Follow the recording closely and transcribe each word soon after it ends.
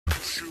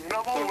she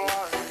never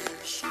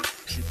lies.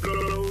 She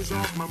blows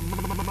up my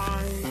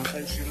mind,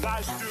 and she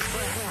lies to me.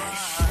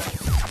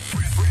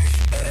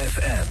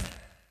 FM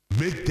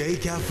Midday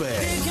Cafe.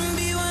 There can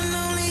be one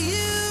only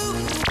you.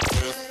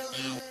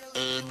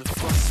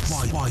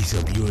 Spice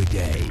up your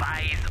day.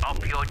 Spice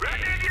up your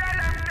day.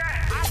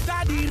 After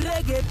the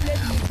reggae play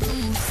the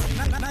blues,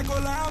 na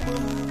collabo.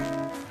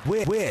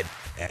 With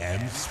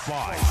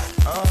Mspyce.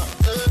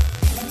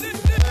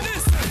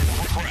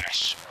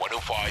 Fresh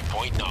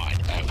 105.9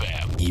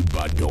 FM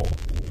Ibadan.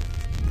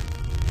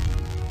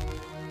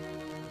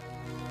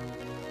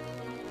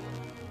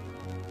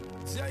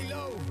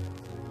 J-Lo,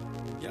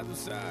 ya tú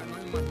sabes, no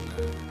hay más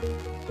nada.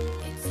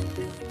 It's a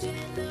new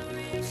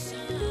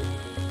generation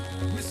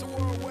Mr.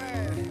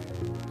 Worldwide,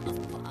 of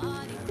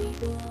party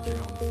people. get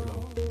on the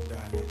floor,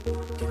 darling,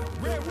 get on.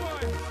 Red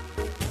one,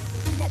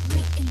 Let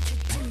me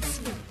introduce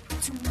you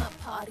to my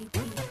party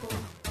people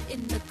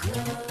in the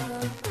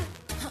club.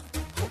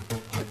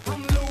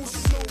 I'm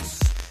loose,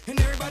 and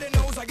everybody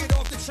knows I get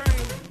off the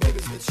train. Baby,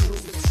 it's the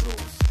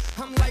truth.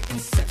 I'm like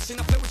Inception,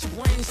 I play with your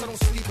brain, so don't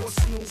sleep or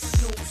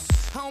snooze.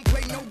 I don't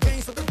play no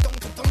games, so don't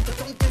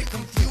get it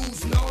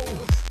confused, no.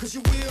 Cause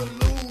you will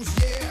lose,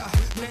 yeah.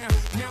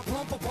 Now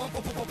pump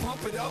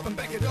it up and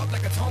back it up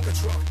like a Tonka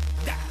truck.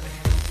 Darling.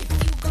 If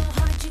you go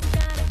hard, you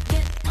gotta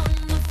get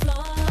on the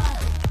floor.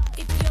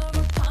 If you're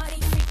a party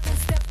freak, then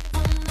step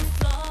on the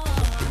floor.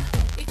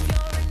 If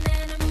you're an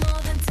animal,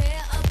 then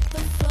tear up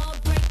the floor.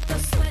 Break the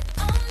sweat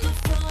on the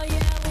floor,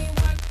 yeah, we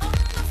work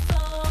on the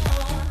floor.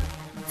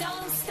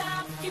 Don't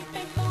stop, keep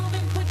it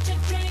moving, put your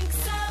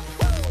drinks up.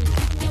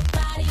 Pick your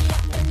body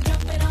up and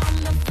drop it on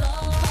the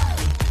floor.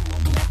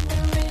 Let the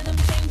rhythm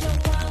change your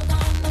world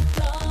on the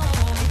floor.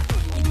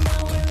 You know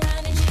we're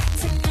running shit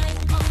tonight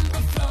on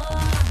the floor.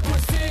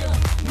 Brazil,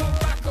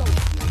 Morocco,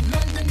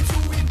 London to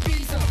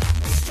Ibiza,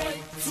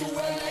 straight to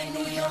LA,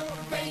 New York,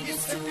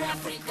 Vegas to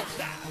Africa.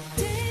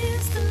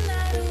 Dance the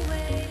night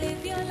away,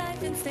 live your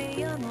life and stay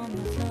young on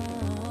the floor.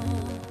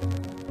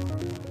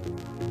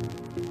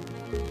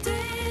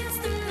 Dance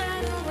the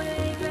night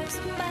away, grab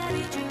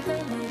somebody, drink a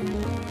little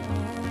more.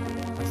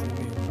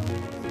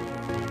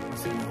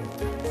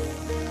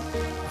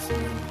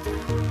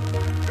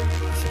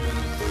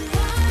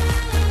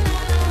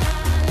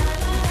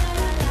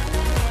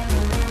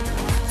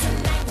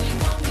 Tonight we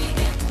gon' be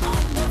it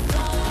on the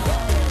floor.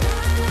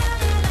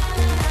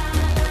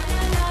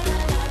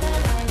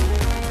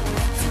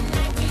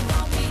 Tonight we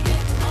gon' be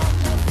it on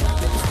the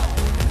floor.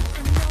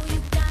 I know you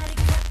got it,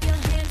 clap your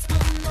hands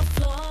on the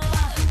floor.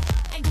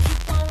 And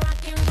keep on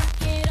rocking,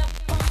 rock it up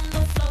on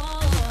the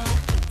floor.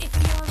 If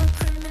you're a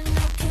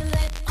criminal, kill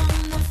it on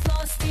the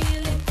floor.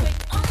 Steal it quick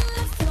on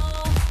the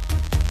floor.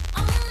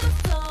 On the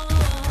floor.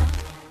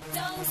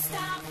 Don't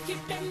stop,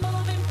 keep it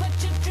moving, put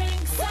your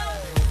drinks up.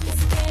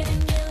 It's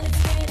getting ill,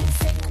 it's getting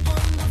sick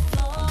on the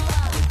floor.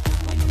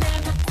 We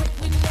never quit,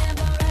 we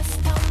never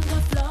rest on the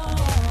floor.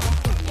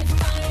 If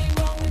I ain't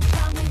wrong, we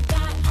probably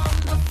die on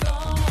the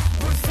floor.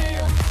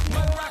 Brazil,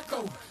 Morocco,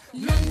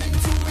 London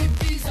to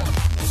Ibiza,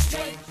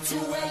 straight to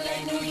LA,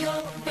 New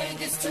York,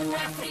 Vegas to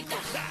Africa.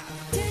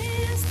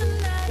 Dance the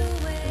night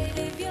away,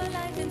 live your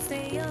life and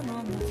stay young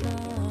on the floor.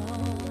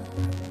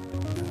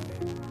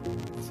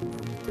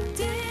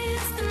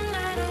 Dance the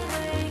night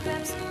away,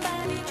 grab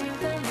somebody,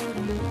 drink a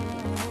little more.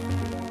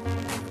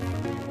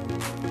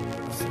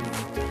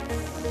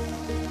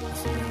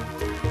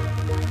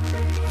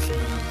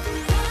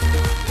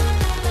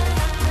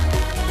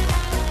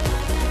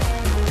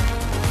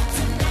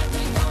 Tonight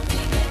we gon'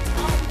 be it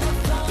on the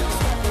floor.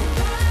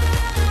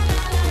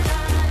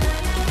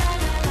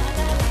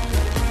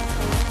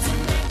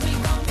 Tonight we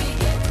gon' be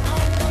it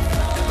on the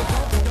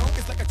floor. Donk,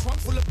 it's like a trunk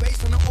full of bass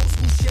on an old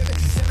school Chevy.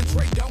 7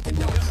 tray Donkey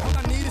Donk. All I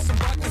need is some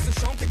vodka, some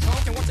Shonky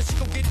Conk, and watch the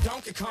chico get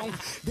Donkey Kong.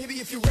 Baby,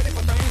 if you ready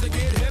for things to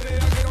get heavy,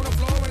 I get on the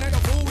floor and act a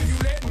fool if you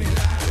let me.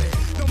 Lie.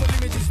 Don't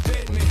believe me, just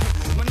bet me.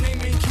 My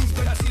name ain't Keith,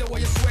 but I see the way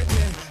you sweat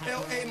me.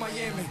 L.A.,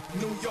 Miami,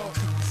 New York.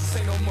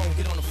 Say no more,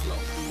 get on the floor.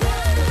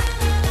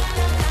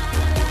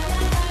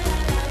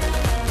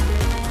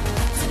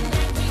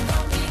 Tonight we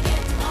gon' be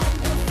it on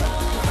the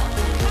floor.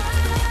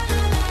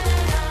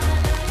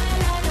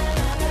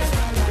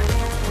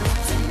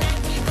 Tonight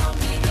we gon'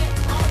 be it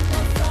on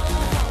the floor.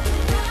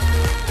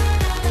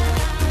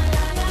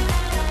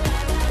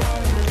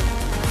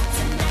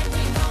 Tonight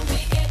we gon' be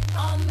it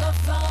on the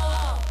floor.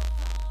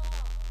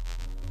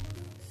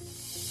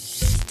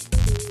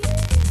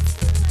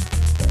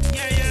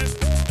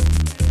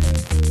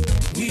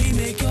 We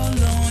make your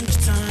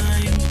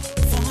lunchtime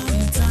fun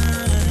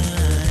time.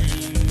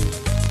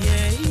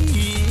 Yeah.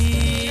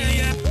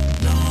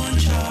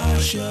 Lunch our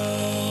show.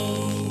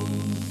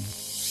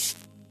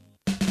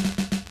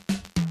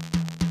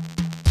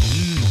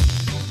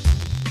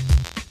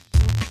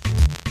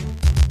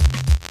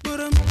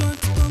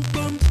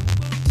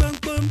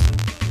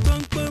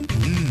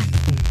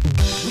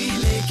 We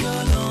make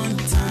your lunch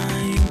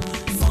time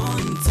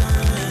fun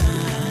time.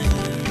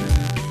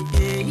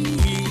 Yeah.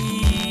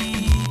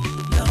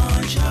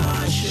 Lunch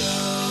our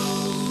show.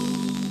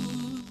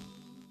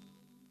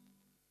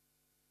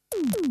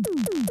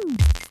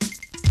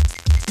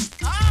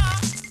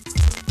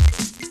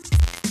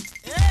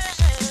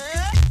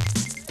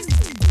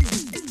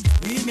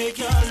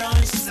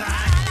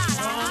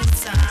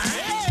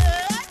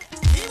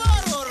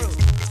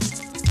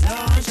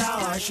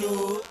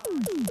 show.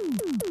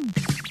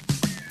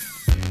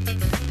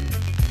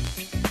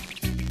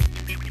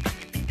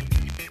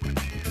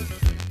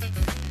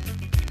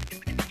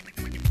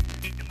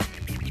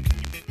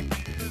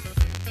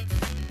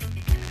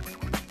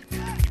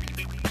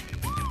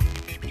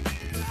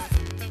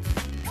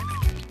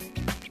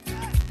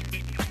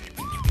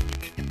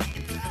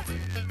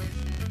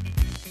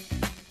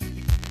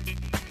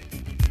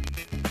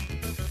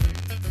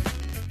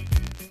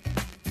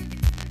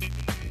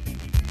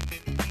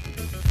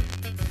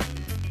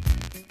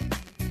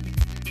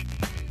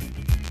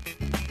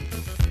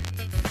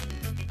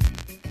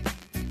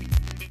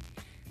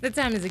 The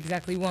time is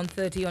exactly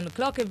 1:30 on the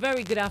clock. A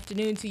very good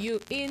afternoon to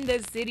you in the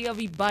city of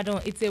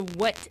Ibadan. It's a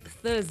wet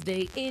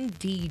Thursday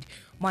indeed.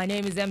 My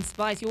name is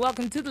Mspyce. You're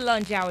welcome to the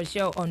Lunch Hour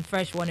Show on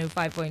Fresh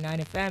 105.9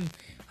 FM.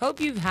 Hope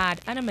you've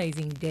had an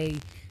amazing day.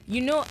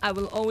 You know, I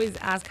will always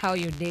ask how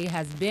your day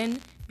has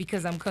been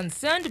because I'm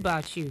concerned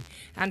about you.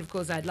 And of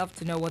course, I'd love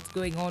to know what's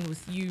going on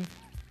with you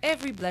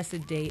every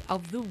blessed day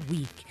of the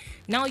week.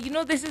 Now, you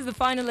know, this is the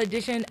final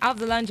edition of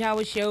the Lunch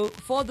Hour Show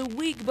for the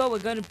week, but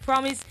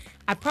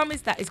I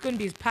promise that it's going to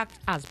be as packed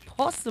as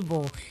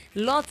possible.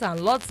 Lots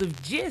and lots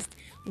of gist.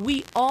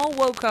 We all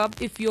woke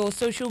up. If you're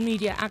social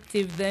media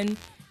active, then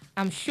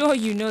I'm sure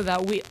you know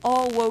that we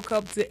all woke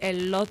up to a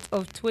lot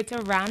of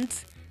Twitter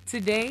rant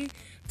today.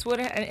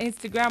 Twitter and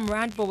Instagram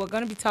rant, but we're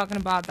going to be talking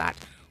about that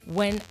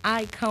when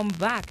I come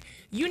back.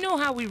 You know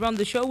how we run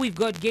the show. We've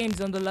got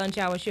games on the Lunch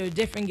Hour Show,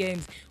 different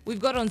games. We've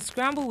got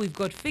Unscramble, we've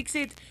got Fix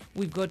It,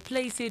 we've got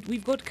Place It,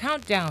 we've got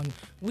Countdown,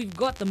 we've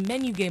got the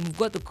menu game, we've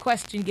got the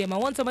question game. I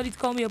want somebody to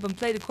call me up and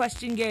play the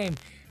question game.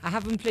 I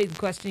haven't played the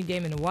question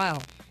game in a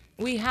while.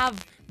 We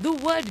have the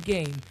word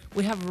game.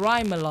 We have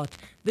Rhyme a Lot.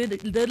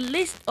 The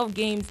list of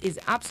games is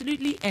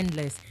absolutely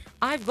endless.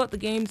 I've got the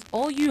games.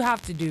 All you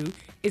have to do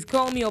is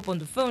call me up on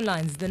the phone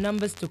lines. The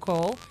numbers to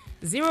call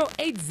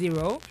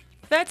 080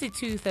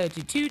 32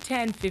 32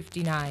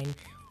 1059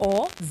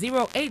 or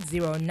 080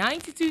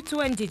 92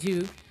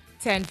 22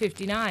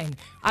 1059.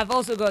 I've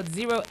also got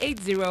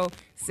 080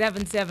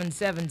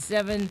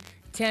 7777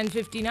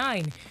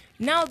 1059.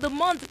 Now, the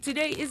month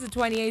today is the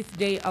 28th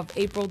day of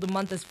April. The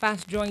month is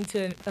fast drawing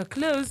to a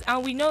close,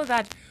 and we know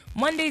that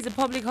Monday is a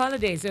public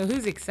holiday, so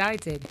who's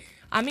excited?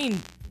 I mean,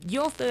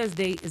 your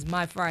Thursday is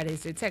my Friday,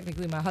 so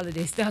technically my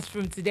holiday starts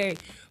from today.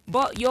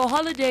 But your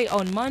holiday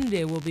on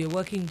Monday will be a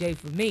working day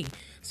for me,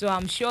 so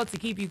I'm sure to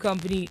keep you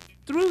company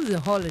through the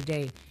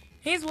holiday.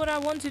 Here's what I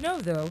want to know,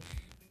 though.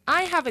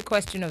 I have a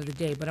question of the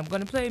day, but I'm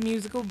going to play a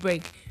musical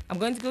break. I'm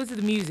going to go to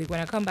the music. When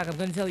I come back, I'm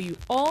going to tell you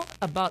all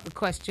about the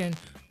question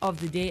of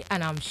the day,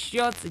 and I'm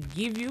sure to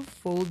give you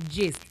full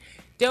gist.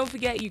 Don't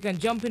forget, you can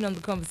jump in on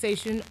the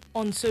conversation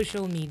on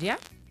social media.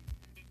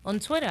 On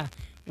Twitter,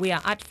 we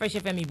are at Fresh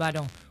FM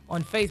Ibadan.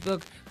 On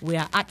Facebook, we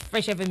are at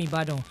Fresh FM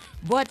Ibadan.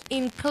 But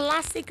in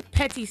classic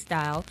petty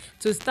style,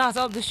 to start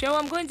off the show,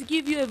 I'm going to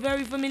give you a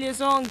very familiar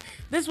song.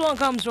 This one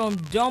comes from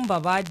Don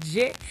Baba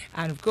J,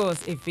 and of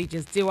course, it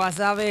features Tiwa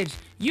Savage.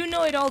 You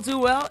know it all too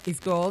well. It's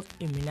called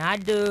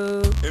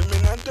Eminado.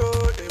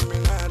 Eminado,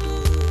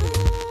 Eminado.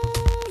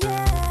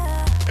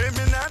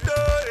 Eminado,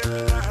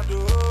 Eminado.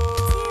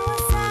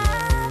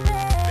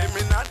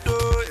 Eminado,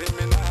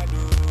 Eminado.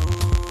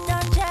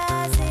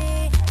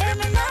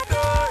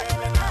 Eminado,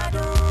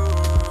 Eminado.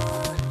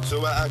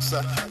 So I asked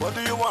her, what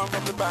do you want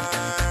from the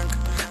bank?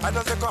 I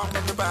just say come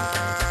from the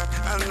bank,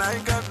 and I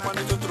got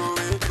money to throw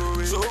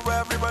it. So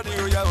everybody,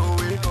 oh yeah, oh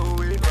it.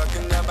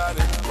 Rocking that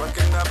body,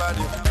 rocking that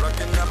body,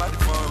 rocking that body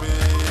for me.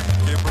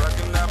 Keep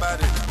rocking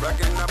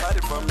that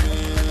body for me.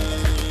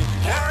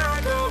 Here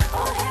I go,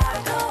 Oh, here I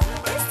go.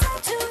 It's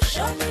time to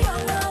show me your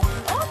love.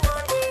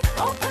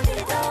 Open the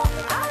door.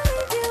 I'll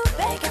leave you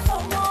begging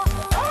for more.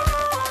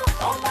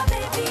 Oh, my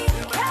baby,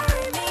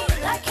 carry me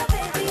like your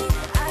baby.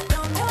 I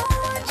don't know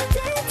what you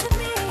did to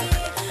me,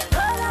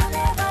 but I'll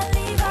never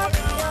leave. I'll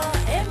be your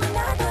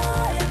Eminado,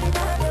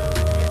 Eminado.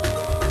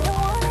 The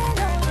one and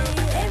only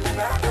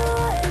Eminado,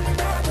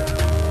 Eminado.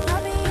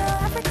 I'll be your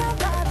African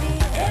Barbie,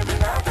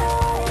 Eminado,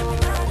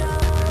 Eminado.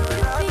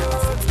 You'll be my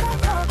six-pack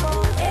Coco,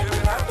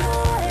 Eminado.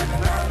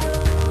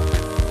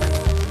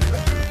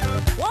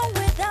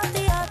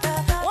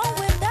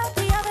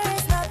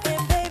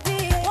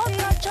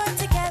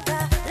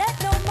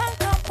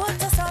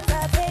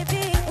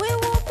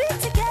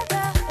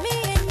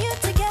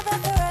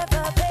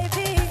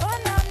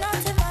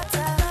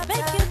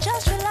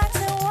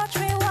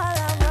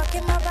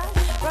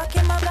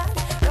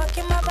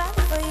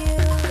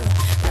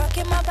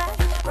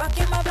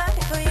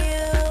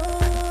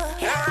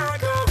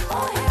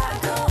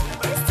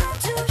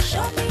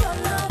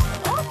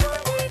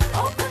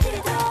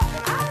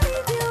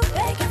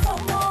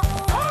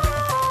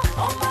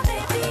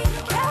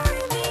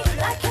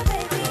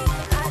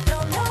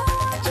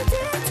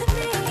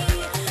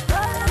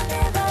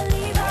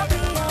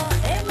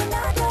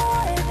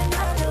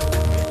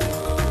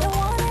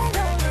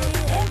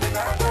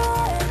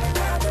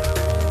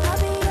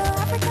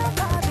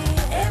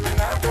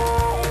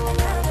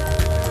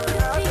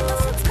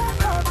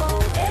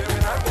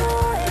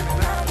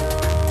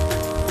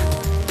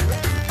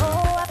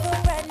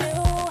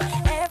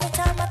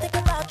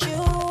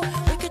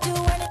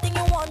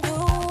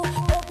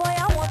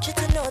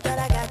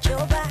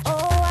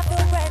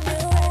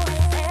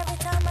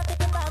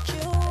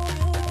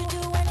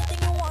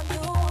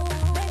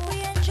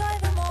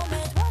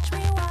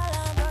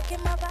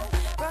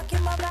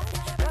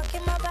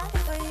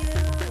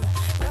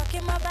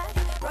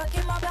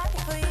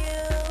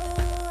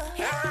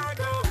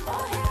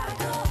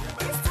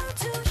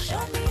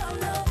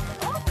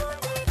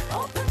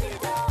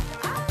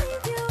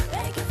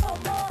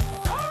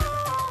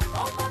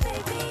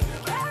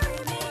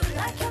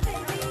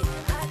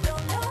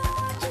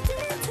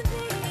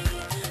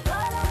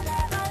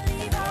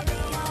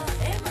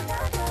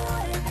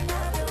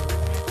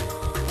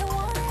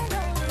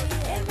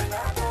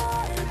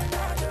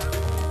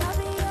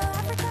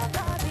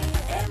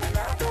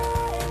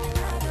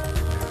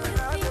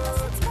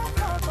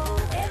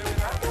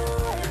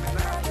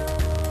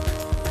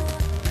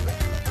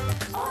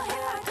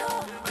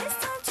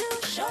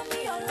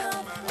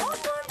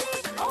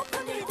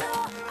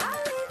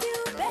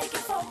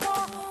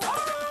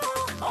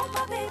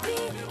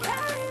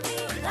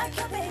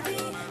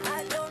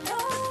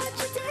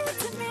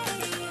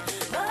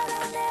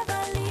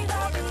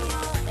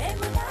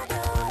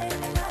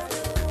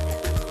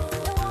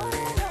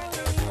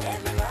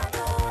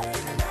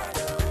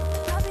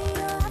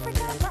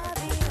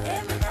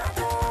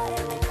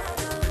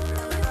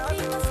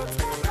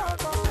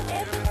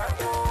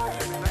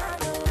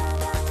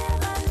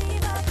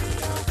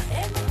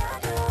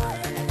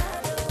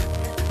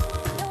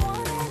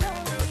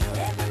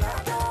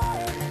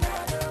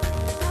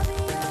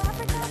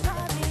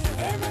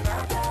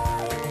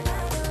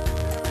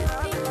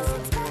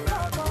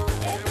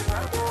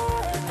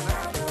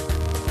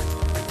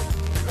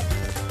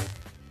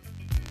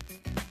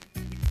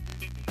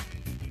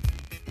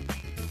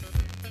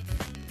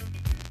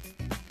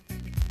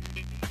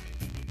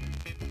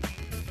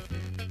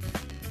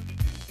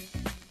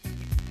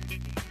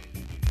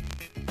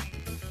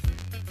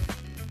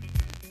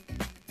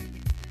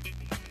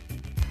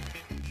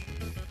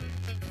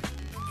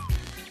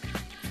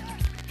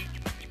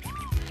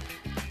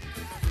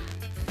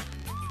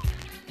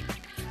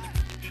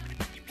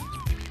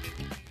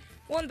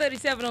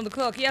 1:37 on the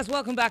clock. Yes,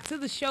 welcome back to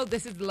the show.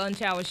 This is the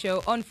Lunch Hour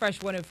Show on Fresh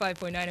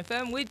 105.9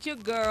 FM with your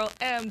girl,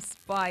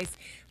 Mspyce.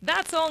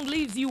 That song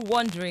leaves you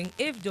wondering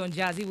if Don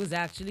Jazzy was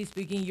actually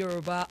speaking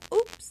Yoruba.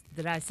 Oops,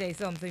 did I say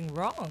something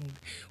wrong?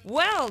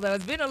 Well,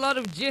 there's been a lot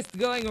of gist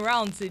going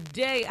around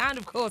today, and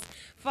of course,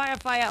 fire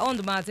on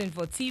the mountain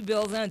for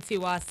T-Bills and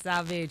Tiwa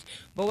Savage.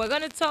 But we're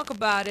going to talk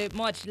about it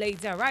much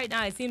later. Right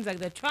now, it seems like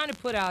they're trying to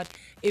put out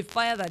a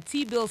fire that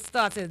T-Bills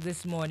started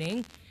this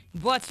morning.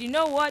 But you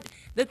know what?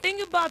 The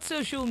thing about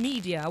social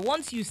media,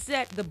 once you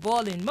set the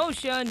ball in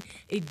motion,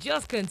 it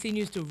just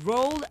continues to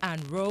roll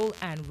and roll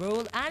and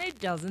roll, and it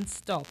doesn't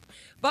stop.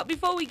 But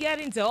before we get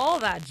into all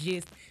that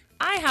gist,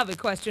 I have a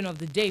question of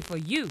the day for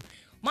you.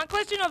 My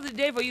question of the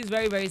day for you is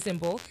very, very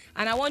simple,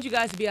 and I want you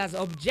guys to be as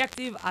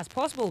objective as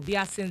possible, be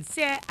as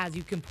sincere as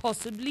you can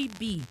possibly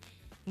be.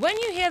 When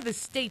you hear the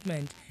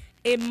statement,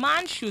 a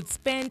man should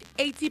spend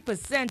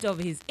 80% of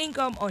his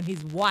income on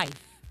his wife,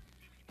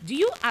 do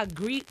you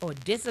agree or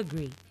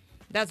disagree?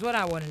 That's what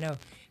I want to know.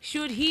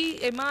 Should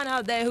a man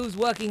out there who's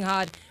working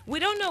hard, we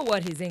don't know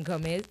what his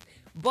income is,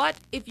 but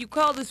if you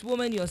call this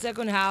woman your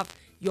second half,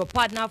 your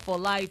partner for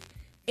life,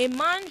 a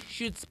man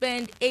should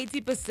spend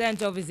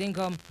 80% of his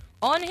income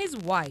on his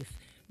wife.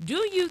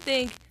 Do you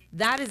think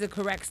that is a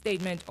correct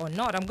statement or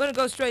not? I'm going to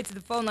go straight to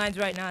the phone lines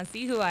right now and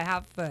see who I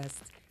have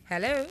first.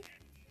 Hello?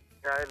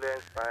 Hi,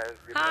 Mspyce.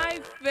 Hi,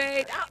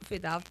 Faith.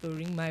 Faith, I have to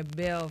ring my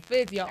bell.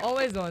 Faith, you're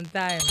always on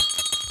time.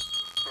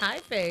 Hi,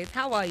 Faith.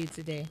 How are you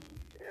today?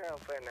 Yeah, I'm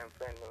fine.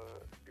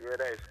 The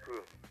weather is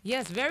cool.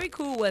 Yes, very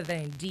cool weather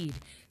indeed.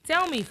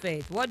 Tell me,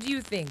 Faith, what do you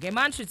think? A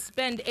man should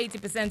spend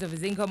 80% of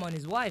his income on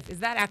his wife. Is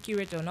that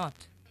accurate or not?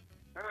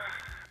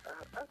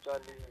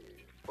 Actually,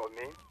 for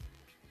me,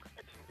 I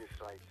think it's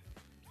right.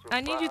 So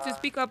I need you to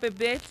speak up a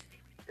bit.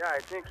 Yeah, I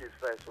think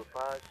it's right. So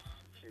far,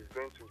 she's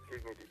going to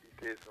give me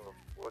the details of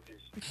what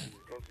she's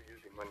going to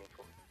use the money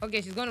for.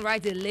 Okay, she's going to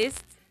write a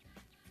list.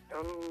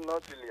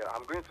 Not really.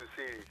 I'm going to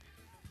say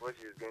what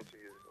she's going to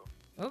use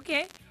for.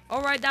 Okay.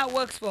 All right, that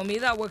works for me.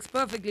 That works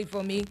perfectly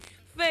for me.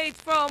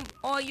 Faith from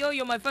Oyo,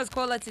 you're my first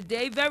caller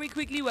today. Very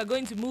quickly, we're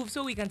going to move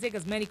so we can take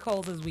as many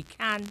calls as we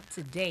can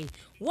today.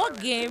 What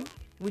game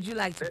would you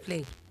like to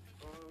play?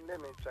 Let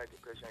me try the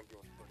question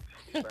again.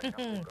 If I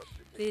can pick up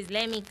the Please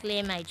let me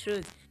clear my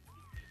throat.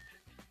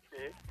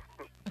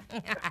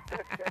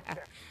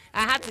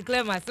 I had to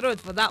clear my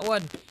throat for that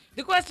one.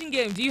 The question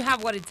game, do you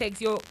have what it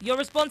takes? Your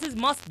responses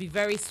must be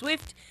very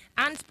swift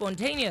and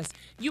spontaneous.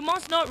 You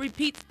must not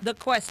repeat the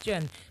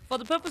question. For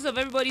the purpose of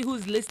everybody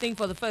who's listening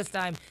for the first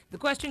time, the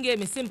question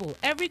game is simple.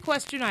 Every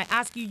question I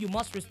ask you, you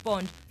must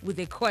respond with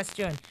a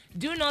question.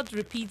 Do not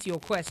repeat your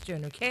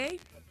question, okay?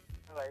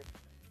 All right.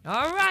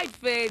 All right,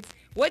 Faith.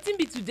 What will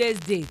be today's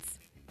date?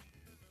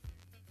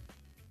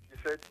 You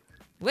said,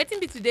 What will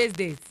be today's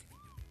date?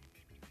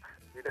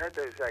 did I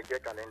tell you I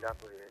get calendar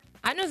for you?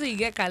 I know so you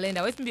get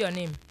calendar. What will be your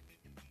name?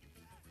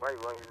 Why you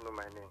want to know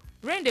my name?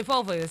 Rain they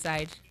fall for your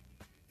side.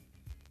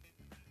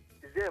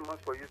 Is there a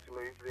must for you to know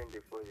if rain they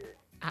fall here?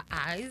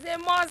 It's a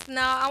must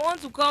now. I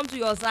want to come to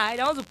your side.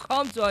 I want to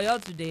come to Oyo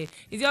today.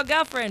 Is your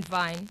girlfriend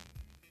fine?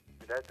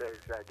 Did I tell you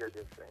I get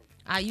your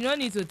friend? You don't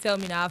need to tell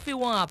me now. I feel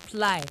want to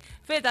apply.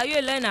 Faith, are you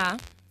a learner?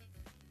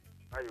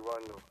 How you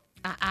want to know?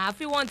 I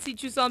feel want to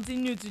teach you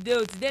something new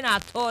today. Today na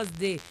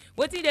Thursday.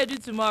 What did they do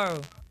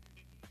tomorrow?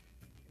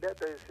 Did I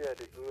tell you I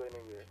they go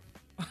anywhere?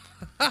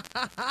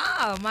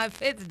 My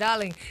Faith,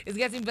 darling, is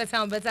getting better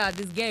and better at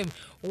this game.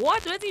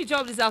 What did you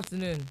chop this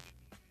afternoon?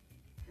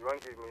 You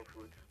want to give me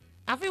food?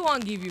 I feel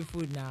want to give you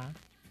food now.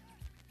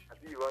 I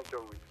think you want to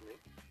come with me?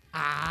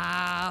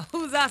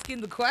 Who's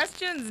asking the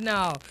questions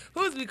now?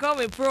 Who's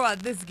becoming pro at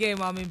this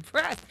game? I'm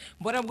impressed.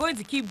 But I'm going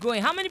to keep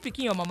going. How many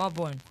picking your mama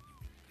born?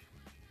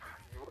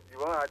 You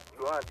want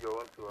to add your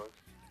own to us?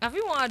 I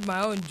feel want add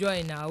my own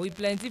joy now. We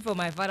plenty for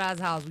my father's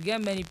house. We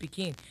get many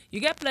picking. You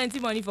get plenty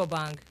money for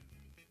bank.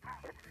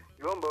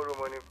 You won't borrow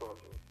money from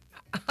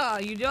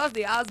me? You just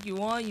they ask you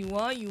want.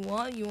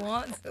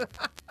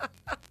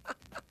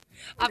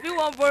 I feel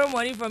want borrow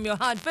money from your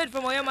hand. Fed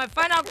from my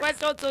final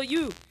question to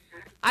you.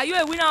 Are you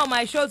a winner on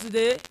my show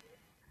today?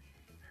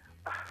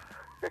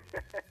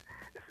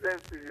 It's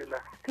left to you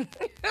now.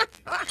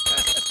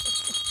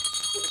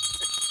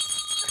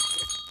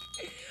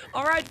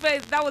 All right,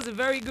 Faith, that was a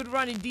very good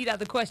run indeed at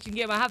the question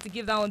game. I have to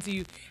give that one to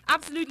you.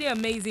 Absolutely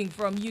amazing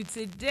from you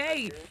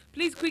today.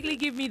 Please quickly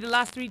give me the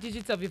last 3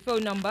 digits of your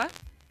phone number.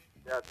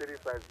 Yeah,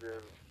 350.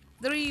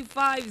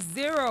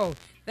 350.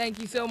 Thank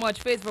you so much,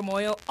 Faith from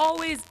Oil.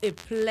 Always a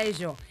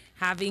pleasure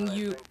having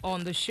you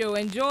on the show.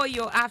 Enjoy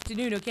your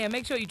afternoon, okay? And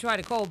make sure you try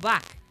to call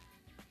back.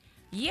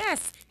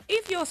 Yes,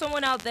 if you're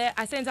someone out there,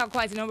 I sent out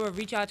quite a number of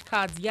recharge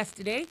cards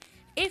yesterday.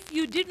 If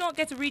you did not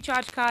get a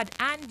recharge card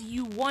and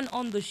you won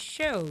on the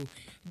show,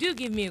 do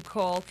give me a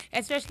call,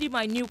 especially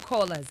my new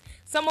callers.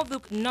 Some of the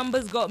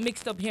numbers got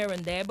mixed up here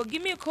and there, but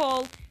give me a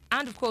call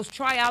and, of course,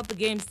 try out the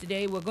games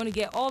today. We're going to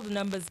get all the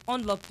numbers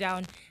on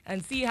lockdown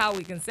and see how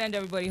we can send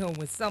everybody home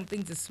with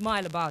something to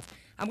smile about.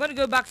 I'm going to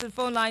go back to the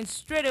phone line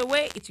straight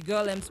away. It's your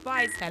girl,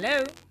 Mspyce.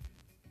 Hello.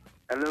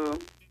 Hello.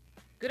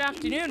 Good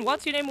afternoon.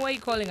 What's your name? Where are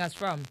you calling us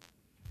from?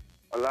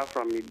 Ola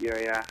from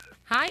Midday.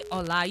 Hi,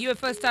 Ola. You a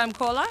first-time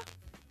caller?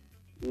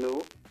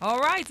 No. All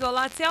right,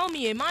 Ola. Tell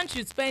me, a man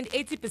should spend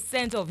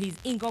 80% of his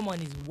income on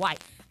his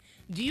wife.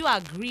 Do you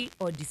agree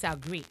or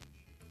disagree?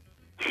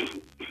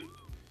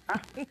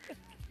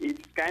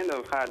 It's kind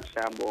of hard,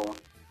 Shabo.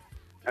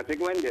 I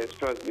think when there's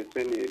trust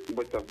between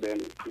both of them,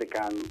 they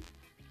can,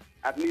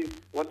 at least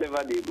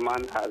whatever the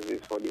man has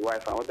is for the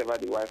wife, and whatever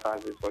the wife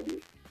has is for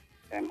the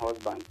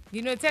husband.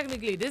 You know,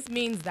 technically, this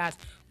means that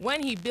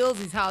when he builds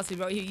his house,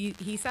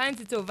 he signs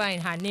it over in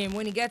her name.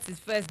 When he gets his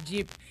first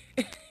Jeep,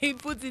 he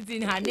puts it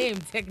in her name,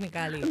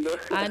 technically. No.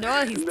 And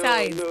all his No,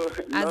 tithes, no,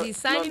 as not- he's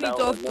signing not it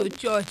that off one, to not-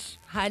 church,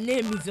 her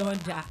name is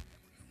under.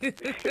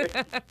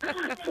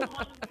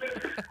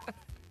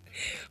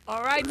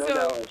 All right, Not so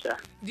that one, Sha.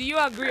 do you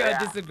agree or Yeah.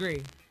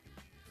 disagree?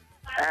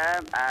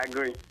 I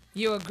agree.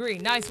 You agree.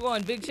 Nice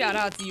one. Big shout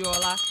out to you,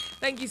 Ola.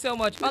 Thank you so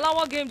much. Ola,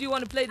 what game do you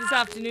want to play this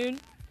afternoon?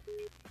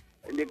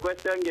 The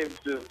question gave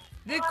to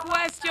The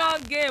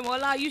question game.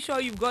 Ola, you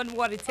sure you've gotten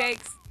what it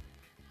takes?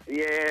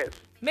 yes.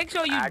 Make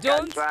sure you I can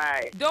don't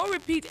try.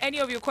 repeat any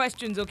of your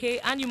questions, okay?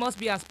 And you must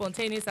be as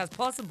spontaneous as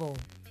possible.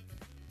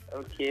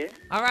 Okay.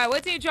 All right,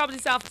 what do you drop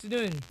this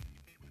afternoon?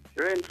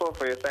 Rainfall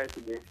for your side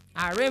today.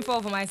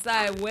 Rainfall for my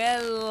side.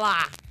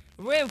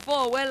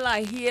 Rainfall,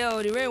 here.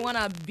 Oh, the rain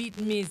wanna beat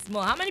me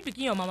small. How many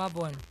picking your mama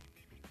born?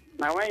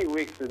 Now when you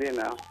wake today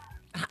now,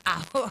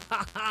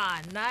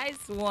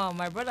 Nice one.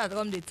 My brother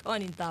come the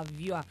turn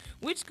interviewer.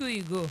 Which school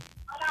you go?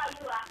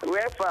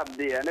 where Fab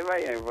day? I never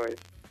hear your voice.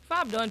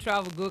 Fab don't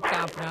travel, go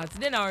camp now.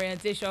 Today na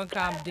orientation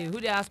camp day. Who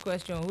they ask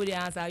question? Who they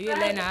answer? You a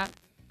learner?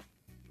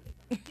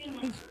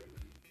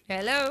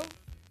 Hello?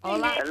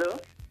 Hola? Hello?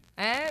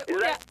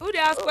 Who they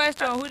ask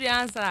question? Who they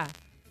answer?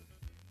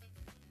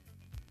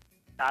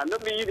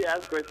 Not be you they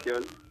ask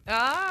questions.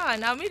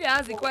 Now me they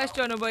ask the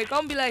question, but it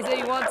can't be like say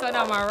you want to turn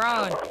them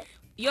around.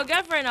 Your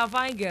girlfriend a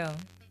fine girl.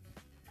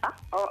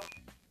 Oh,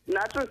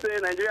 not true say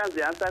Nigerians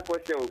they answer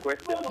question with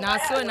question.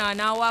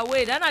 Now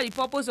wait, that's not the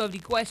purpose of the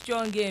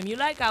question game. You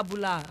like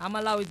Abula? I'm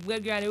allowed with where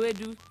granny we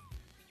do.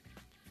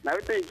 Now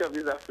we take chop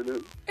this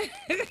afternoon.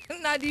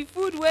 Now the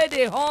food where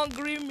they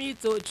hungry me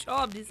to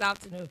chop this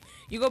afternoon.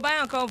 You go buy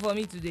and come for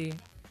me today.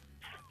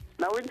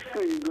 Now which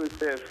school you go,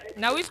 Seth?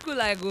 Now which school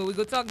I go? We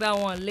go talk that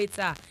one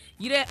later.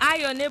 You there eye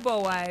your neighbor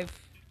wife?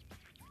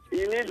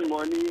 You need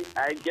money.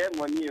 I get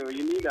money. Oh,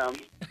 you need them.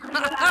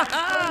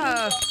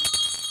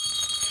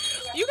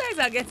 You guys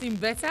are getting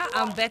better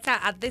and better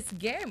at this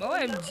game.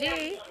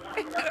 OMG.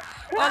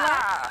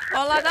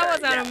 Ola, that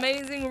was an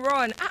amazing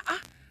run.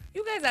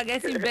 You guys are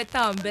getting better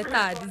and better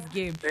at this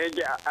game.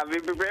 I've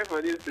been preparing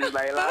for this since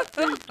like last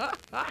week.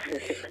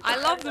 I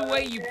love the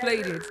way you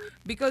played it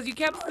because you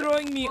kept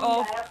throwing me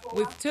off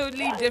with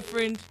totally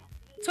different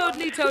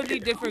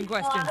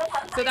questions.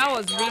 So that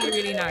was really,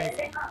 really nice.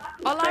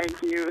 Ola,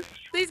 Thank you.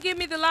 please give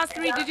me the last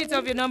 3 digits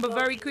of your number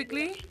very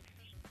quickly.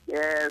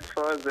 Yes,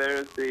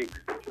 406.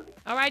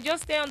 All right,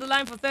 just stay on the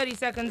line for 30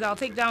 seconds. I'll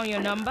take down your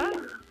number.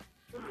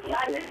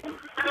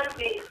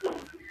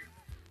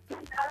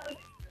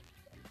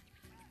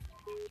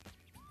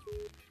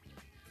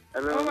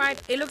 Hello. All right,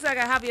 it looks like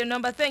I have your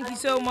number. Thank you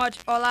so much,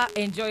 Ola.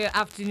 Enjoy your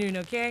afternoon,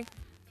 okay?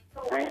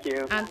 Thank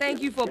you. And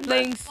thank you for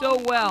playing so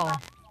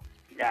well.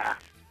 Yeah.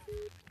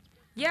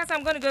 Yes,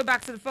 I'm going to go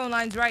back to the phone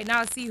lines right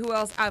now, see who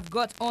else I've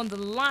got on the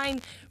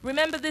line.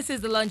 Remember, this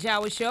is the Lunch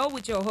Hour Show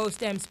with your host,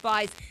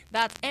 Mspyce.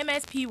 That's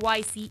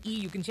Mspyce.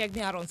 You can check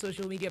me out on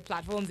social media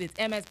platforms. It's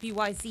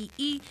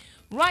Mspyce.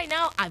 Right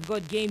now, I've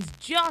got games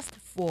just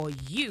for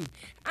you.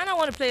 And I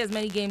want to play as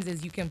many games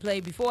as you can play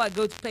before I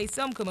go to pay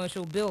some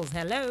commercial bills.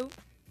 Hello?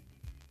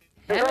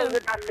 Hello.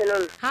 Good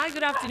afternoon. Hi,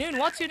 good afternoon.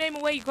 What's your name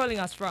and where are you calling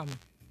us from?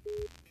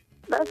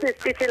 This is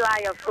Titi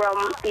Lion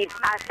from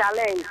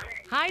Challenge.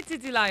 Hi,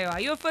 Titilayo. Are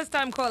you a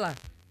first-time caller?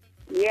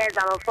 Yes,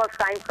 I'm a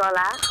first-time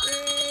caller.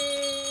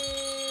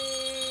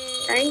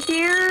 Thank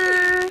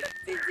you.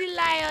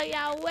 Titilayo,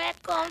 you're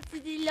welcome to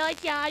the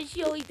Lunch Hour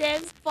Show with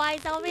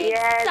Mspyce. I'm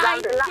Yes,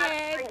 I'm the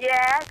excited. last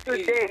yes,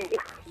 today.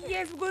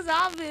 Yes, because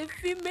I'm a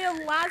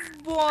female last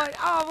born.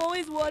 I've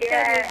always wanted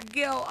Yeah. a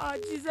girl. Oh,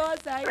 Jesus,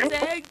 I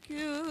thank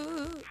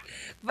you.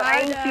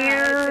 Thank Father,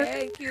 you.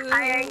 Thank you.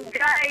 I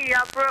enjoy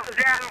your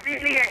program.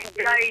 Really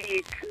enjoy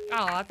it.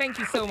 Oh, thank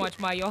you so much,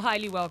 Ma. You're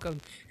highly welcome.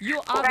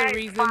 You are Where's the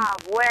reason.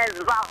 Fab? Where's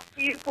Fab?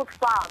 You put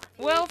Fab.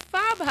 Well,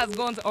 Fab has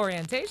gone to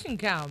orientation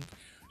camp.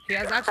 He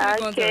has actually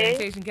gone to Okay.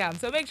 orientation camp.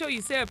 So make sure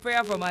you say a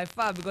prayer for my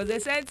Fab because they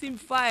sent him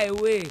far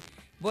away.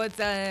 But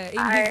in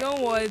his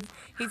own words,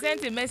 he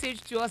sent a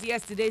message to us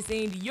yesterday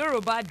saying the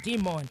Yoruba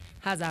demon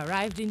has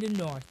arrived in the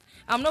north.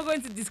 I'm not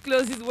going to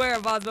disclose his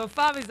whereabouts, but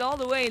Fab is all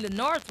the way in the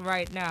north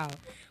right now.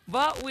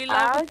 But we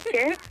love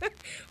Okay.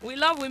 we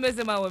love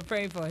Wimesima. We're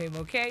praying for him,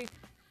 okay?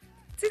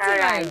 Titi All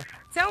right. Layo,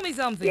 tell me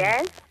something.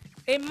 Yes.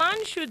 A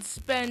man should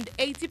spend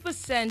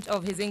 80%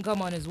 of his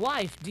income on his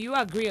wife. Do you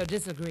agree or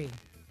disagree?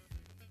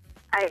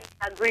 I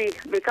agree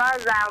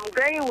because I'm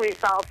going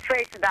with our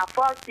faith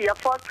that your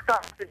first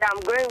custody, I'm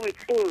going with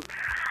him.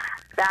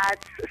 That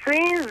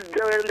since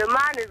the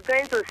man is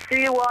going to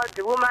see what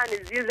the woman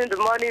is using the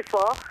money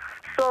for,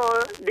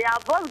 So they are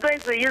both going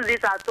to use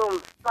this at home.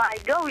 So I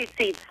go with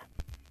it.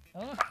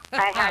 Oh.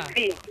 I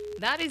agree.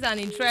 That is an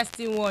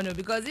interesting one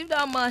because if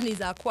that man is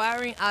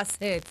acquiring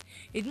assets,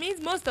 it means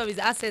most of his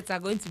assets are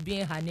going to be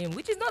in her name,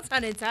 which is not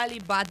an entirely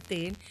bad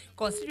thing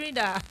considering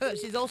that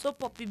she's also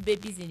popping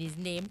babies in his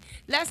name.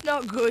 Let's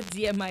not go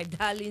there, my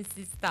darling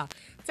sister.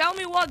 Tell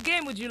me, what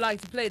game would you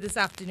like to play this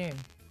afternoon?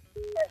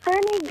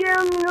 Any game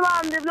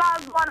on the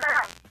last one.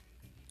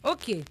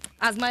 Okay,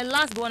 as my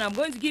last one, I'm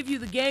going to give you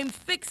the game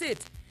Fix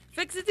It.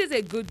 Fix It is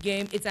a good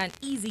game. It's an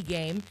easy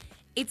game.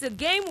 It's a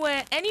game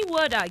where any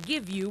word I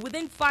give you,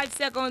 within 5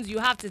 seconds, you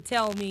have to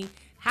tell me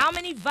how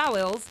many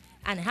vowels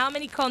and how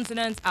many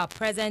consonants are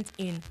present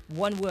in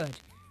one word.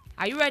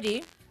 Are you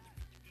ready?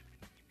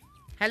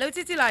 Hello,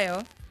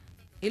 Titilayo.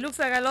 It looks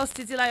like I lost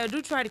Titilayo.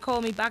 Do try to call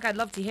me back. I'd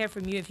love to hear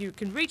from you. If you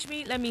can reach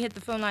me, let me hit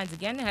the phone lines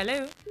again.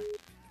 Hello.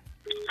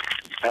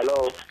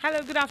 Hello.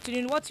 Hello, good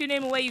afternoon. What's your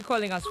name and where are you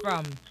calling us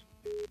from?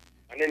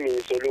 My name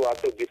is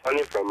Oluwatobi from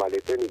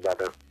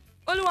Ibadan.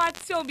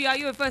 Oluwatobi, are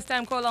you a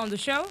first-time caller on the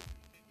show?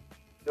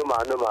 No, ma.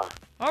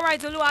 All right,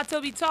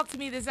 Oluwatobi, talk to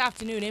me this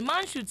afternoon. A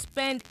man should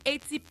spend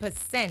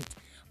 80%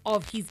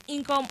 of his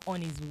income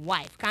on his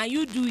wife. Can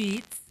you do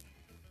it?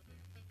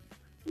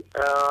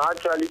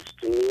 Actually,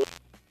 to me,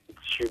 it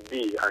should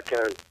be. I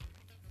can.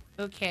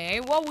 Okay,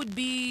 what would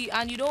be,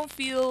 and you don't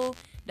feel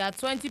that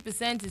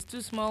 20% is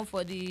too small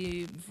for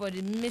the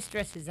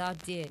mistresses out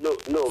there? No,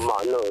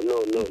 ma. No,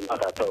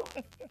 not at all.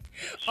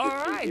 All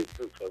right. Should be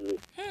good for me.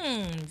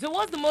 So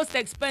what's the most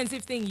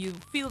expensive thing you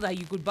feel that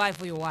you could buy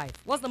for your wife?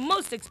 What's the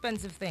most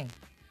expensive thing?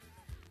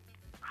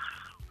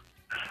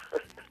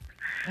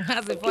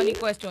 That's a funny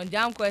question.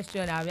 Jam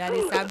question. Okay,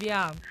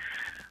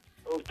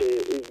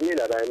 it's me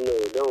that I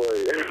know. Don't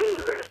worry.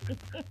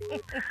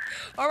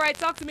 All right,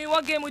 talk to me.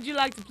 What game would you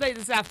like to play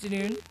this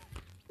afternoon?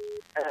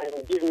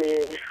 Give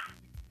me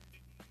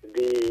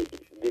the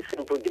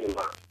simple game,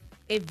 ma.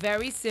 A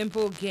very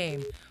simple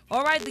game.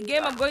 All right, the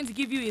game I'm going to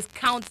give you is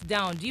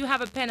Countdown. Do you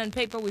have a pen and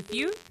paper with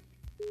you?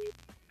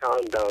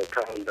 Countdown.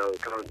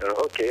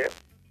 Okay.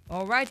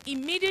 All right,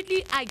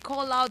 immediately I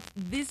call out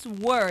this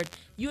word.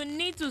 You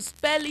need to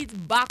spell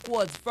it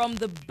backwards from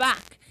the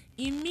back.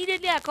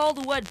 Immediately I call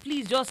the word,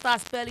 please just start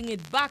spelling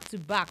it back to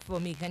back for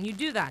me. Can you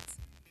do that?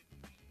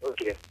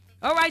 Okay.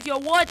 All right, your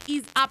word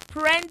is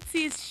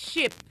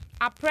apprenticeship.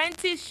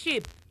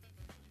 Apprenticeship.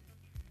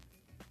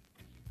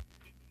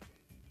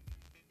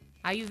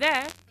 Are you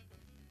there?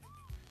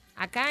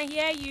 I can't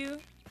hear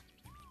you.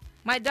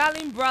 My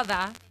darling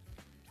brother,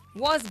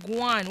 what's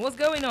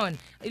going on?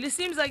 It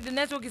seems like the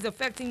network is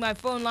affecting my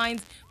phone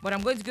lines, but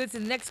I'm going to go to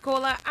the next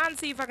caller and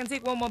see if I can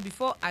take one more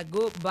before I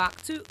go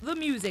back to the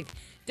music.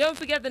 Don't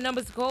forget the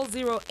numbers to call: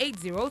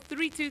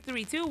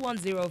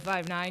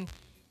 080-3232-1059,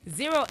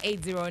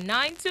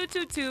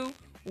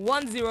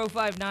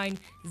 080-9222-1059,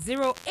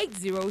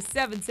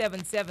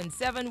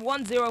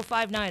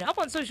 080-7777-1059. Up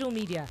on social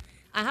media,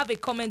 I have a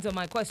comment on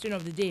my question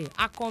of the day.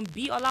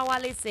 Akombi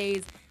Olawale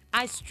says,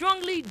 I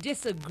strongly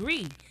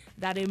disagree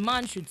that a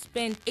man should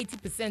spend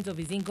 80% of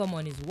his income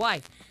on his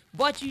wife.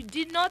 But you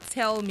did not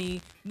tell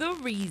me the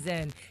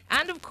reason.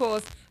 And of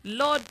course,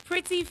 Lord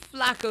Pretty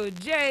Flacco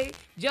J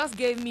just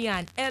gave me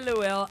an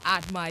LOL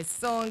at my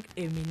song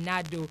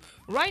Eminado.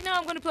 Right now,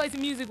 I'm going to play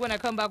some music. When I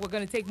come back, we're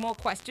going to take more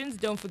questions.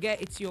 Don't forget,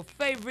 it's your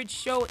favorite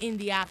show in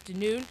the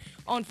afternoon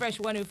on Fresh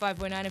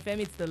 105.9 FM.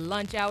 It's the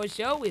Lunch Hour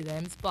Show with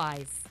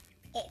Mspyce.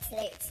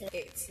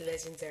 It's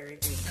legendary.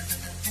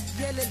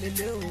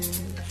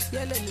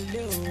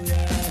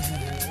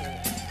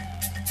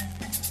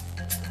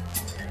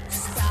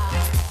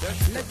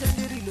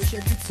 Legendary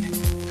longevity,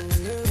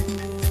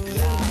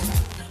 yeah.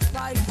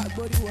 Five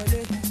body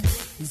wallet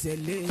is a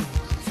lay.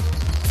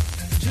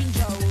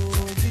 Ginger,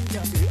 oh, ginger,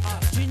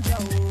 ginger,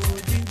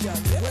 oh, ginger.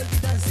 The way you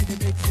dance in the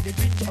make the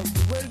ginger,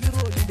 the way you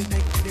roll in the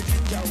make the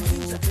ginger,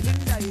 oh,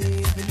 Belinda,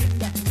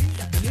 Belinda,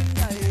 Belinda,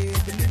 Belinda.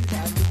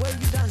 The way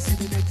you dance in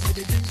the make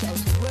the ginger,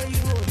 the way you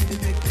roll in the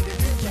make the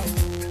ginger,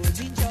 oh,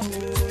 ginger,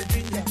 oh,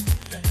 ginger,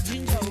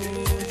 ginger,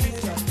 oh,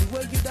 ginger. The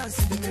way you dance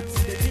in the make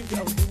the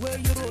ginger, the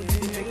way you roll in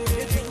the make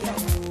the ginger,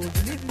 oh,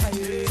 Belinda,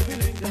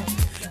 Belinda,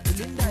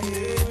 Belinda,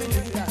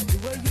 Belinda. The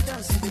way you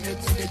dance in the make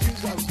the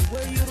ginger, the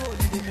way you roll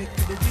in the make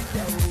the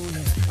ginger, oh.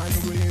 And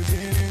the way you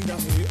feeling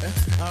down,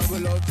 I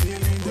will love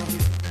feeling down.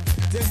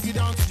 Take you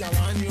down to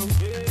Japan,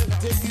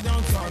 take you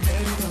down to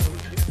America.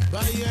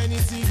 Buy you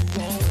anything you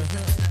want,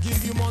 give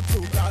you more to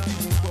carry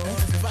you for.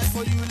 Fight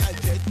for you like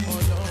that,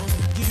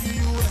 give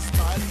you US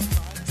money.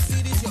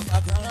 See this your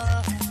back,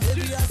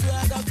 baby, I swear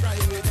I got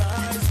private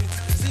eyes.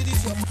 See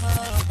this your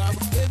back,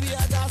 baby,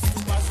 I got to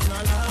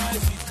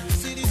personalize it.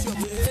 See this your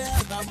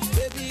back,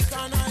 baby,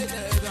 can I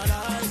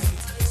legalize it?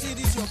 See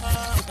this your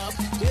back,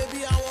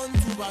 baby, I want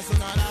to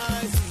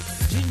personalize it.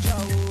 Ginger,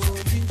 oh,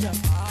 ginger,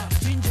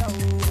 ginger,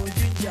 oh,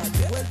 ginger.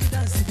 The way you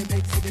dance in the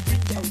make for the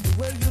ginger, the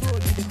way you roll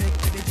in the make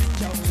for the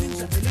ginger,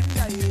 oh,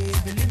 Belinda,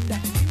 Belinda,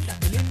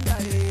 Belinda,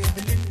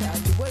 Belinda.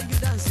 The way you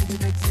dance in the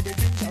make for the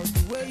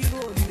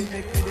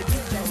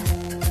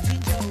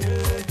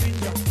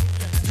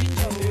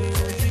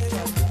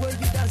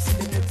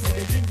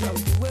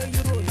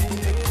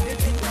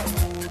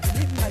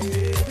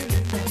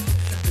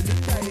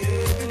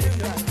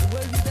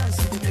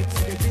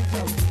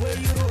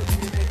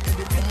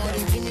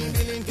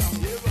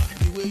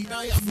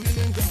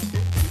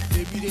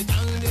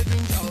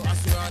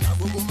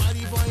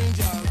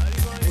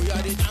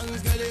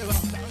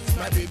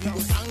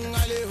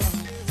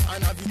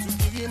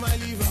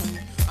liver,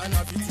 and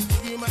happy to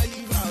give you my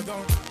liver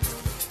down.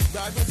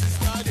 That was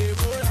sister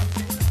Deborah,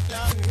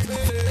 la mi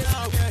bere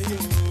now, yeah yo.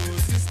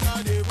 Sister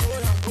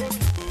Deborah, oh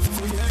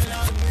yeah, la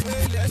mi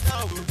bere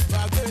now,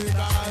 babe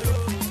caro,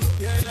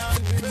 yeah la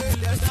mi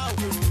bere now,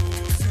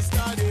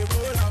 sister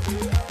Deborah,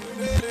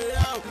 bere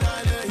now,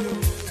 yeah yo.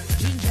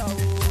 Ginger,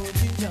 oh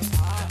ginger,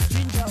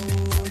 ginger,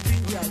 oh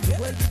ginger. The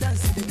way you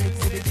dance, it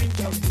makes it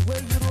ginger. The way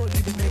you roll,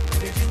 it makes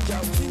it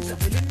ginger. Oh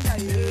Belinda,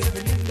 yeah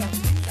Belinda,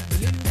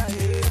 Belinda,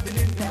 yeah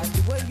Belinda.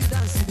 The way you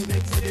dance, it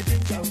makes it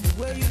ginger. The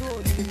way you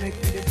roll, it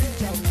makes it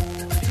ginger.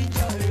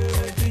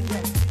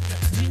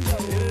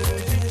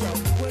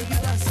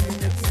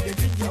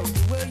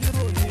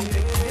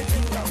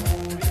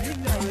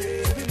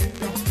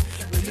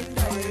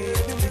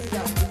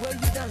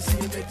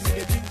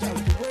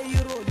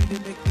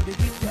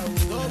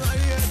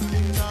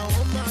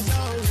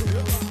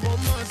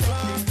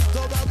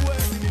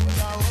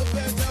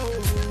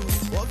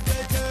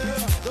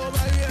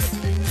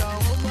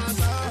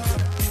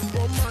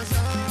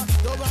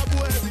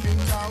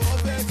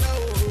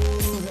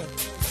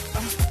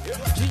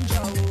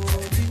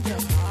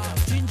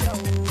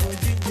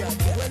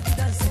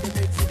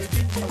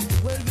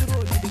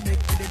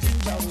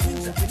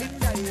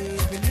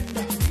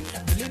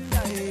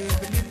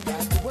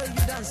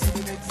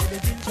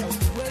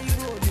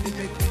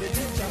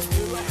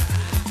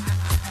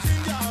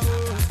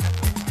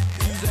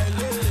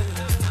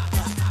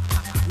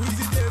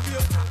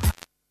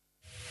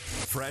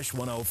 Fresh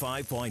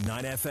 105.9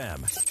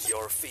 FM.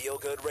 Your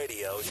feel-good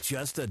radio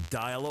just a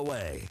dial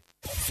away.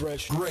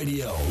 Fresh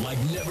radio like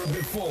never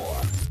before.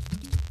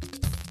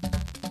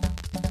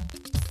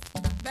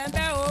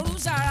 Bẹ́ẹ̀ òru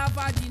sára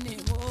fàájì ni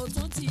mo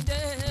tún ti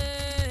dé.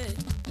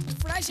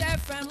 Fresh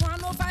FM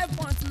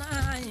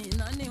 105.9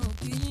 náà ni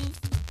òkìyín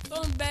tó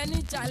ń bẹ ní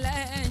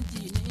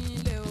challenge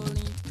nílé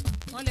orin.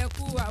 Wọ́n lè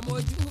kú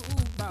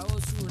àmójúbà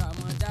oṣù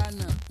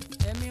Ramadana.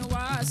 Ẹ̀mí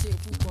wá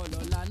ṣèkú pọ̀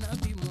lọ́la náà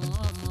bí mo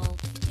hàn mọ́.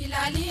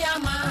 Ilalia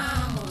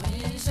mamo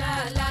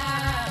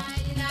inshallah,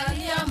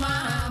 ilalia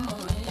mamo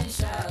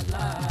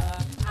inshallah.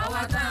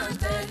 Àwa tá ń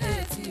tẹ̀lé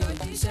tí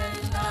òjíṣẹ́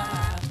ńlá,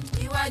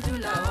 iwájú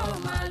làwọn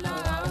máa lọ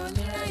àwọn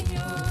onírẹ̀yìn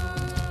o.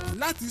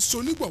 Láti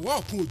sonígbọ̀wọ́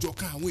ọ̀kan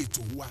òjọ̀kan àwọn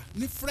ètò wa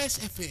ní Fresh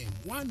FM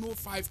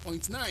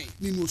 105.9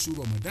 nínú oṣù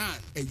Ramadan.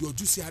 Ẹ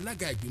yọjú sí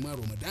alága ìgbìmọ̀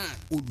Ramadan,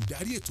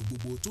 olùdarí ètò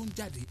gbogbo tó ń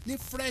jáde ní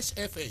Fresh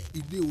FM,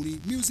 ilé orin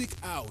Music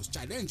House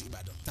Challenge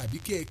Ibadan. Tàbí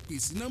kí ẹ pè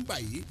sí nọ́mbà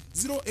yìí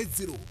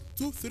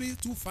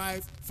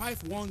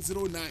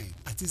 080-2325-5109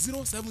 àti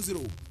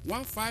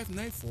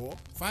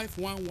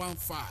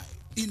 070-1594-5115.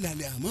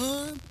 Ìlàlẹ̀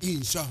àmọ́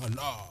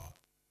inshallah.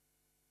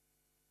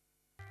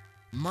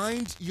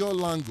 Mind Your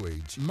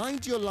Language.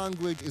 Mind Your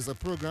Language is a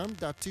program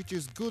that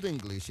teaches good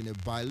English in a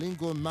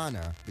bilingual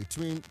manner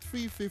between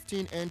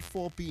 3:15 and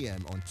 4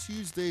 p.m. on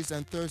Tuesdays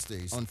and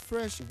Thursdays on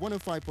Fresh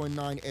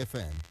 105.9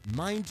 FM.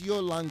 Mind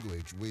Your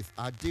Language with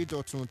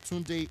Adedotun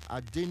Tunde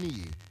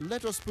Adeniyi.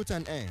 Let us put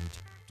an end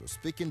to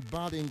speaking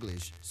bad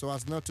English so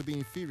as not to be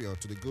inferior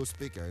to the good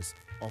speakers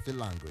of the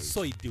language.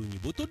 Sọ èdè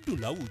òyìnbó tó dùn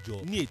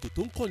láwùjọ ní ètò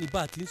tó ń kọ́ni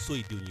bá a ti ń sọ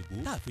èdè òyìnbó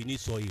táàfin ní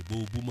sọ èèbó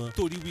ogún mọ́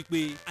torí wípé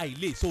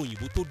àìlè sọ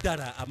òyìnbó tó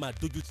dára a máa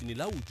dójú tì ní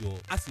láwùjọ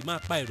a sì máa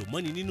pa èrò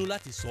mọ́ni nínú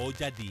láti sọ ọ́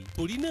jáde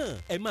torí náà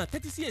ẹ máa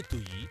tẹ́tí sí ètò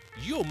yìí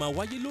yóò máa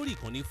wáyé lórí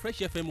ìkànnì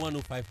Fresh FM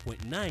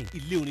 105.9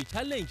 ilé orin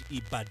Challenge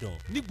Ìbàdàn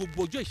ní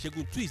gbogbo ọjọ́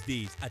ìṣẹ́gun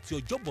Tuesdays àti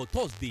ọjọ́bọ̀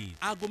Thursdays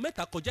aago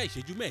 3 kọjá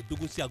ìṣẹ́jú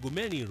 15 sí aago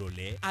 4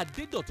 ìrọ̀lẹ́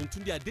Adédọ̀tun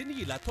Túndé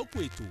Adéníyì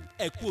látọ́kùn ètò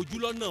ẹ kú ojú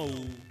lọ́nà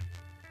o.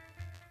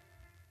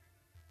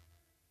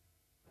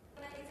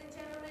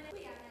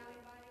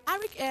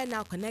 Arik Air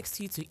now connects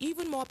you to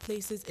even more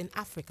places in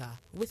Africa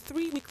with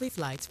 3 weekly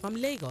flights from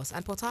Lagos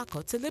and Port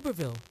Harcourt to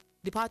Libreville.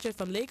 Departure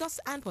from Lagos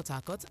and Port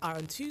Harcourt are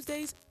on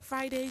Tuesdays,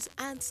 Fridays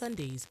and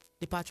Sundays.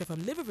 Departure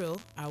from Libreville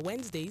are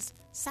Wednesdays,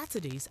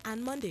 Saturdays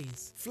and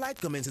Mondays. Flight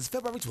commences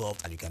February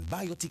 12th and you can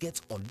buy your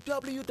tickets on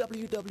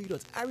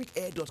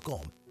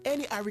www.arikair.com,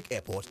 any Arik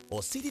airport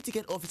or city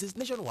ticket offices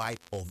nationwide,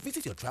 or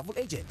visit your travel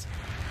agent.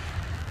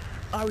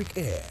 Arik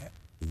Air,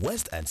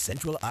 West and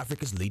Central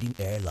Africa's leading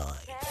airline.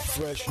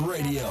 Fresh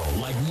radio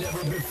like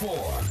never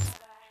before.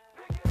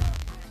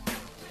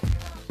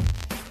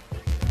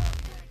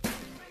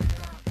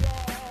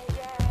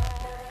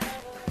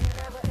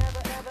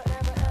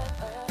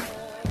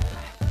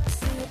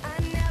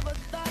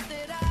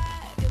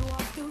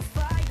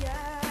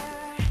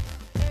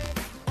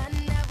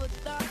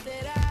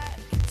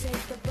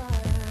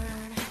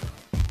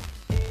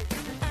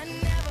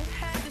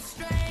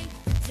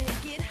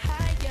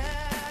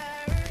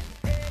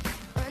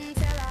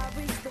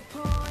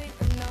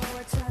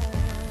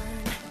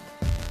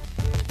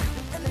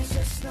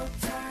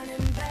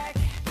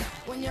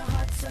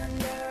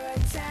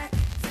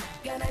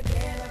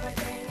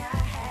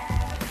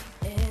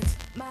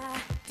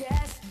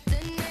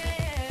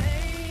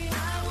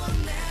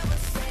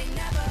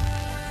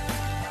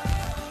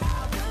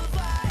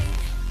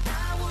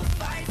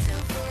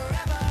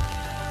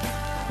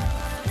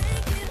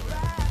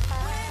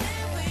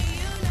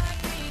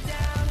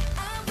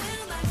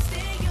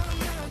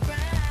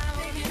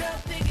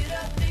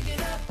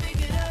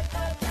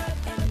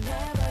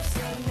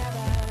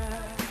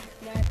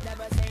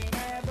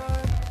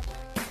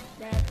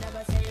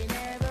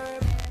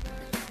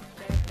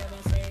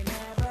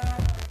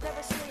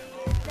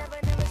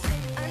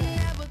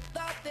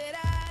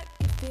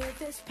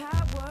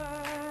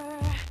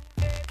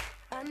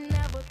 I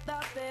never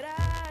thought that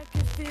I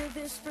could feel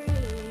this free.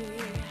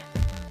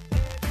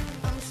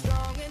 I'm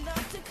strong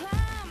enough to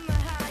climb the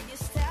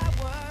highest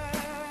tower,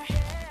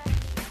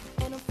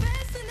 and I'm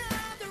fast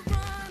enough to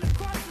run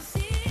across the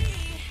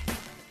sea.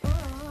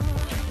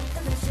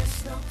 And there's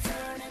just no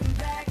turning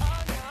back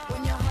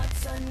when your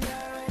heart's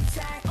under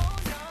attack.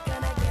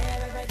 Gonna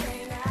give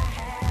everything I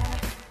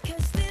have,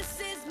 'cause this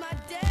is my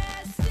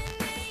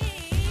destiny.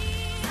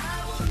 I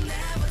will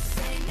never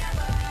say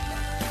never.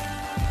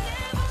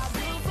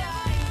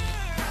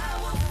 I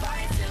will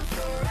fight till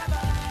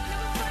forever.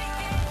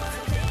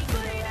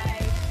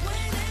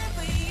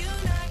 Whenever you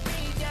knock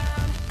me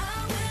down, I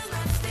will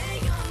not stay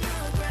on the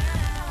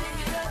ground. Pick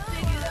it up,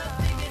 pick it up,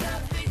 pick it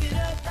up, pick it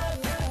up,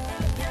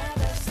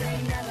 never say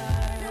never.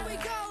 Here we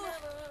go.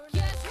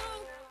 Guess who?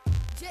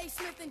 J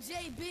Smith and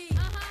JB.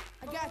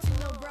 I got you,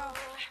 no bro.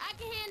 I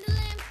can handle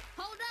him.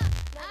 Hold up,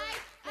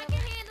 I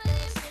can handle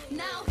him.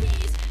 Now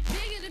he's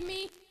bigger than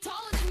me,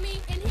 taller than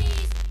me, and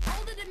he's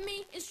older than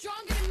me, and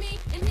stronger than me,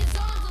 and his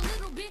arms a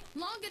little bit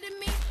longer than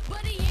me.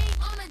 But he ain't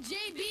on a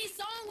JB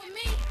song with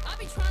me. I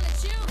be trying to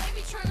chill, they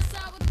be trying to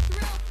side with the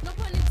thrill. No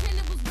pun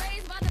intended, was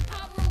raised by the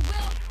power of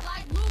will.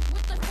 Like Luke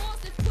with the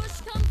force, if push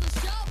comes to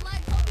shove.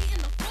 Like Kobe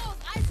in the force,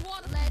 ice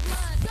water, let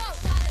blood go.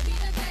 Gotta be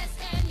the best,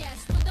 and yes,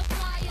 with the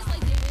flyers,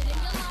 like David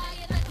and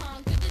Goliath, I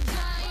conquered the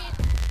giant.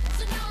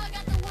 So now I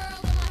got the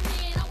world in my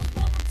hand. I was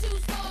born from 2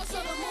 stars, so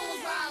the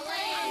moon's where I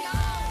land.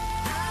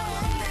 I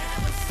will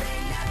never say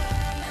never.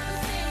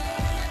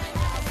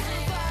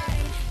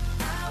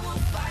 I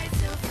will fight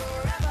till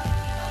forever.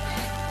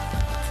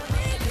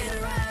 Make it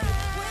right.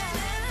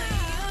 Whenever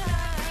you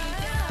knock me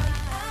down,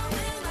 I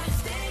will not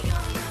stay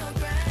on the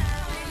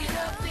ground. Pick it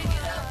up, pick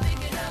it up,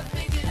 pick it up,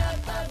 pick it up,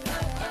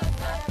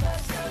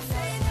 So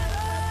say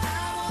never.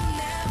 I will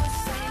never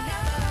say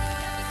never.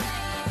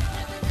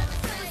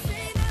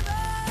 Say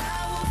never.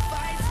 I will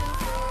fight till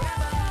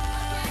forever.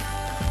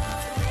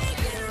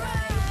 Make it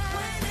right.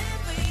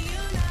 Whenever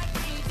you knock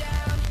me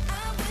down,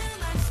 I will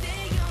not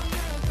stay on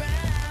the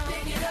ground.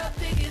 Pick it up,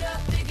 pick it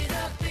up, pick it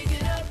up, pick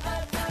it up,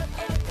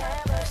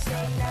 Never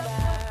say never.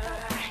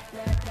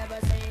 Never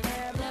say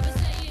never. Never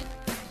say it.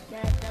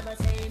 Never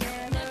say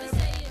never. Never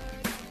say it.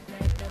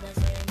 Never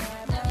say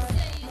never. Never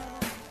say it.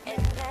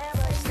 And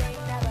never say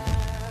never.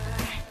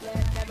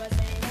 Never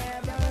say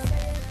never.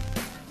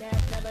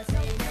 Never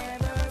say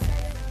never.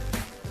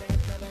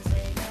 Never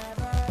say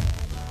never.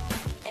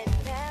 And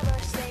never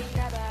say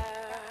never.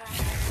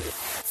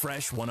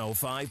 Fresh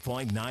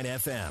 105.9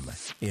 FM.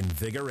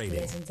 Invigorating.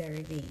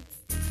 Legendary beats.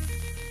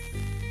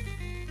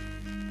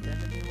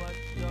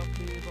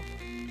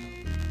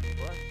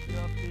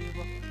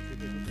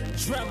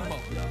 Tremble.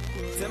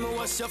 Tell me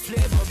what's your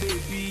flavor,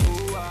 baby.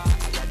 Oh,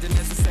 I got the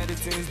necessary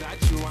things that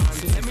you want.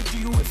 So let me do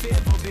you a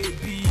favor,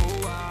 baby.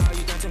 Oh,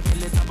 you got your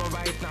feelings up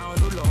right now,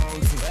 no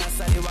long. So I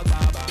say you a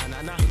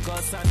banana,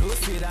 because I know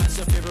say that's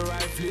your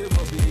favorite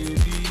flavor,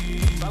 baby.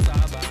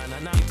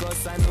 Banana,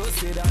 because I know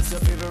say that's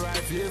your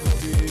favorite flavor,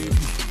 baby.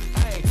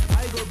 Hey,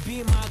 I go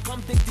Beamer,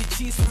 come take the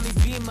cheese from the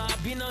Beamer.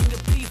 Been on the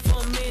beat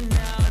for me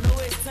now. No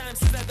waste time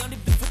since I done the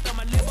put on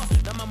my labor.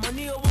 Now my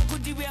money, oh, what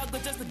could you I go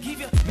just to give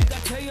you? Make I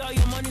tell you all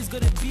your money's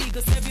gonna be.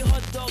 Cause every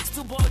hot dogs,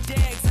 2 boiled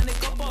eggs, and a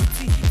cup of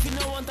tea. If you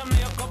know one time, now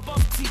your cup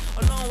of tea.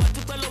 Oh no, what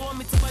the fellow want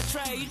me to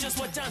try? You just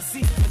watch and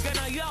see. Again,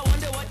 now you, I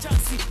wonder what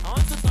and see. I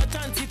want to touch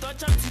and see,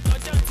 touch and see,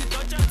 touch and see,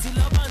 touch and see.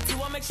 Love and see,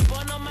 what makes you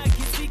burn on my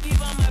kids? We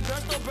give on my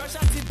brush, no brush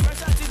at it,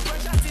 brush at it,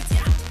 brush at it,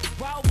 yeah.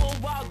 Wow, wow,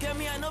 wow, get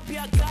me an up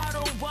here, God,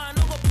 oh, one.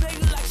 I'm gonna play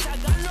you like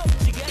Shagalo.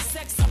 She gets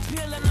sex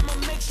appeal, and I'ma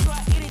make sure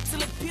I eat it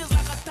till it feels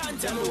like a tan.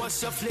 Tell me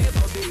what's your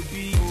flavor,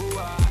 baby. Oh,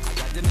 I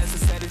got the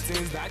necessary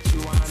things that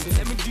you want. So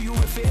let me do you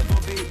a favor,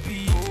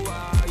 baby.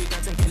 Oh, you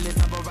got to kill it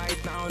up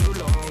right now, no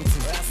long. So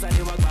I say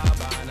you a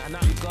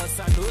banana, because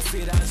I know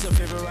say that's your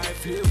favorite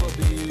flavor,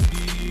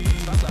 baby.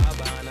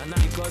 Banana,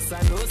 because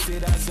I know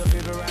say that's your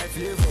favorite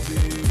flavor,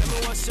 baby. Tell me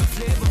what's your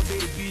flavor,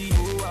 baby.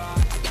 Oh,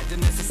 I got the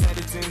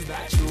necessary things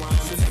that you want.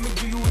 So let me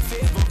do you a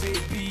favor,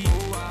 baby.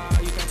 Oh,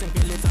 you got to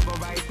kill it up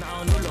right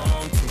now, no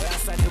long. So I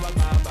say you a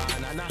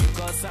banana,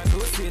 because I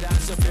know say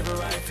that's your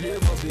favorite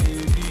flavor,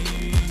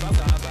 baby.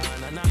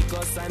 Banana,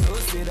 because I know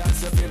say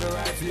that's your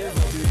favorite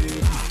flavor,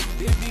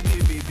 baby.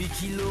 Baby,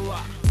 kilo.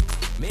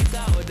 Make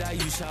I order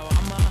you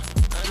shawarma.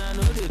 And I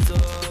know they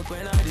talk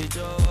when I they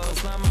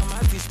talk. My mama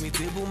teach me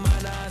table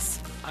manners.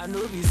 I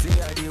know we say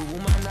I they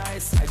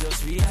womanize. I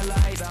just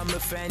realize I'm a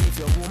fan if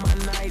you're woman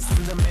nice.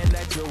 I'm the man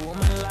that your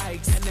woman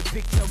likes. And the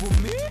picture with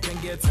me can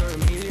get her 1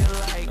 million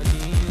likes on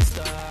the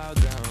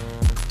Instagram.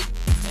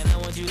 And I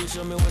want you to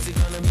show me what's it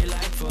gonna be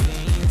like for the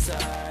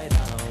inside.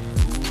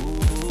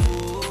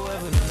 Ooh,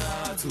 heaven and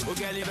earth. Oh,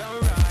 girl, you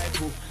don't ripe.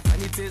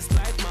 And it tastes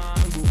like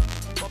mango.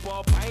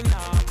 Pop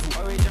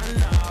pineapple, orange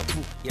and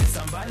apple. Yes,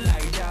 I'm bad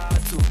like that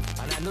too.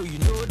 And I know you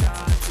know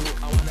that too.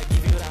 I wanna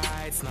give you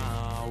rights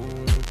now.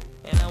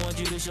 And I want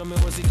you to show me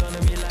what's it gonna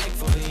be like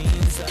for the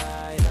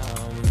inside.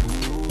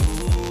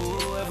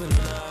 Ooh, heaven and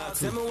earth.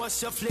 Tell me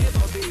what's your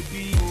flavor,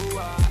 baby. Oh,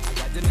 I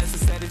got the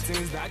necessary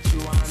things that you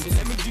want. So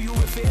let me do you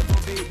a favor,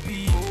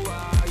 baby.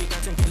 Oh, you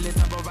got to kill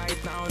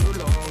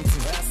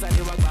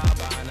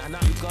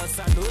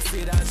Because I know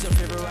say that's your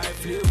favorite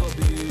flavor,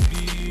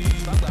 baby.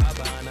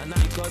 Banana,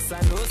 because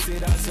I know say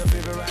that's your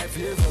favorite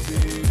flavor,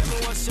 baby. Tell me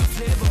what's your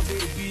flavor,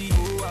 baby.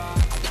 Oh, I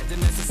got the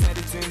necessary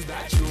things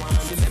that you want.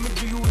 So let me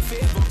do you a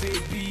favor,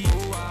 baby.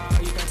 Oh,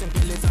 you got some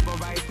pills up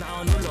right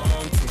now, no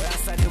long. So I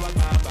said you a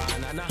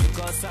banana,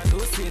 because I know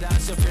say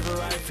that's your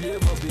favorite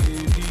flavor,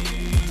 baby.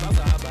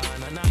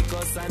 Banana,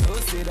 because I know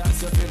say that's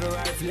your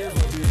favorite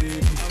flavor,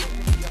 baby.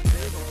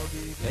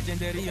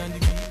 Legendary on the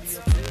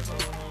beat.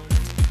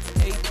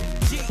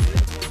 AG,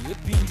 you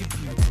being the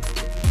beauty.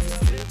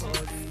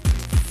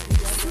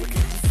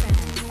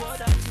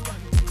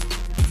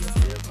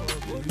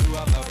 You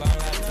are a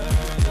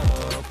turn up.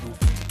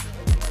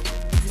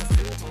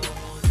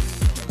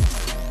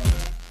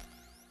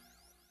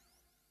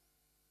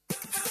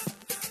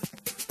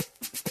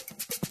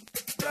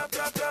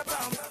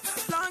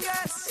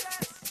 Longest.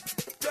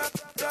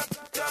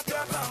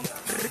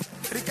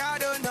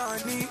 Ricardo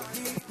Nani.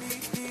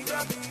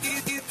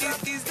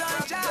 It's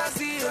done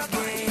jazzy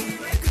again.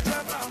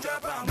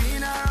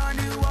 Been around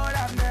the world,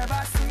 I've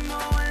never seen no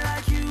one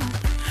like you.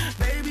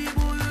 Baby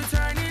boo, you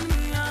turning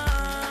me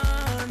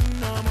on.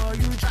 No more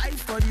you try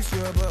for this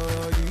your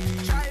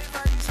body.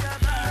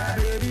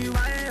 Baby,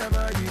 why your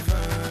body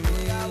for me?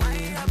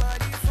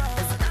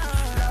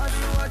 Love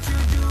you what you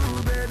do,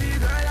 baby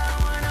girl, I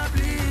wanna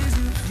please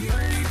you. The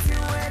only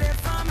thing waiting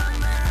for my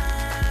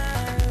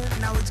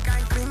mind. Now which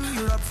can clean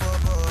you up for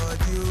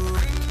body.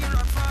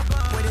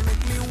 Where they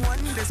make me want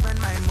to spend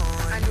my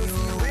money. I know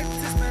you wait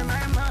to spend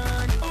my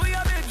money. Oh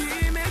yeah,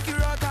 baby, make you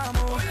rock 'em.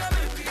 Oh yeah,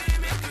 baby,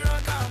 make you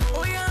rock 'em.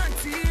 Oh yeah,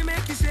 auntie,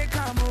 make you shake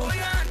 'em. Oh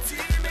yeah,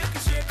 auntie, make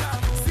you shake 'em.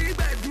 See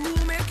bedroom,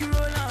 make you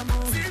roll 'em.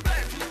 See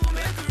bedroom,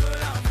 make you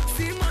roll 'em.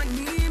 See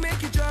money,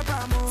 make you drop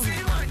 'em.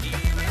 See money,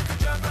 make you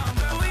drop 'em.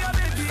 Oh yeah,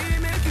 baby,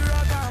 make you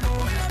rock 'em.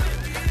 Oh yeah,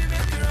 baby,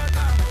 make you rock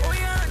 'em. Oh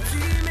yeah,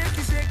 auntie, make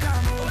you shake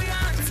 'em. Oh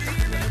yeah,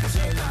 auntie, make you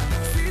shake 'em.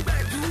 See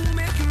bedroom,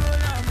 make you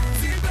roll 'em.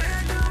 See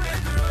bedroom,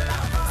 make you roll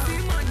 'em.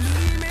 See money,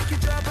 make you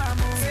drop 'em.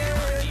 See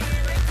money,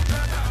 make you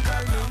drop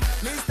 'em.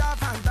 Mr.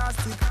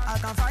 Fantastic, I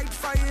can fight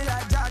for you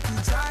like Jackie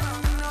Chan.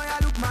 You know you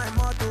look my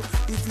motto.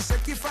 If you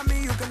shake it for me,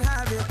 you can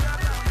have it.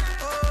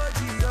 Oh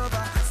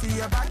Jehovah, see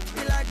your back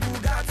be like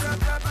Bugatti.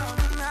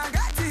 I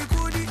got it,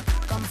 goodie.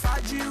 Come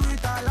faji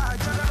with a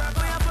large.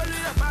 When you follow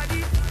your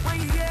body, when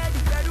you hear the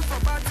pedal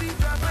for party.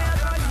 When you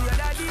call your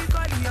daddy,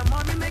 call your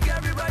mommy, make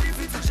everybody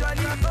feel to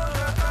jolly.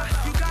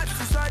 You got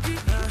to study.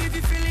 If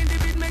you feeling the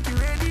beat, make you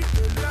ready.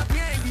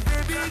 Yeah, the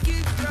baby,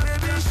 give the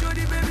baby, show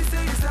the baby,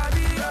 say you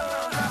sabi.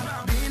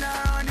 Been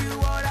around the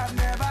world, I've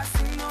never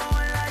seen no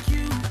one like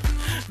you.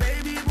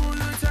 Baby boo,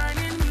 you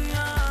turning me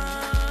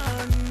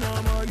on. No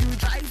more you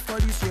try for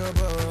this your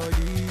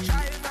body.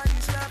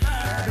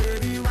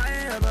 Baby, why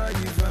your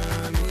body for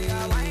me?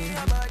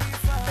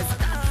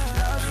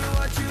 Love you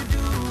what you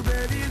do,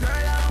 baby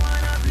girl, I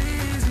wanna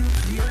please you.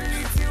 The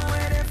only thing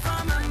waiting for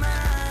my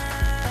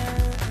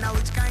mind. Now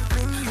which can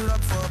clean you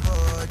up for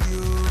body.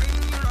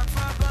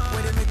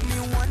 Where they make me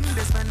want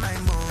to spend my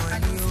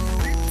money.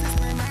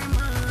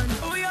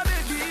 Oh yeah,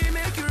 baby,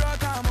 make you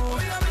rock 'em. Oh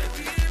yeah,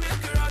 baby,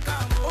 make you rock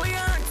 'em. Oh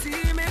yeah,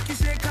 auntie, make you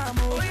shake 'em.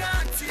 Oh yeah,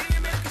 auntie,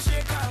 make you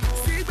shake 'em.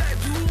 See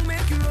bedroom,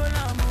 make you roll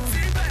 'em.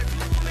 See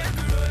bedroom, make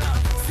you roll 'em.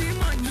 See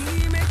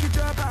money, make you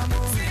drop 'em.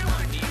 See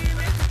money,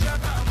 make you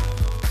drop 'em.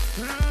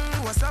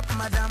 What's up,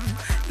 madam?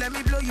 Let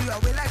me blow you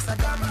away like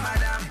Saddam,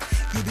 madam.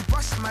 You be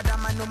posh,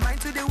 madam. I no mind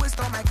to the waste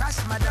all my cash,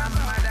 madam.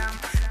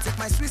 Take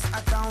my Swiss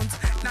account.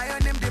 Now your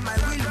name, they my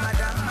will,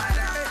 madam.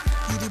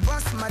 You the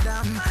boss,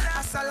 madam.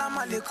 Assalamu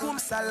alaikum,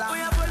 salam. Oh,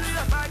 yeah, follow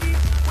your body.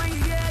 When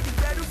you hear the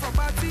bedroom for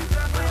party.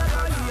 Oh, yeah,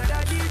 call your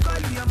daddy,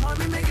 call your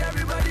mommy, make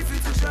everybody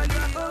feel to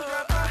jolly.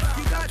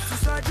 You got to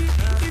study.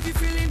 If you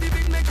feeling the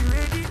beat, make you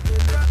ready.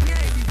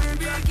 Yeah, the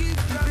baby, give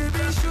the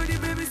baby, show the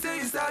baby, say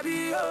you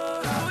sabi.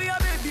 Oh, yeah,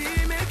 baby,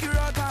 make you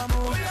rock 'em.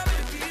 Oh, yeah,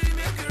 baby,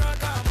 make you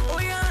rock 'em. Oh,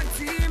 yeah,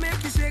 auntie,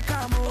 make you shake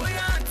 'em. Oh,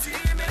 yeah, auntie,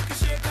 make you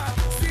shake 'em.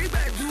 See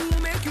bedroom,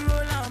 make you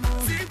roll 'em.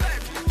 See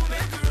bedroom,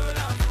 make you roll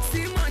 'em.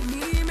 See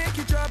money, make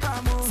you drop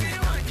 'em. See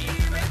money,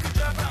 make you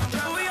drop 'em.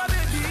 Oh yeah,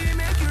 baby,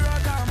 make you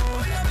rock 'em.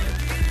 Oh yeah,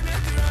 baby,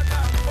 make you rock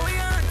 'em. Oh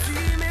yeah,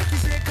 auntie, make you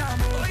shake 'em.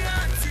 Oh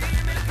yeah, auntie,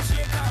 make you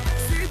shake 'em.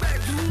 See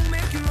bedroom,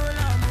 make you roll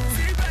 'em.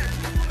 See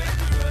bedroom, make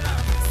you roll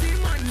 'em. See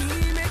money,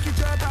 make you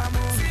drop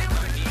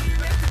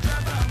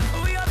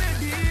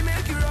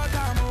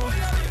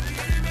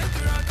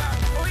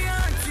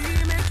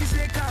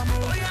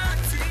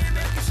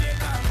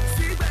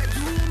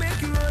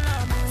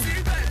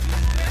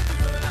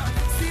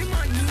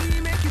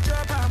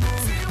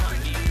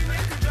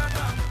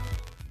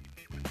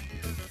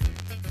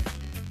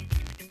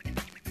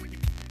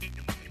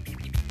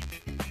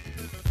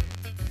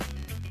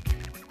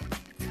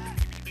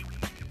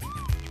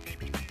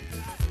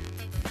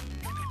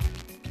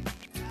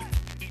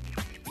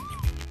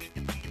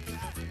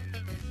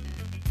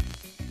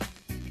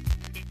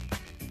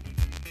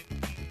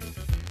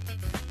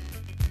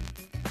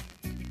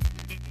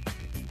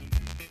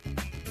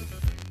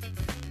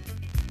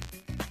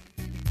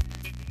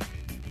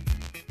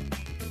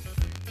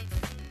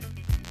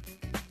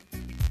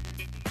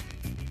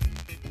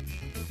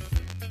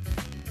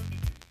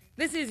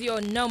This is your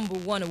number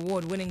one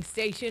award-winning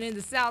station in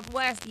the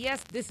Southwest.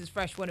 Yes, this is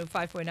Fresh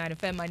 105.9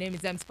 FM. My name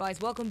is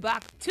Mspyce. Welcome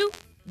back to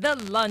the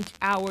Lunch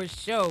Hour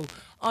Show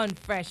on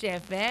Fresh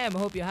FM. I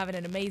hope you're having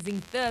an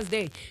amazing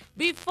Thursday.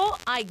 Before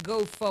I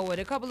go forward,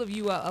 a couple of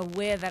you are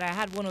aware that I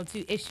had one or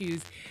two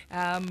issues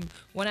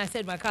when I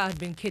said my car had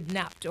been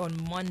kidnapped on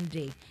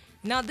Monday.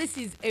 Now, this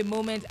is a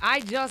moment I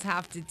just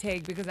have to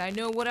take because I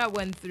know what I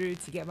went through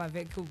to get my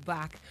vehicle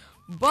back.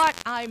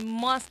 But I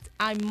must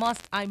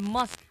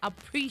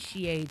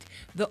appreciate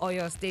the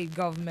Oyo State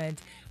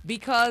government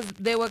because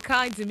they were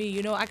kind to me.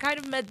 You know, I kind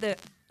of met the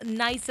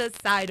nicer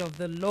side of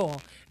the law.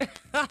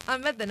 I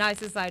met the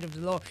nicer side of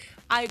the law.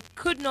 I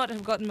could not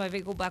have gotten my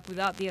vehicle back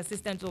without the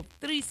assistance of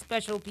 3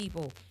 special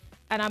people.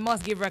 And I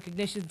must give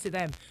recognition to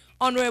them.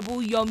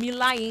 Honorable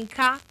Yomila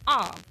Inka,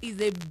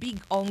 is a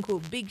big uncle.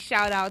 Big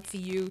shout out to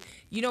you.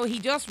 You know, he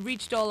just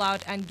reached all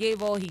out and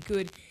gave all he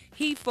could.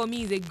 He, for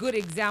me, is a good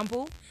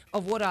example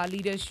of what our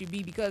leaders should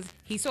be because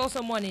he saw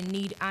someone in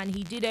need and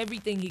he did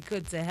everything he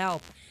could to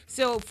help.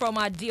 So from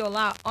our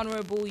Diola,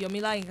 Honorable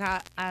Yomila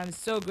Inka, I'm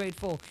so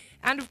grateful.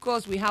 And of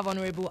course, we have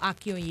Honorable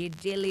Akionye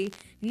Dele.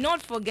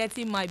 Not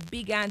forgetting my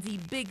big auntie,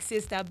 big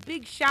sister.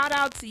 Big shout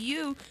out to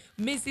you,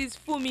 Mrs.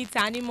 Fumi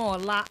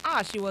Tanimola.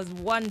 She was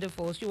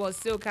wonderful. She was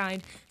so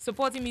kind,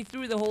 supporting me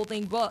through the whole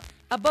thing. But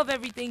above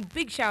everything,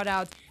 big shout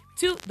out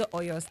to the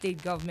Oyo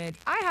State government.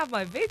 I have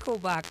my vehicle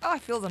back.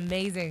 It feels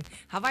amazing.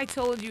 Have I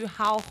told you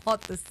how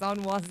hot the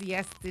sun was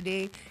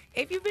yesterday?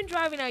 If you've been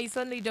driving and you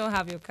suddenly don't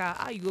have your car,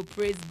 you go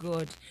praise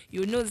God.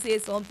 You know, say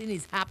something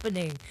is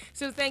happening.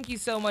 So thank you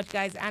so much,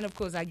 guys. And of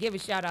course, I give a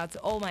shout out to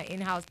all my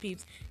in-house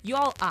peeps.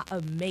 Y'all are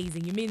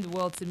amazing. You mean the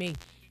world to me.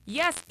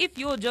 Yes, if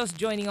you're just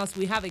joining us,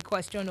 we have a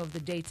question of the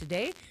day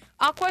today.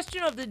 Our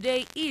question of the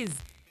day is,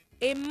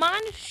 a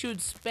man should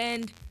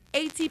spend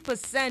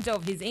 80%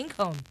 of his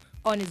income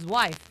on his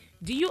wife.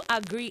 Do you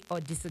agree or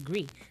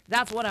disagree?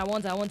 That's what I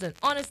want. I want an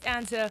honest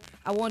answer.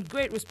 I want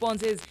great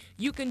responses.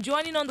 You can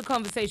join in on the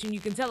conversation. You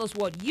can tell us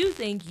what you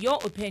think, your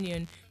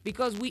opinion,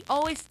 because we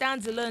always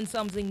stand to learn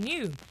something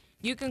new.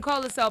 You can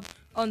call us up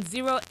on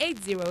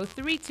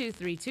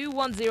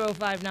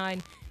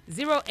 080-3232-1059,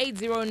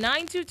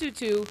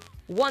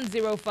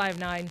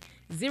 080-9222-1059,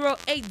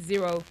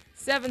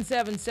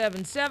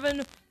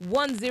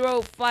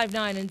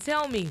 080-7777-1059, and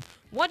tell me,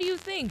 what do you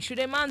think? Should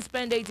a man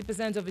spend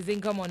 80% of his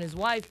income on his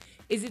wife?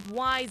 Is it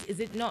wise? Is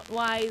it not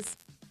wise?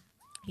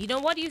 You know,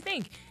 what do you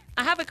think?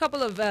 I have a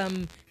couple of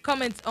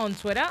comments on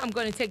Twitter. I'm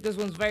going to take those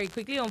ones very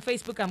quickly. On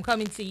Facebook, I'm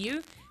coming to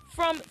you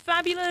from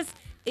Fabulous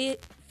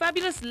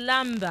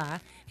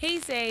Lamba. He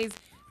says,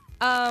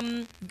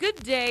 good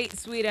day,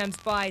 sweet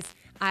Mspyce.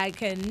 I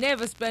can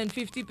never spend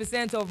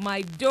 50% of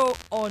my dough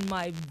on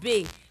my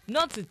bae.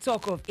 Not to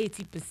talk of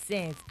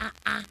 80%.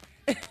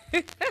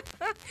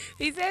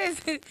 He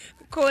says,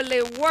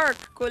 Kole work.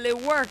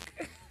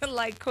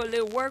 Like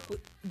Kole work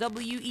with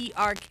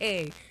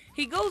WERK.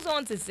 He goes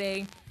on to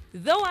say,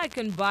 though I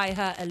can buy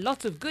her a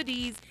lot of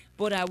goodies,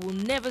 but I will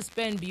never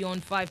spend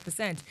beyond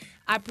 5%.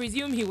 I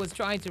presume he was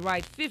trying to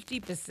write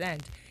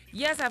 50%.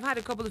 Yes, I've had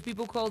a couple of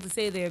people call to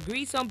say they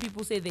agree. Some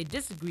people say they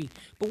disagree.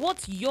 But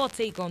what's your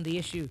take on the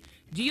issue?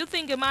 Do you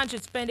think a man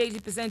should spend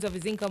 80% of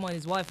his income on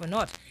his wife or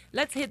not?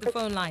 Let's hit the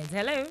phone lines.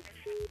 Hello?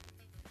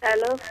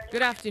 Hello.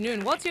 Good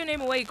afternoon. What's your name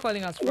and where are you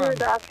calling us from?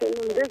 Good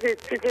afternoon. This is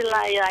Titi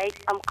Layo.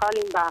 I'm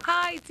calling back.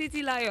 Hi,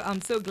 Titi Layo.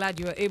 I'm so glad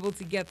you were able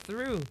to get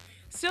through.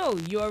 So,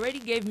 you already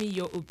gave me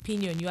your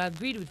opinion. You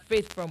agreed with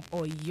Faith from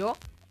Oyo.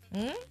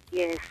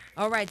 Yes.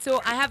 All right,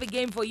 so I have a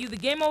game for you. The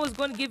game I was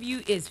going to give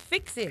you is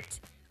Fix It.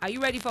 Are you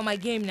ready for my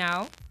game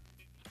now?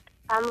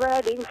 I'm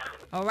ready.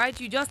 All right,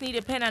 you just need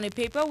a pen and a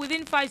paper.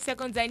 Within 5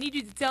 seconds, I need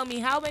you to tell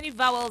me how many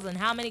vowels and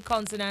how many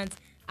consonants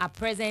are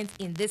present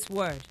in this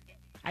word.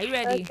 Are you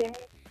ready? Okay.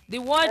 The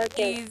word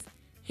is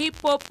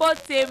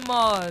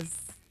hippopotamus.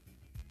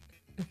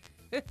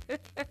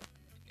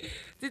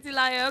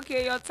 Titilayo,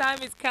 okay, your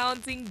time is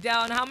counting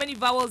down. How many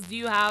vowels do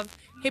you have?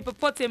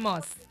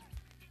 Hippopotamus.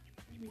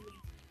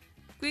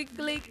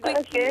 Quickly.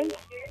 Okay.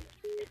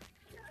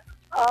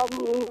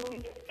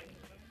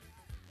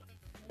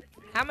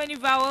 How many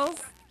vowels?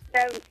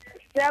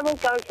 7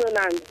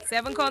 consonants.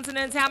 7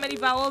 consonants. How many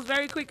vowels?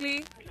 Very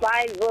quickly.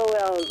 5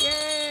 vowels.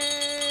 Yay!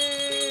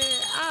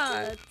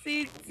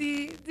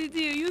 Titi,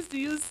 you used to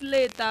use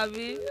slate,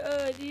 Abby.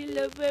 Oh,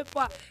 the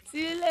paper.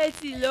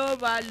 Slate, you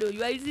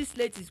are using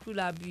slate in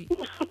school, Abby.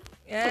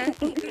 Yeah.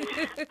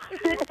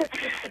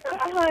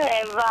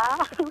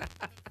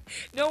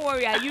 Don't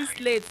worry, I use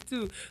slate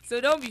too,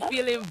 so don't be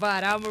feeling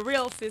bad. I'm a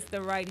real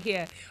sister right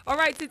here. All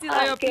right, Titi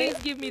Layo, please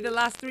give me the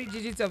last 3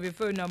 digits of your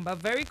phone number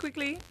very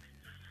quickly.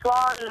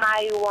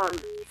 491.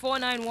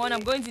 491.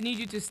 I'm going to need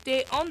you to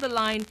stay on the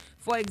line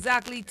for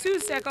exactly 2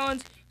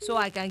 seconds so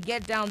I can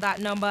get down that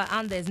number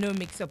and there's no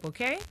mix-up,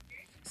 okay?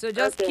 So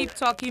just keep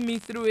talking me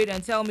through it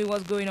and tell me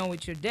what's going on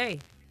with your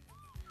day.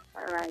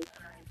 All right.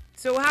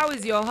 So how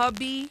is your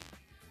hubby?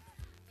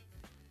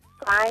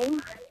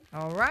 Fine.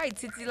 All right,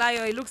 Titi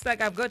Layo, it looks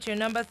like I've got your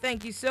number.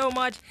 Thank you so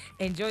much.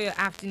 Enjoy your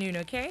afternoon,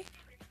 okay?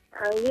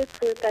 You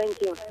too,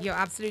 thank you. You're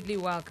absolutely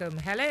welcome.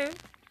 Hello?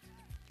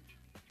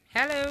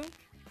 Hello.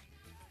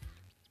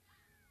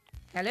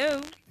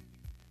 Hello.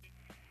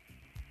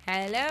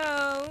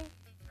 Hello.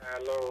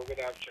 Hello, good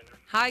afternoon.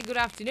 Hi, good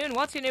afternoon.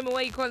 What's your name and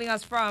where are you calling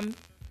us from?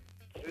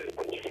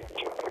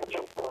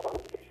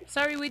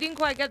 Sorry, we didn't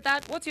quite get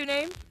that. What's your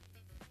name?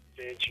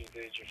 Deji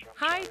from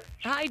Hi.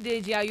 Hi,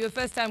 Deji. Are you a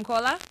first-time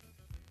caller?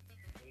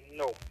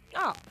 No.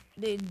 Oh,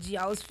 Deji,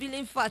 I was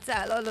feeling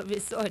fertile all of a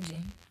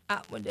sudden.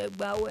 Well,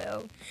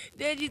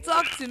 Deji,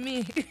 talk to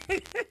me. This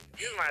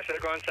is my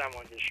second time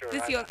on the show.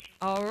 This right your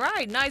now. all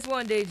right, nice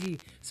one, Deji.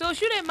 So,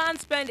 should a man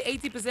spend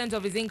 80%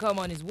 of his income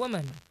on his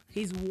woman,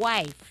 his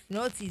wife,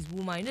 not his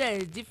woman? You know,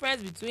 there's a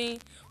difference between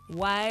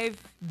wife,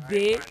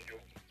 babe.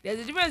 There's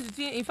a difference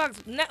between. In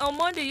fact, on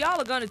Monday, y'all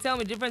are gonna tell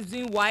me the difference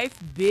between wife,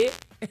 babe,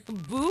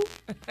 boo,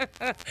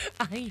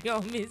 and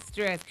your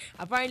mistress.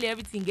 Apparently,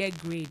 everything get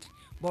grade.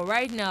 But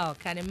right now,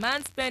 can a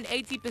man spend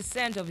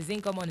 80% of his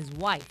income on his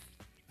wife?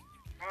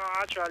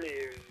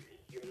 Actually,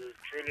 you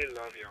truly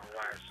love your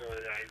wife, so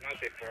there is not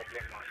a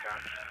problem on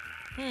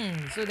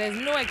that. So there's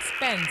no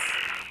expense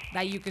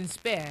that you can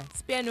spare.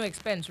 Spare no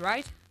expense,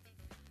 right?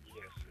 Yes.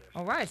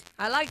 All right,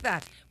 I like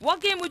that.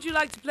 What game would you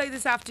like to play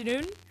this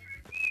afternoon?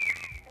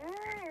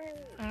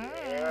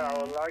 Yeah, I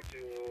would like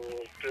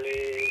to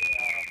play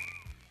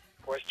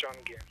question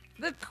game.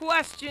 The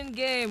question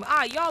game.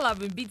 Y'all have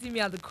been beating me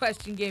at the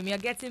question game. You're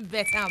getting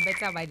better and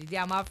better by the day.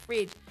 I'm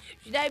afraid.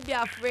 Should I be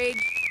afraid?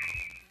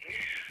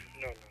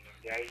 No.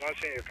 There is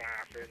nothing you can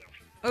afraid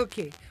of.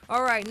 Okay.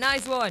 All right.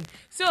 Nice one.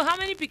 So, how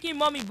many pikin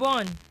mommy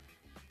born?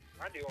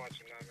 Why do you want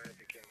to know how many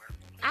became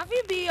my Have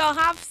you be your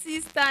half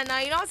sister now?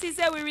 You know,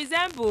 sister we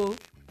resemble. Do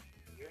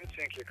you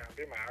think you can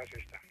be my half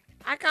sister?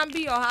 I can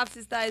be your half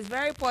sister. It's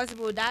very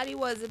possible. Daddy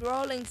was a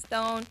Rolling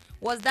Stone.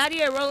 Was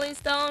Daddy a Rolling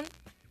Stone?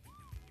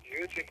 Do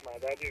you think my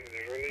daddy is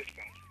a Rolling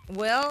Stone?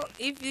 Well,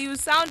 if you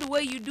sound the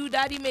way you do,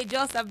 Daddy may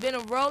just have been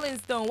a Rolling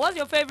Stone. What's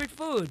your favorite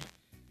food?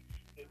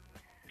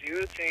 Do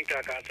you think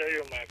I can tell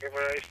you my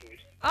favorite food?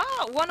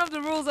 One of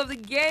the rules of the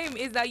game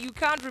is that you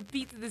can't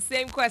repeat the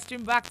same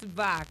question back to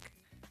back.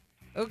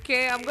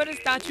 Okay, I'm going to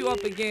start you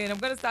up again. I'm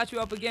going to start you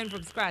up again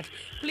from scratch.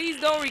 Please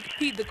don't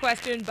repeat the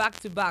question back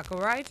to back, all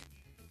right?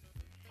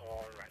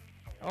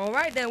 All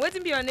right, then. What's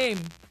your name?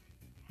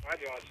 Why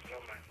do you want to know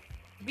my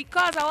name?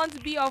 Because I want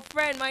to be your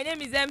friend. My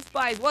name is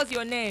Mspyce. What's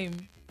your name?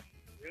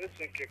 Do you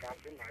think you can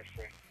be my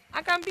friend?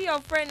 I can be your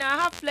friend. I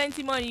have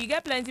plenty money. You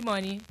get plenty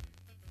money?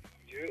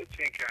 Do you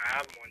think I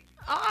have money?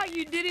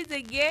 You did it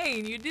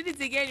again. You did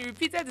it again. You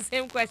repeated the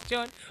same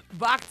question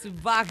back to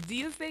back. Do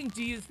you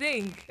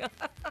think?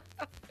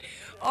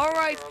 All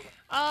right.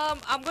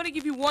 I'm going to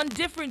give you one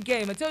different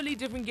game, a totally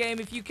different game.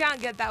 If you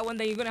can't get that one,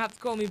 then you're going to have to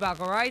call me back,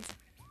 all right?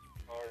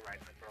 All right,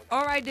 no problem.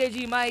 All right,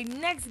 Deji. My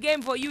next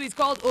game for you is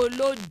called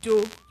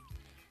Olodo.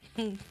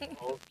 Okay.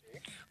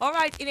 All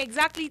right, in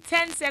exactly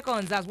 10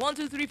 seconds, that's 1,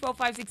 2, 3, 4,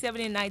 5, 6,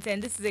 7, 8, 9, 10.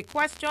 This is a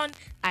question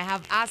I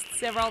have asked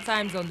several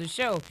times on the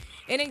show.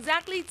 In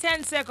exactly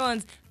 10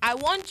 seconds, I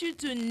want you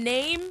to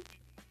name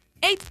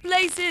 8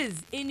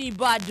 places in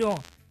Ibadan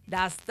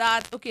that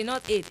start, okay,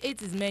 not 8,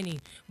 8 is many.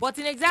 But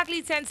in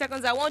exactly 10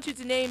 seconds, I want you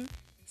to name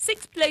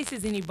 6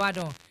 places in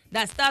Ibadan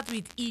that start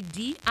with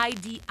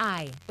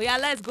E-D-I-D-I. Oh yeah,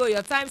 let's go.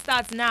 Your time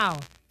starts now.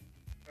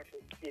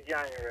 Okay.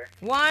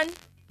 1,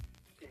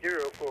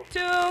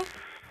 2,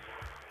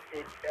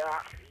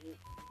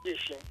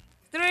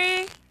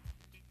 3.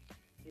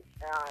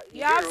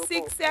 You have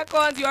 6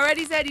 seconds. You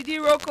already said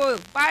Idiroko.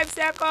 5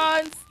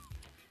 seconds.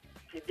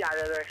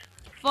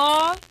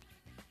 4.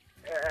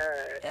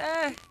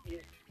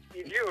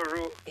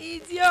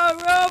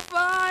 Idioro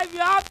 5. You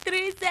have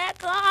 3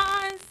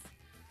 seconds.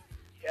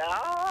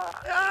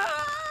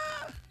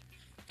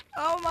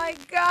 Oh my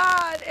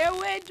God.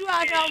 Ewedu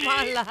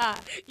Anamala.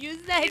 You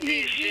said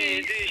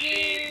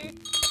Idishi.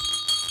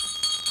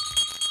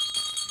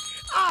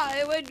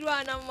 Ewedu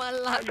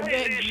Anamala. I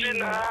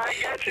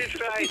get it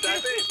right. I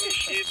said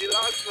Idishi, the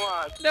last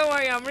one. Don't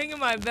worry, I'm ringing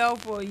my bell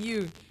for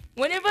you.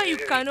 Whenever you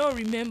cannot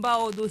remember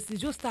all those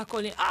things, just start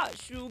calling,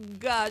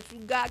 sugar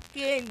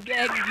cane,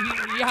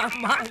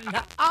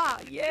 yamana.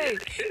 Yeah.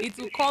 It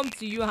will come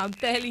to you, I'm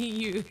telling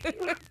you.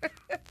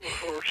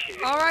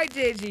 Okay. All right,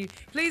 JG.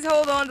 Please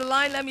hold on the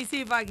line. Let me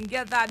see if I can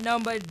get that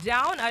number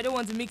down. I don't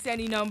want to mix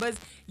any numbers.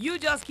 You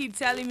just keep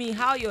telling me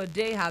how your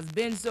day has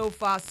been so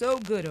far. So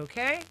good,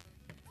 okay?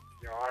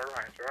 You're all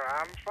right. Well,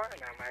 I'm fine.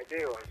 And my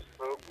day was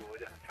so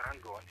good.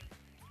 Thank God.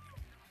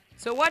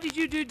 So what did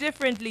you do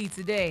differently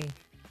today?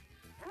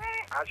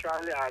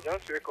 Actually, I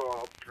just wake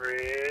up,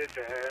 pray,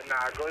 then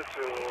I go to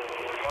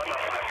one of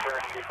my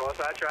friends because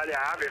actually I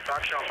have a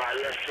fracture on my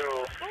leg,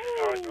 so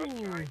I was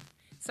just trying.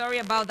 Sorry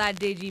about that,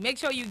 Deji. Make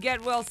sure you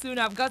get well soon.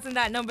 I've gotten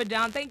that number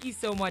down. Thank you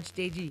so much,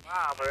 Deji.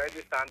 I've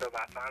already stand up.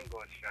 I thank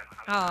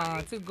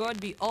God. To God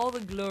be all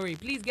the glory.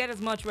 Please get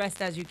as much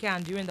rest as you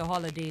can during the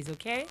holidays,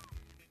 okay?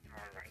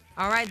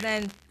 All right,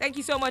 then. Thank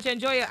you so much.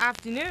 Enjoy your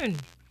afternoon.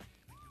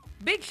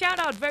 Big shout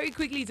out very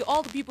quickly to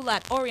all the people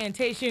at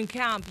orientation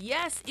camp.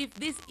 Yes, if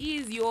this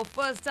is your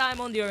first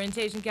time on the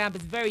orientation camp,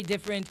 it's very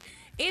different.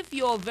 If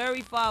you're very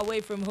far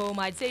away from home,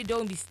 I'd say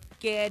don't be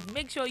scared.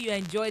 Make sure you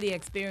enjoy the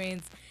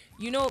experience.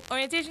 You know,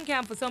 orientation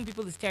camp for some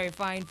people is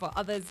terrifying, for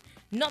others,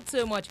 not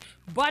so much.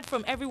 But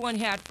from everyone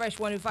here at Fresh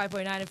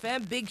 105.9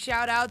 FM, big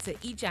shout out to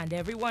each and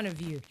every one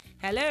of you.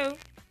 Hello.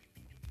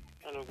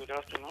 Hello, good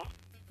afternoon.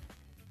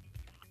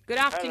 Good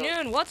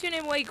afternoon. What's your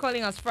name? Where are you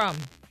calling us from?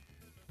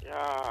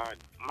 Yeah,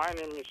 my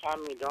name is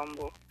Hamid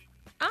Umbo.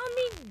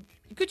 Hamid,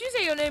 could you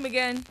say your name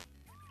again?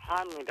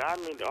 Hamid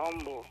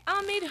Umbo.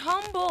 Hamid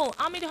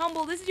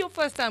Humble. This is your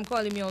first time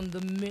calling me on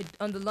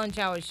the lunch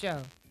hour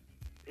show.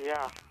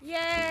 Yeah.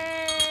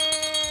 Yay!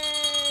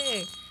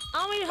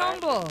 Hamid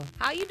Humble,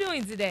 how you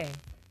doing today?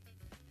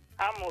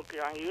 I'm okay,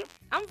 and you?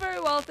 I'm very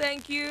well,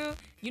 thank you.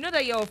 You know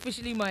that you're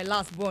officially my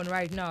last born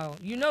right now.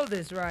 You know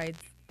this, right?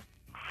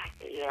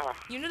 Yeah.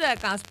 You know that I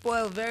can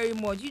spoil very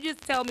much. You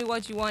just tell me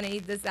what you want to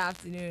eat this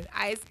afternoon.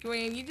 Ice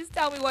cream. You just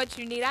tell me what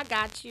you need. I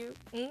got you.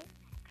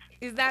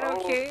 Is that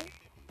okay?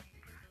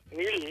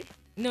 Really?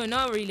 No,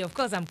 not really. Of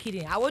course, I'm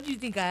kidding. What do you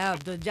think I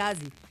have? The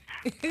jazzy.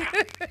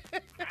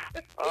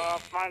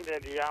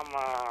 Funded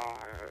Yama.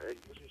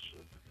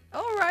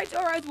 All right.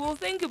 We'll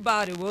think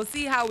about it. We'll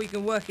see how we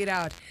can work it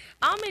out.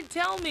 Ahmed,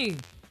 tell me.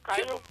 Can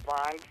you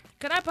pound?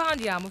 Can I pound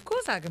yam? Of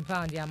course I can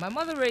pound yam. My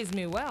mother raised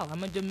me well.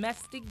 I'm a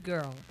domestic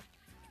girl.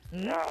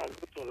 Yeah,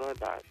 good to know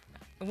that.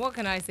 What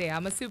can I say?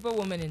 I'm a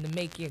superwoman in the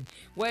making.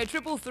 We're a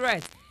triple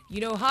threat.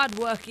 You know,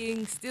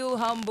 hardworking, still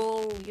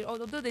humble. You know,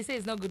 although they say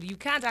it's not good, you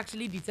can't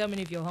actually determine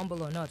if you're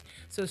humble or not.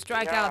 So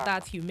strike out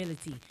that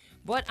humility.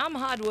 But I'm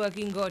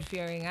hardworking,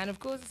 God-fearing, and of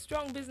course, a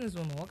strong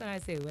businesswoman. What can I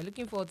say? We're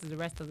looking forward to the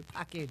rest of the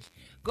package.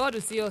 God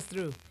will see us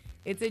through.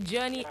 It's a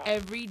journey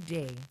every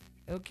day.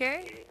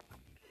 Okay?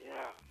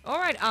 Yeah. All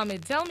right,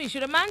 Ahmed, tell me,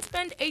 should a man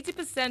spend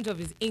 80% of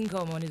his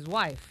income on his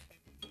wife?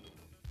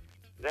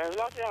 There's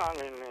nothing wrong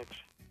in it.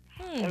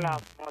 In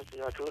as much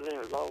you are truly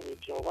in love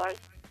with your wife.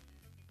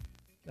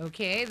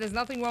 Okay, there's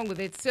nothing wrong with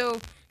it.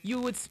 So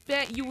you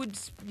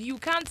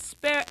can't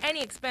spare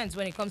any expense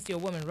when it comes to your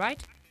woman,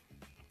 right?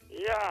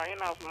 Yeah, in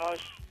as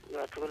much you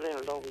are truly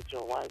in love with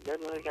your wife,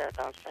 definitely I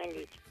can spend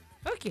it.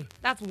 Okay,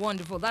 that's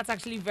wonderful. That's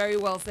actually very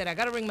well said. I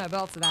gotta ring my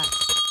bell to that.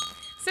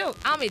 So,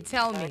 Ahmed,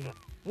 tell me,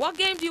 what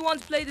game do you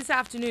want to play this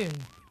afternoon?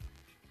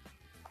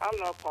 I'm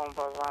not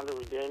conversant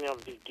with any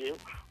of the game,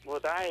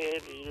 but I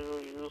heard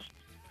you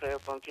say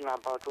something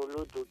about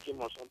Olodo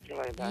game or something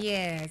like that.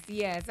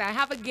 Yes. I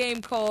have a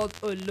game called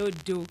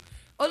Olodo.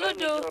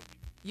 Olodo,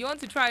 you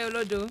want to try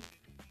Olodo?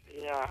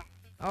 Yeah.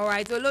 All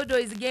right, Olodo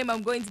is a game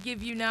I'm going to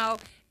give you now.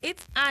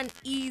 It's an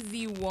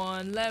easy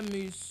one. Let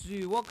me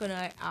see. What can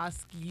I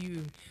ask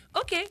you?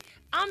 Okay,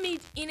 Amit,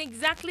 in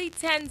exactly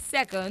 10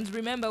 seconds,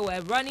 remember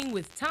we're running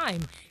with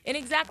time. In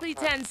exactly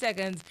 10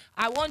 seconds,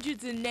 I want you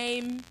to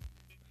name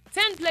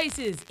 10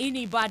 places in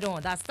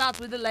Ibadan that starts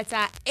with the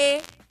letter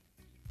A.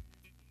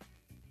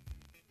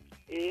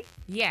 A?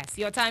 Yes,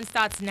 your time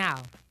starts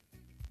now.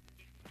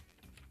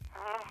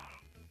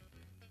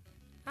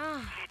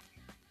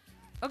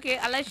 Okay,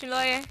 I'll let you know.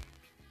 I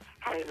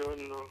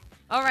don't know.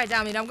 All right,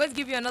 Amit, I'm going to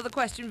give you another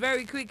question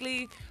very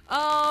quickly.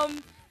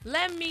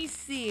 Let me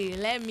see.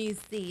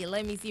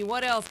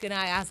 What else can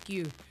I ask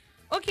you?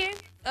 Okay.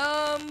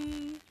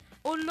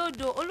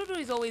 Olodo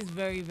is always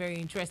very, very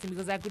interesting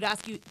because I could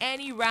ask you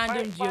any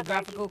random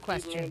geographical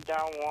question.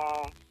 That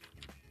one,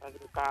 and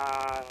you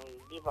can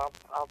give up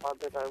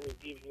alphabet, I will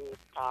give you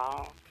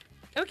town.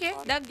 Okay,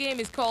 that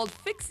game is called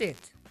Fix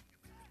It.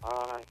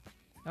 Alright.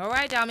 All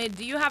right, Amit,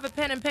 do you have a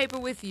pen and paper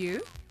with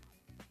you?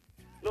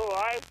 No,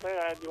 I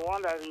said the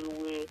one that you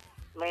will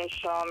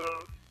mention,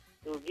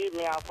 you give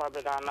me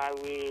alphabet and I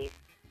will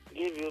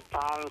give you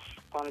towns,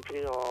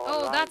 country, or...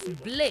 Oh, that's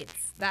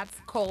Blitz. That's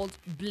called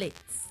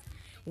Blitz.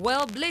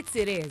 Well, Blitz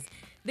it is.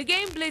 The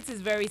game Blitz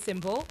is very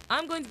simple.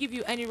 I'm going to give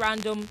you any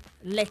random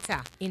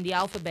letter in the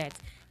alphabet.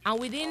 And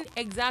within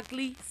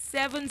exactly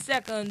 7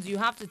 seconds, you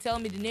have to tell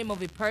me the name of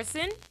a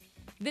person,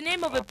 the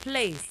name of a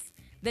place,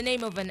 the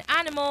name of an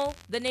animal,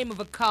 the name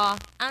of a car,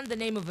 and the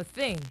name of a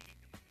thing.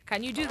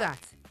 Can you do that?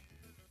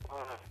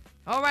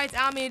 All right,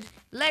 Ahmed.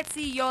 Let's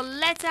see. Your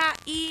letter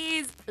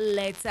is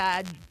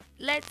letter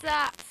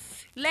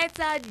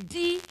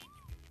D.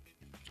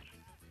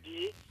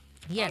 D?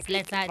 Yes,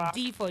 letter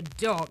D for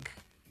dog.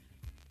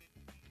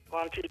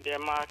 Country,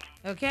 Denmark.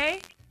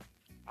 Okay.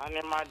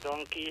 Animal,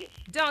 donkey.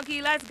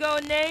 Donkey, let's go.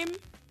 Name.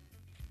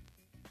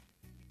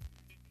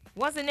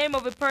 What's the name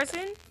of a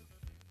person?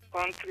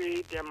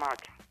 Country,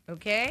 Denmark.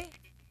 Okay.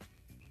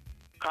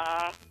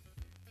 Car,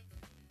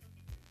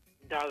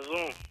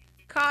 Dazun.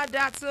 Car,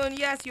 Datsun.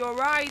 Yes, you're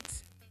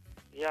right.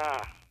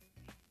 Yeah.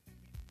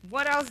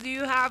 What else do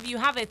you have? You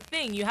have a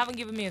thing. You haven't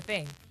given me a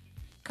thing.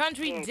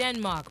 Country,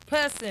 Denmark.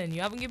 Person.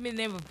 You haven't given me the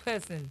name of a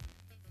person.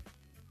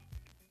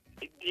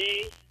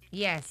 D.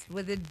 Yes,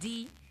 with a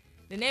D.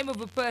 The name of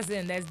a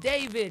person. There's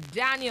David,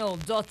 Daniel,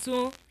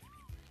 Dotun.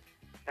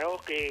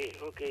 Okay.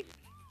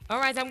 All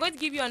right, I'm going to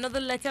give you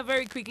another letter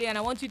very quickly, and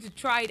I want you to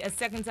try it a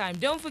second time.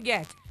 Don't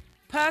forget,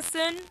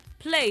 person,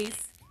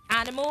 place,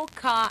 animal,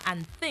 car,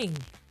 and thing.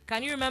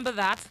 Can you remember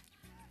that?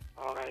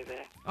 All right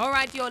then. All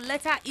right, your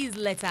letter is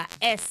letter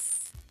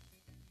S.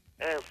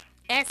 F.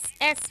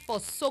 S for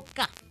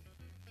soccer.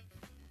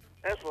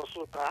 S for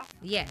Suta.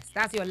 Yes,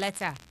 that's your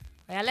letter.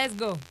 Yeah, let's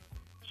go.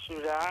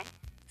 Sudan.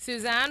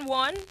 Suzanne,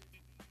 1.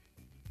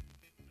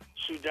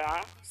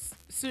 Sudan.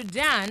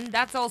 Sudan,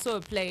 that's also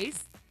a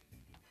place.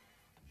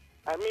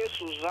 I mean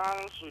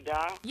Suzanne,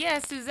 Sudan.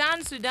 Yes,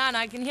 Suzanne, Sudan,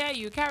 I can hear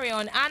you. Carry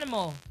on.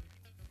 Animal.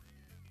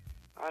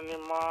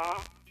 Animal.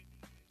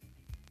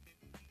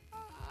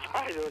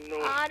 I don't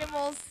know.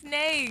 Animal,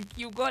 snake.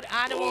 You got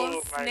animal,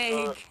 Oh my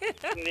snake.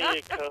 God.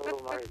 Snake. Oh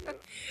my God.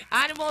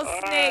 Animal, All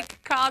snake,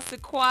 cast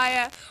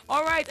acquire.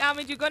 All right,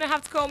 Ahmed, you're going to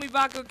have to call me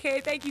back, okay?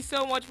 Thank you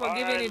so much for All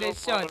giving right, it no a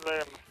shot.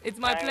 problem. It's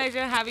my Bye.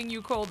 pleasure having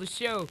you call the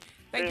show.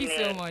 Thank you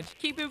so Amen. much.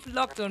 Keep it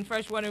locked on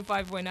Fresh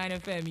 105.9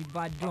 FM,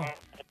 Ibadan.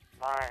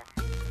 Bye.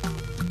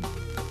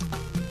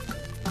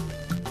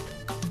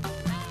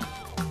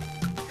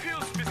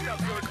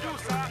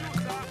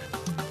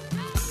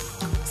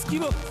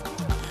 Skibo,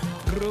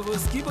 robo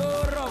skibo,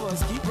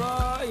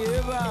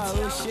 yeba,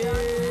 oshe,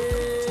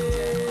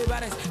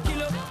 bares,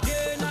 kilo,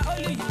 yeah, na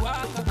only you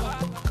are kaka.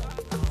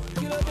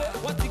 Kilo de,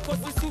 what the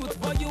coffee suit,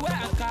 but you wear a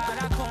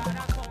karakon.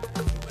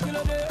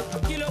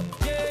 Kilo,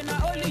 yeah, na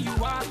only you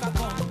are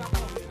kaka.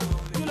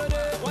 Kilo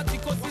de, what the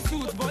coffee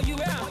suit, but you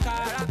wear a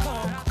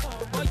karakon.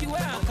 But you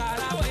wear a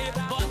karakon,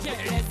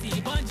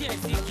 bonje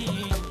siki,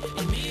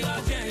 emi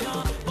oje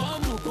yon,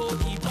 bomu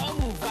koki,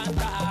 bomu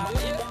fanta,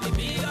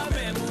 emi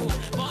oremu,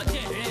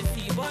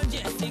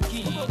 bonje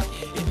siki,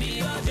 emi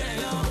oje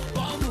yon,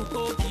 bomu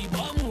koki,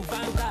 bomu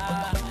fanta,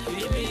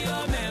 emi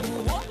oremu,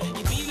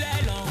 ìbílẹ̀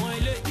lọ́wọ́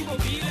ilé,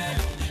 ìbílẹ̀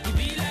lọ́wọ́ ilé,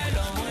 ìbílẹ̀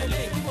lọ́wọ́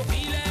ilé,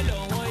 ìbílẹ̀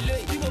lọ́wọ́ ilé,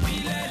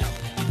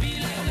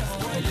 ìbílẹ̀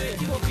lọ́wọ́ ilé,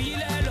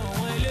 ìbílẹ̀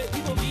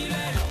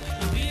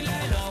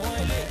lọ́wọ́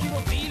ilé,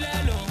 ìbílẹ̀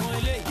lọ́wọ́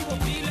ilé,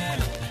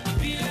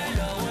 ìbílẹ̀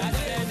lọ́wọ́. I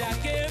said I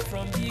came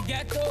from the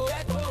ghetto,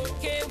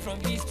 came from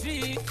the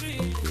street,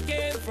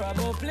 came from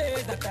a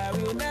place that I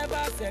will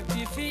never set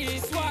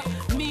defeat. Swap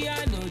me,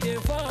 I know the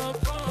form.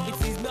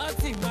 It is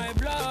not in my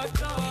blood.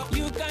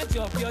 You can't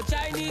chop your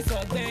Chinese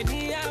or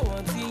Benny. I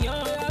want to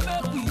young. Oh, yeah,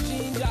 make we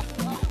ginger.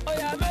 Oh,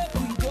 yeah, make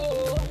we go.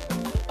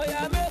 Oh,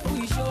 yeah, make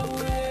we show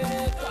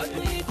it. Cause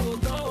we go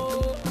go.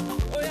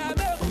 Oh, yeah,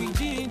 make we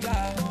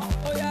ginger.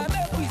 Oh, yeah,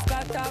 make we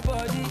scatter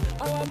body.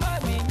 Our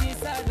mommy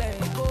needs a leg.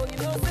 Oh, you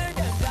know, say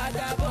them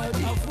scatter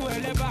body. I'm full of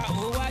leva.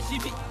 Oh, I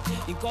should be.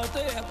 Nǹkan tó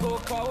yẹ kó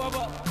kọ́wọ́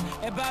bọ̀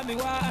ẹ bá mi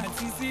wá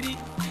àǹtí sírí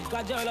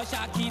kájọ lọ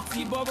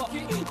ṣàkìtì bọ́bọ̀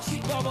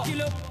kí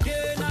ló dé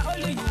na ó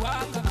lè yí wá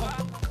kankan.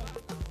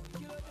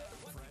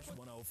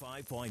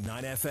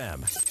 105.9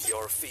 FM,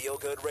 your feel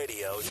good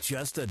radio,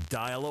 just a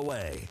dial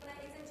away.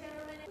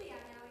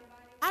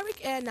 Arik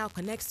Air now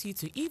connects you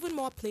to even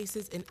more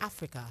places in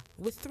Africa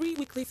with 3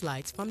 weekly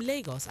flights from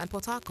Lagos and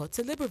Port Harcourt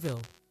to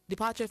Libreville.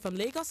 Departure from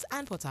Lagos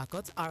and Port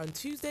Harcourt are on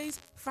Tuesdays,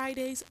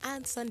 Fridays,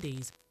 and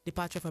Sundays.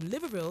 Departure from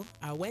Libreville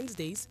are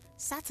Wednesdays,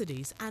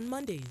 Saturdays, and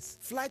Mondays.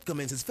 Flight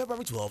commences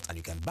February 12th and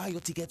you can buy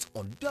your tickets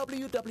on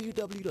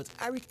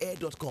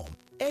www.arikair.com,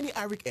 any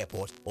Arik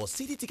airport or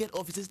city ticket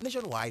offices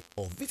nationwide,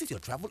 or visit your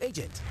travel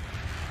agent.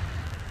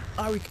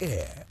 Arik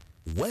Air,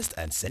 West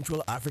and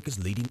Central Africa's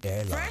leading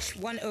airline. Fresh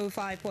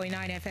 105.9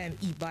 FM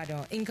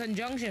Ibadan, in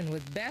conjunction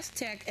with Best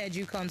Tech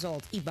Edu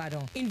Consult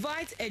Ibadan,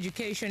 invites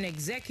education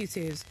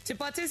executives to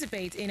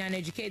participate in an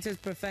Educators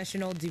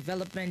Professional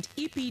Development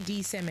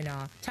EPD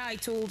seminar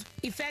titled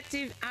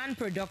Effective and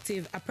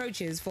Productive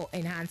Approaches for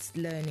Enhanced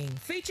Learning.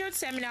 Featured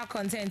seminar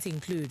content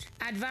include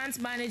Advanced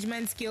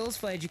Management Skills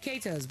for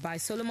Educators by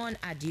Solomon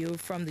Adio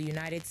from the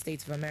United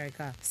States of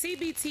America,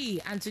 CBT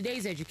and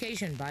Today's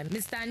Education by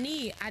Mr.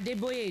 Ni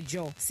Adeboye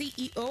Jo, CEO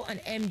and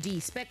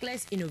MD,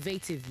 Speckless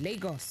Innovative,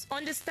 Lagos.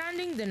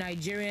 Understanding the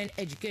Nigerian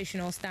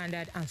Educational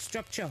Standard and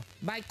Structure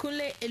by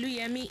Kunle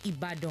Eluyemi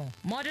Ibadan.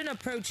 Modern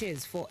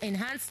Approaches for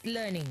Enhanced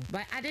Learning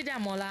by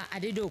Adedamola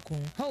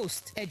Adedokun.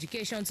 Host,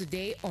 Education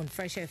Today on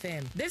Fresh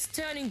FM. This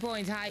Turning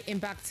Point High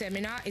Impact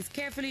Seminar is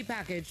carefully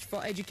packaged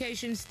for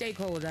education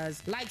stakeholders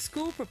like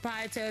school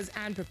proprietors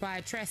and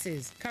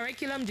proprietresses,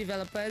 curriculum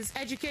developers,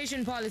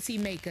 education policy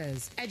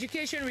makers,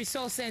 education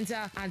resource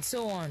center, and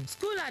so on.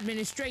 School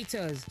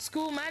administrators,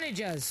 school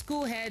managers,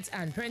 school heads,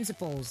 and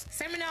principals.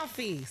 Seminar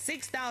fee,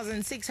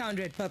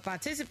 6,600 per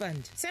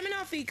participant.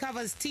 Seminar fee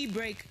covers tea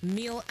break,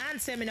 meal, and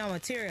seminar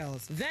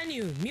materials.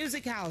 Venue,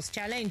 Music House,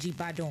 Challenge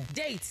Ibadan.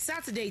 Date,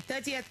 Saturday,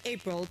 30th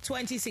April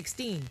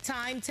 2016.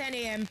 Time, 10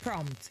 a.m.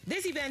 prompt.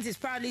 This event is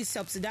proudly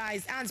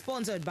subsidized and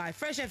sponsored by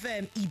Fresh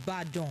FM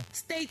Ibadan,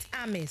 State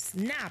Amis,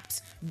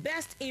 NAPS,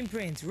 Best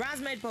Imprint,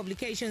 Razmed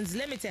Publications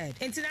Limited,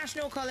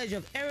 International College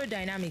of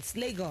Aerodynamics,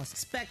 Lagos,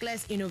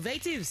 Speckless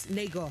Innovatives,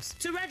 Lagos.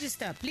 To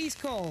register, please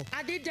call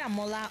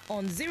Adedamola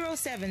on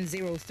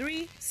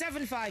 0703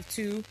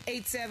 752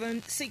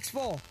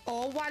 8764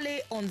 or Wale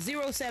on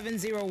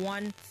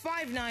 0701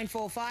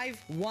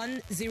 5945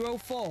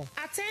 104.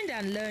 Attend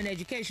and learn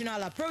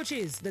educational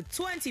approaches the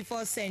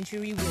 21st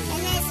century way.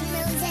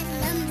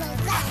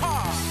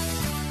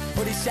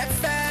 For the chef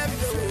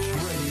family,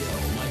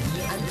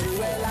 and the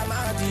well I'm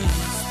out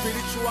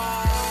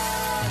spiritual.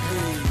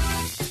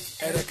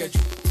 Erekaju,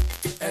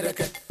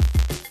 erekaju,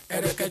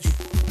 erekaju,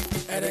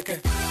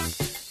 erekaju,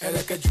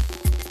 erekaju,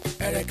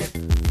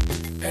 erekaju.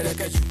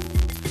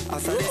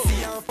 Cause I dey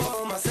see am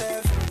for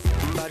myself.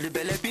 But the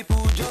belly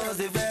people just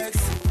the vex.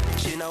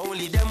 She na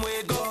only them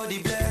way God the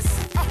bless.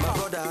 My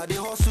brother they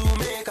hustle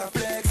make a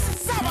flex.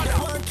 They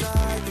want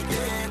try to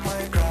take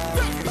my crown.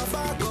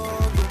 Baba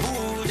God to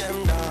pull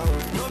them down.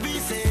 No be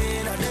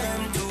saying na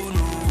them to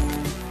know.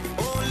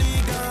 Only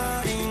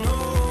God he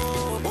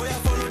know. Oh yeah,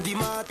 follow the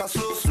matter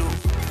slow slow.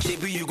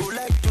 Shaby you go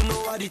like to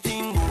know how the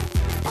thing go.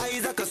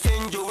 Isaac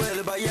send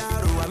Joel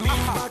Bayaro. I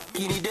mean back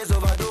in the days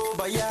of Ado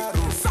Bayaro.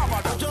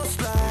 I just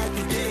like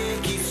to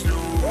take it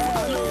slow. I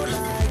don't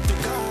like to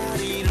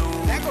carry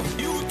low.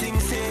 You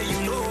think say you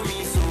know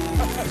me so,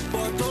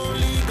 but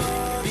only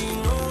God he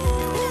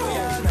know.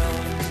 Yeah now,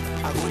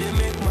 I go to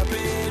make my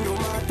pay no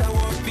matter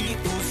what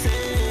people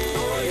say.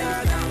 Oh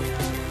yeah now,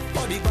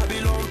 all the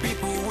Babylon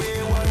people we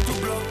want to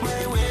block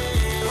my way.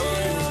 Oh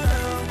yeah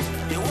now,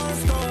 they won't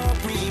stop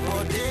me,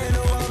 but they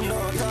know I'm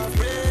not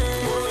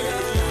afraid. Oh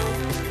yeah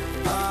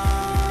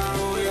now,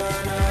 oh yeah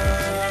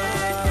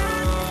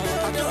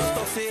now. I just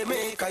talk say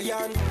make a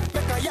yarn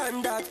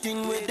that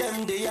thing with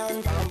them they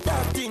yarn.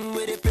 That thing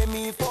where they pay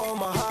me for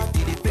my heart,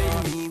 they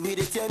pay me where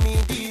they tell me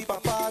deep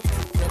apart.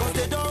 Cause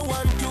they don't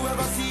want to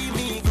ever see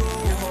me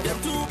grow. Them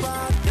too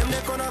bad, them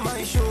they corner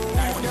my show.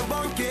 Them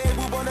born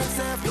cable, born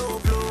themselves no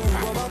blow.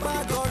 But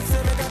Baba God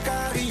say make a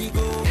carry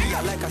go. Be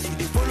a like I see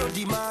they follow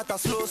the matter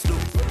slow slow.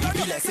 It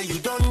be like say you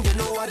don't they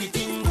know what the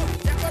thing go.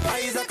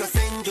 Isaac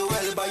send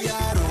Joel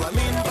Bayaro. I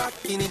mean back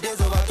in the days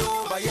of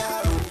Ato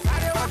Bayaro. I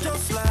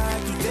just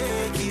like to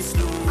take it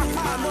slow. I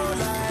don't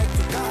like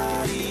to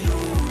carry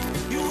low.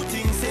 You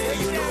think say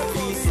you know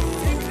me so,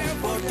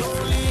 but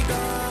only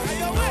God you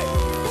know. Oh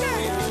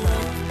yeah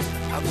now,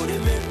 I go to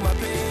make my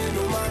pay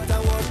no matter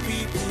what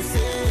people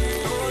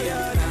say. Oh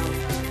yeah now,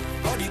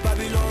 all the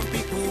Babylon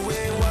people we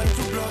want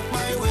to block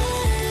my way.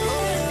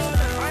 Oh yeah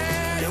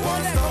now, they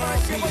want to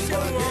stop me,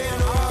 but they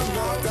know I'm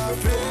not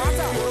afraid. Oh yeah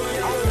now, I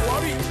won't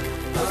worry,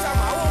 cause I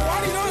won't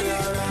worry, no.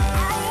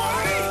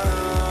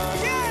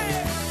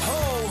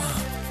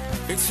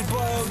 It's your boy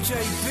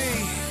OJB.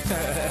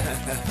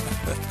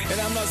 And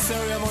I'm not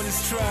sorry I'm on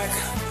this track.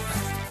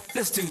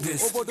 Let's do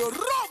this. Obodo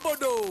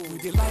Robodo. We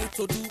dey like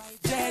to do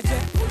jeje.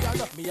 Oh yeah,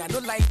 no. Me I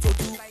don't like to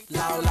do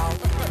loud loud.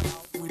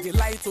 We dey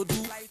like to do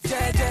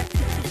jeje.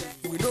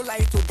 We don't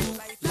like to do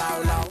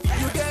loud loud.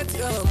 You get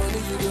your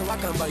money, you dey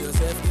work am by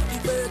yourself. You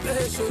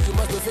play show, you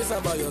must go face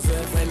am by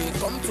yourself. When it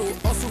come to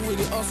hustle, we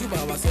dey hustle by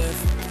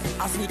ourselves.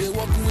 As we dey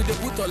work, we dey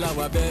put all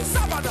our best.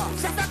 Sabada,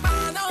 shefe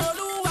pana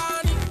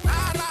oluwani,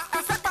 ara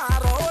efe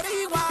paro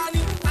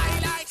oriwani. I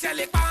like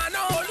shele pana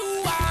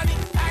oluwani.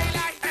 I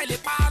like ele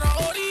paro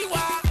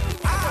oriwa.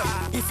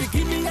 If you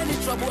give me any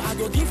trouble, I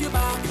go give you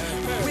back.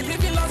 We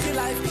live in lousy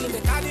life in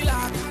the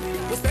Cadillac.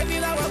 We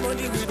spending our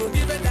money, we don't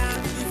give a damn.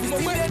 If you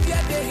still there,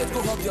 they hate go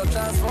up your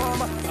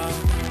transformer.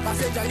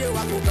 Passenger, you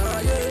walk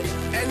over,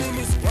 yeah.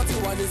 Enemies, what you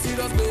want is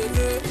serious,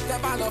 baby. The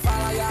ball of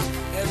fire,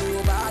 and we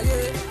will buy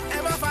it.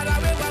 And my father,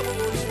 we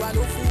will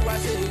do fool, I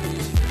say.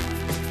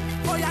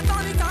 Oh, yeah,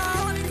 turn it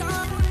on.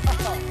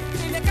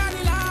 In the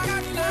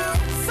Cadillac,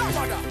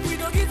 somebody, we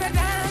don't give a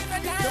damn.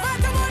 No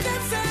matter what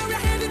them say, we're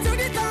headed to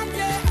the top,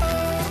 yeah.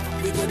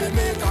 We gonna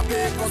make a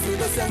pay, cause we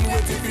the same way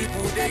to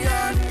people, they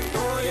are.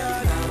 Oh,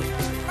 yeah, now.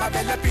 My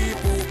belly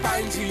people,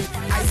 Panji,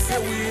 I say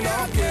we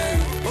not care.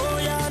 Oh,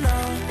 yeah,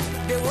 now.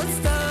 They won't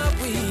stop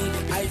we.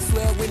 I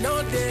swear we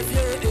not dead,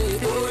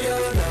 yeah. Oh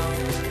yeah now.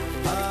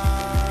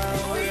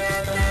 Oh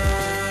yeah now.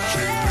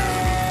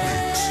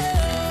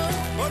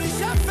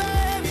 Orisha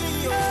Femi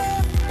yo,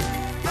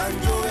 and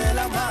Joel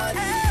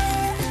Amadi.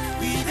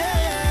 We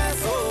there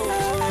so.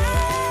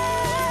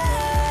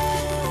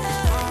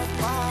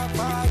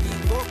 Papa di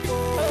coco.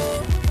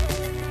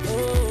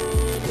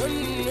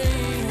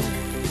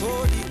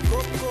 Oh, di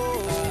coco.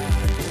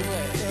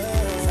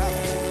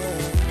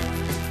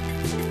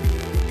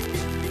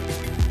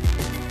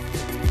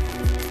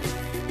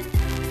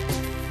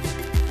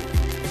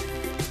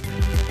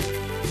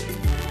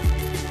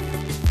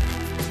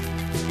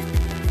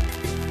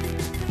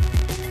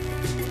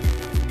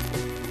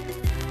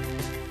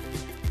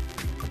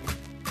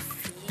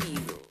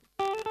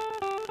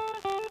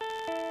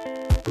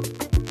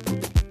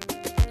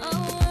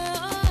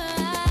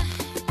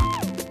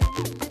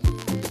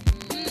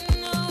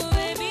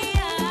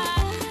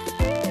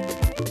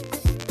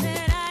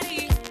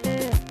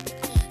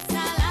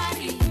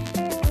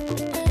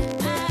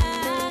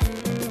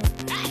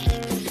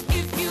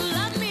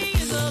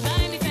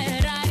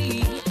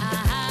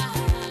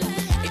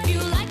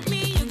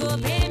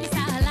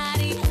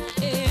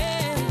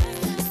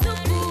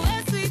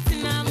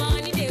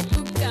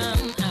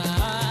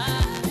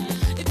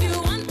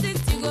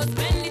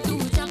 Spend it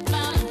to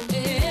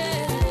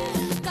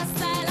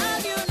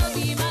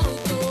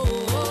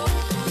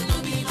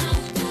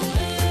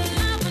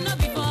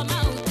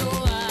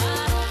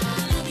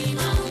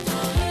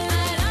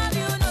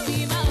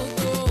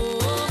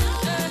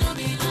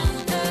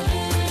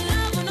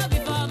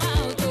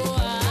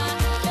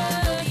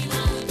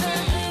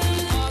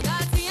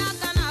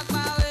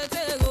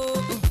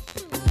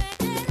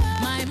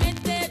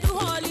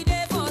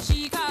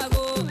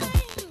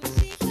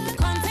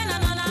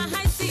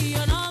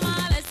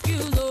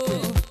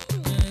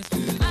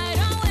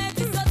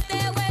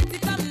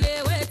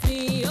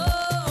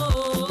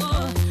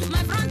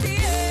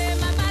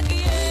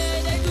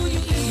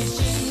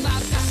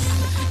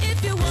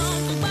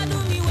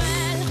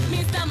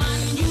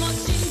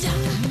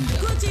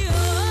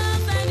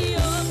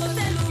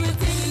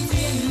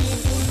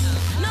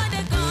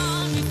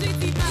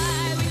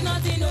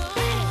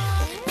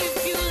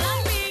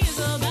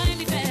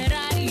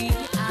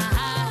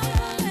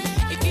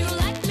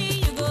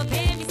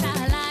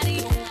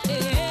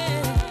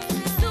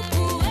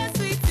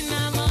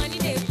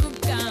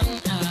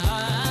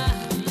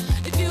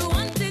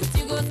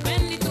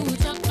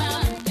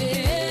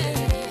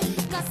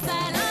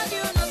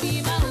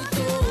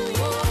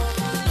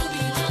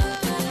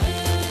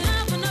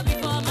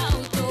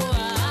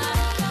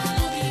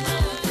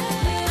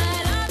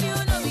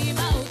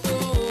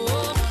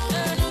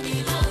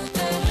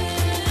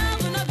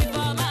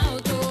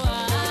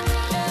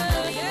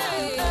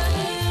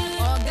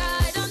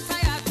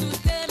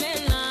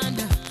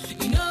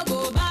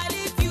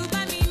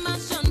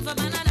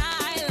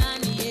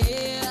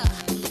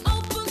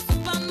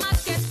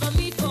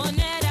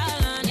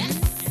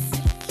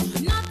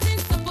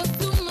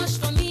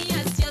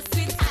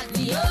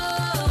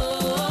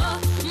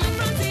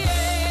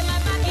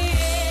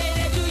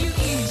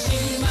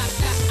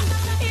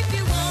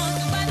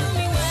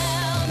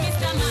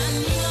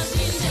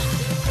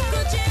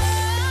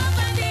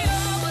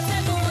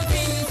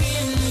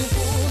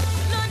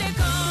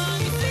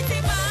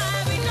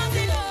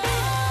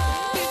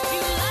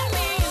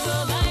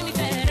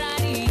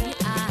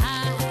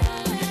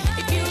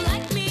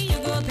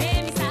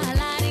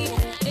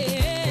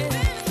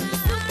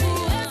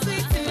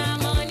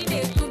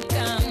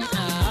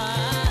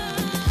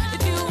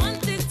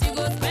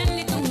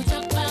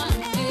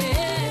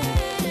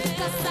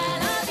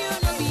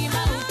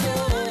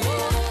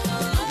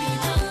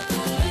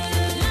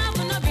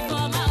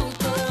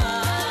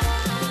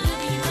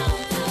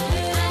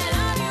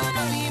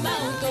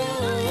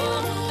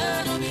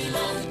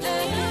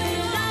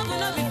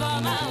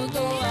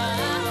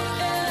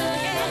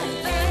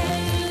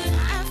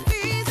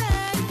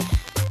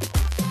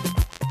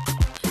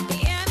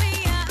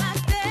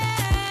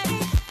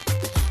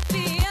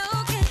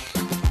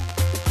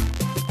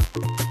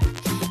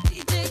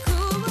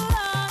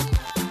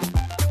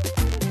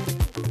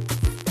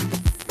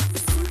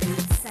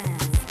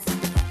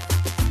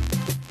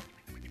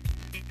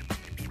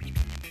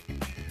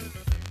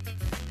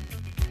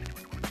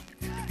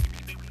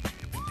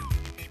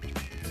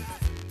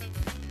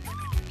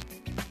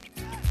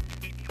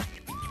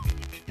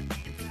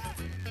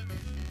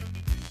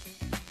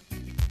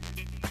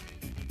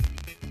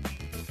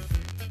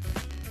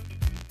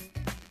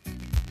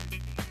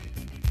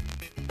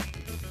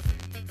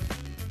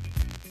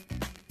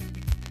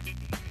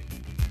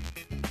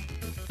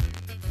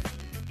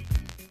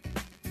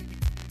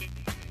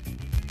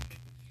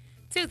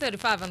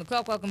 2:35 on the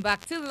clock. Welcome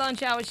back to the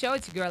Lunch Hour Show.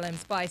 It's your girl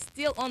Mspyce,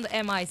 still on the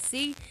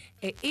MIC.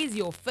 It is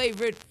your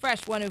favorite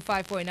Fresh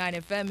 105.9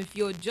 FM. If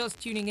you're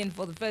just tuning in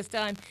for the first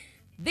time,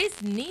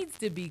 this needs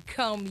to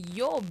become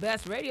your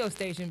best radio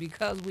station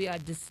because we are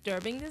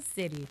disturbing the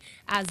city.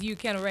 As you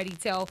can already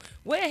tell,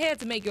 we're here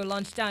to make your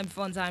lunchtime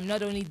fun time.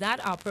 Not only that,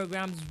 our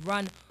programs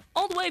run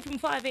all the way from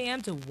 5 a.m.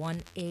 to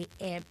 1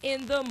 a.m.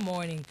 in the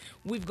morning.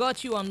 We've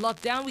got you on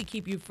lockdown. We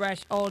keep you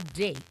fresh all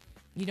day.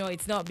 You know,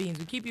 it's not beans.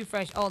 We keep you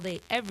fresh all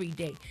day, every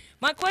day.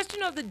 My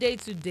question of the day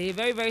today,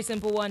 very, very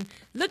simple one.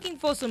 Looking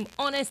for some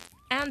honest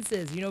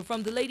answers, you know,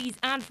 from the ladies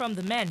and from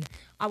the men.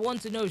 I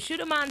want to know, should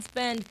a man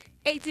spend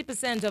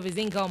 80% of his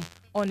income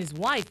on his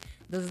wife?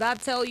 Does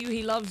that tell you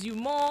he loves you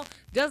more?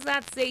 Does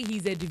that say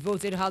he's a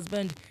devoted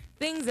husband?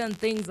 Things and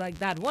things like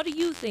that. What do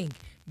you think?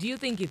 Do you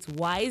think it's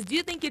wise? Do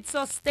you think it's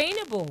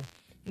sustainable?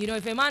 You know,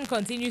 if a man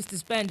continues to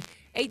spend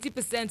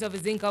 80% of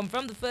his income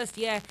from the first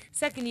year,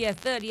 second year,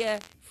 third year,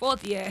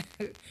 fourth year,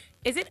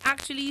 is it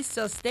actually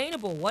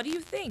sustainable? What do you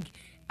think?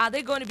 Are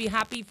they going to be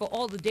happy for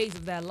all the days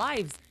of their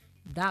lives?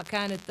 That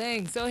kind of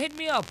thing. So hit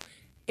me up.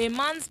 A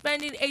man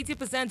spending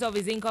 80% of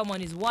his income on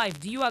his wife.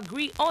 Do you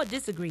agree or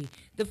disagree?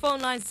 The phone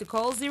lines to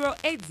call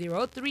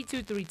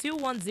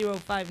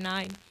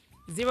 080-3232-1059,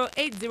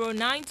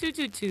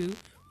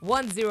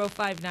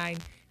 080-9222-1059,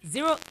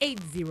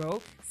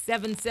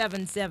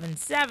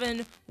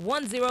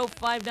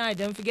 080-7777-1059.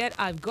 Don't forget,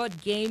 I've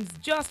got games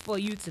just for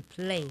you to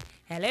play.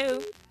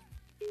 Hello?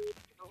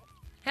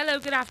 Hello,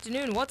 good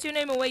afternoon. What's your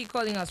name and where are you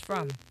calling us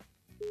from?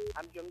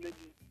 I'm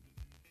Jomiloju.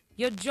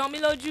 You're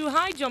Jomiloju.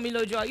 Hi,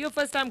 Jomiloju. Are you a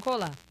first-time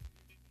caller?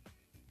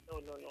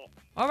 No.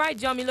 All right,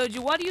 Jomiloju,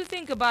 what do you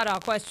think about our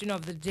question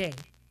of the day?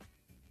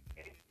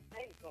 It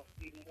depends on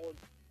the mood.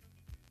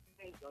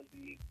 Depends on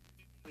the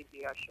way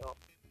they are sure.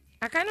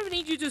 I kind of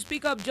need you to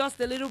speak up just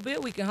a little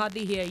bit. We can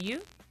hardly hear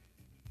you.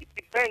 It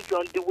depends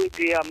on the way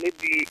they are.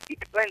 Maybe it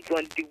depends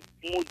on the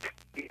mood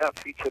they have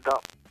for each other.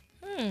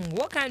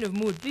 What kind of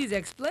mood? Please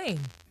explain.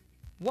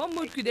 What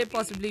mood could they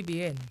possibly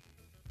be in?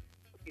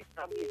 Okay,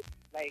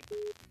 like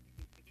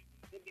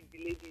maybe the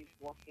lady is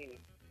working.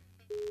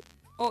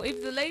 Oh,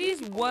 if the lady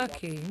is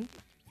working,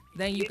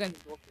 then you can...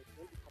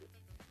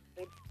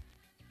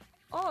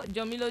 Oh,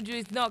 Jomiloju,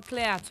 it's not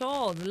clear at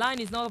all. The line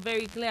is not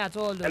very clear at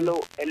all.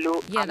 Though.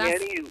 Hello. Yeah, I'm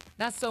hearing you.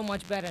 That's so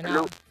much better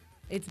Hello? now.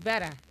 It's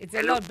better. It's a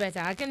Hello? lot better.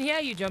 I can hear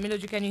you,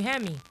 Jomiloju. Can you hear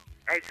me?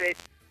 I said,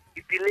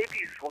 if the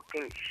lady is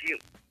working,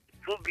 it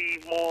will be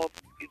more,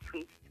 it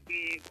will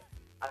be,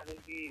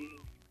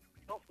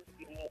 not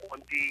be more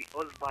on the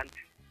husband,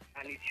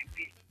 and it should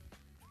be.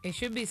 It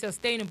should be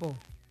sustainable.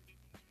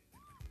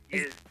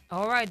 Yes.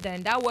 All right,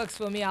 then. That works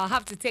for me. I'll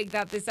have to take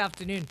that this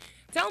afternoon.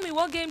 Tell me,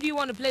 what game do you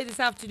want to play this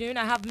afternoon?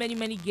 I have many,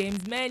 many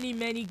games. Many,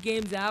 many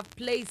games. I have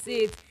Place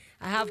It.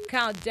 I have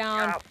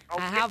Countdown. I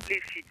have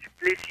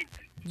Place It.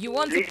 You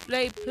want to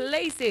play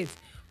Place It?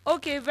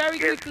 Okay, very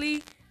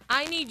quickly.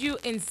 I need you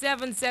in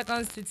 7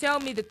 seconds to tell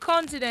me the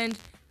continent,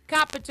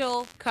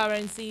 capital,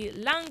 currency,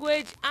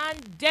 language,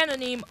 and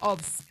demonym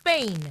of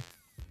Spain.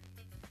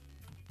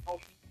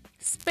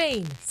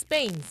 Spain,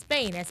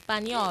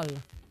 Espanol.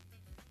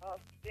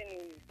 Spain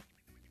is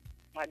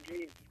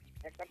Madrid,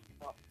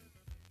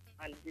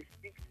 and they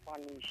speak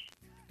Spanish.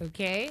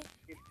 Okay.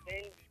 They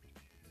spend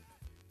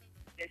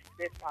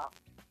peseta.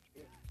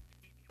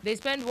 They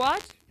spend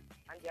what?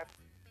 And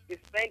they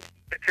spend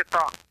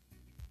peseta.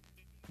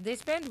 They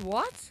spend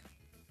what?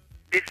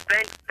 They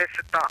spend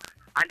peseta,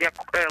 and their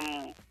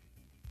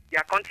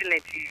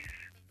continent is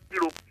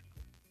Europe.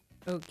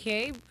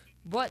 Okay,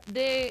 but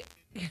they,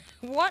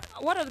 what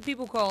are the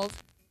people called?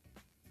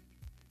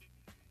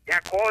 They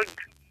are called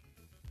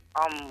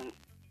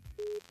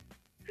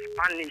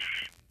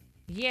Spanish.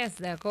 Yes,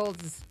 they're called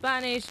the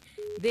Spanish.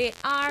 They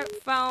are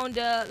found.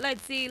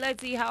 Let's see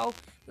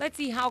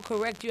how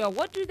correct you are.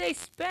 What do they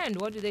spend?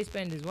 What do they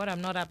spend is what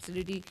I'm not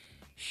absolutely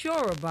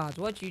sure about.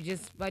 I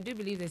do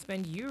believe they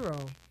spend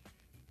euro.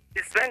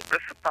 They spend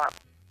peseta.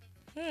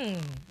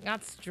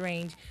 That's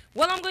strange.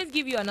 Well, I'm going to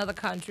give you another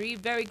country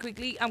very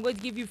quickly. I'm going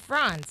to give you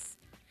France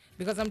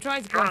because I'm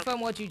trying to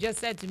confirm what you just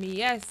said to me.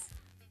 Yes.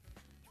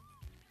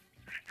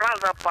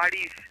 France are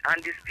Paris,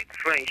 and they speak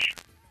French.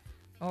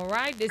 All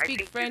right, they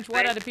speak French.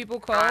 What are the people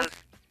called?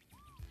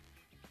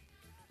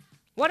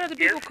 What are the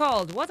people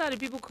called? What are the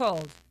people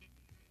called?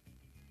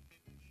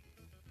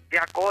 They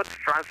are called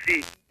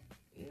Francais.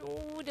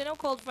 No, they're not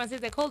called Francais.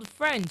 They're called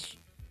French.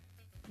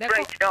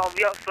 French.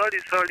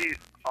 Sorry.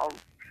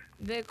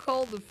 They're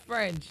called the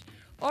French.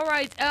 All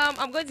right,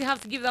 I'm going to have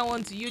to give that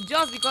one to you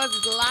just because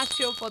it's the last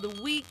show for the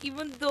week.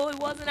 Even though it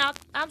wasn't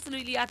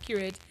absolutely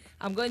accurate,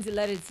 I'm going to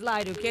let it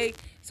slide, okay?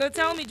 So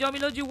tell me,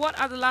 Jomiloju, what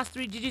are the last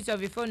 3 digits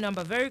of your phone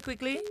number? Very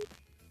quickly.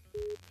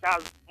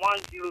 That's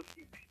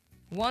 106.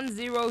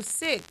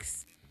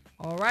 106.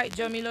 All right,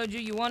 Jomiloju,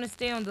 you want to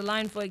stay on the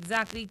line for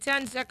exactly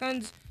 10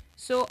 seconds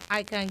so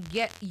I can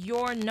get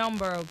your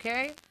number,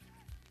 okay?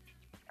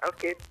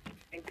 Okay,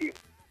 thank you.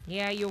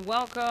 Yeah, you're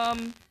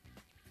welcome.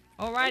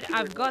 All right,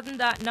 I've gotten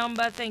that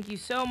number. Thank you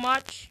so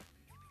much.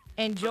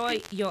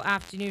 Enjoy your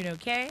afternoon,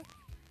 okay?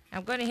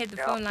 I'm going to hit the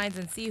Yeah. phone lines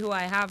and see who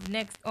I have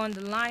next on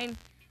the line.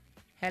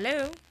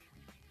 Hello?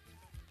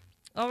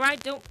 All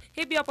right, don't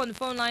hit me up on the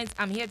phone lines.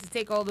 I'm here to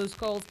take all those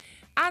calls,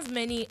 as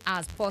many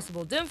as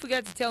possible. Don't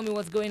forget to tell me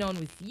what's going on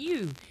with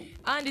you.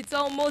 And it's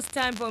almost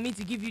time for me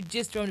to give you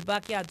gist from the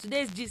backyard.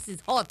 Today's gist is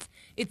hot.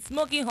 It's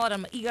smoking hot.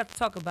 I'm eager to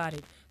talk about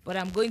it. But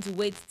I'm going to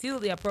wait till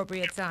the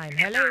appropriate time.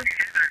 Hello?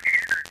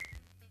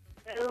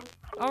 Hello.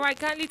 All right,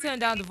 kindly turn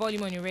down the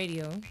volume on your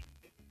radio.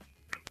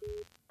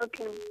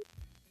 Okay.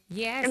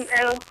 Yes.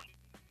 Hello.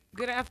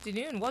 Good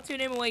afternoon. What's your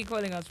name and where are you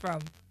calling us from?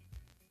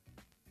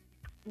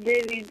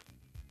 David.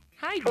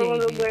 Hi, From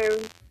David.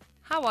 Ologbero.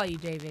 How are you,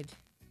 David?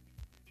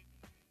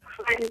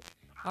 Fine.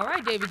 All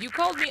right, David. You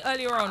called me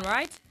earlier on,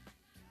 right?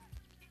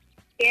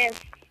 Yes.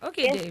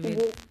 Okay, Yes, David. you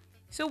do.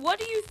 So what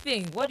do you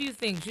think? What do you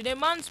think? Should a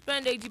man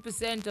spend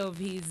 80% of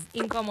his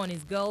income on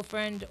his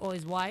girlfriend or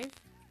his wife?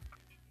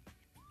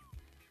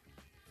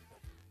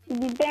 It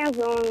depends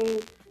on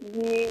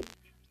the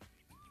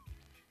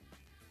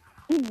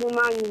if the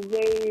man is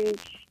very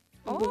rich.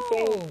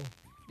 Oh,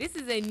 this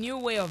is a new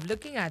way of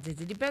looking at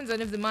it. It depends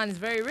on if the man is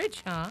very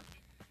rich, huh?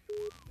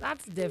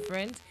 That's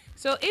different.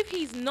 So if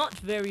he's not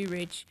very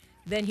rich,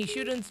 then he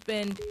shouldn't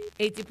spend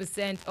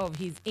 80% of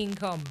his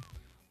income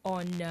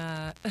on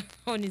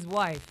on his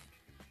wife.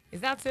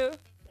 Is that so?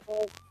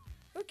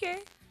 Okay.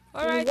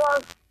 All right.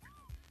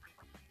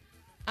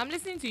 I'm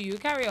listening to you.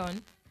 Carry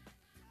on.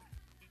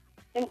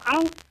 There's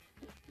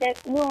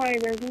no worry,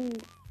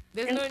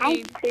 There's no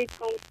need.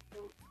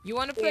 You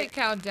want to play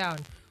countdown?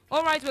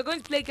 All right, we're going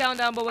to play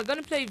countdown, but we're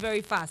going to play it very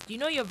fast. You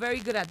know you're very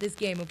good at this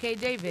game, okay,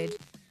 David?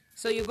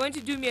 So you're going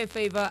to do me a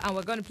favor, and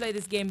we're going to play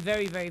this game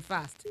very, very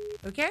fast.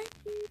 Okay?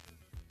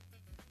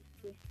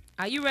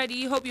 Are you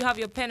ready? Hope you have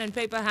your pen and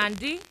paper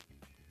handy.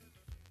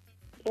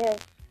 Yes.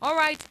 All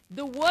right.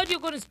 The word you're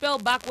going to spell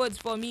backwards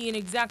for me in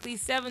exactly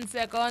 7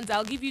 seconds.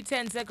 I'll give you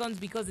 10 seconds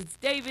because it's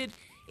David.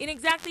 In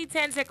exactly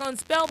 10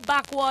 seconds, spell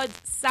backwards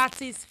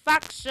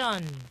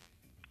satisfaction.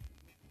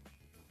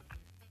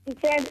 He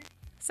said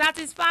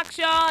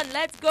satisfaction.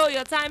 Let's go.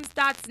 Your time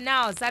starts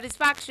now.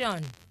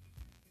 Satisfaction.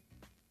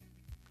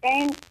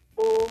 N-O-I-C-A.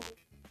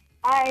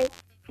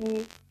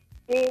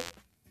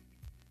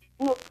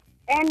 No,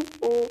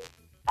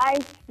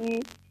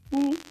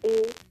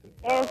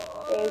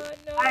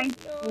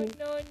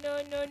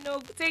 N-O-I-C-E-A-S-S-I-C. No.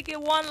 Take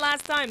it one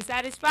last time.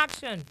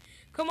 Satisfaction.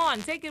 Come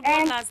on. Take it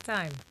one last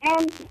time.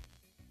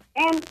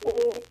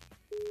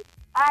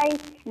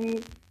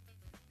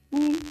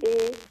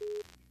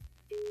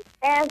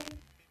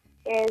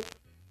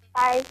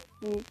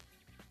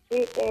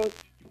 N-O-I-C-E-A-S-S-I-C-A-S.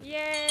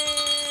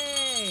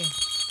 Yay!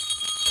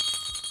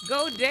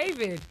 Go,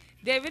 David.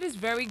 David is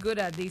very good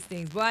at these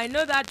things, but I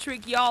know that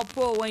trick y'all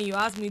pull when you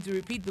ask me to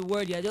repeat the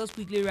word, you're just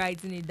quickly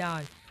writing it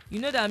down. You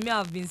know that me,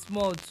 I've been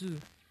small too.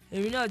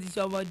 And you know this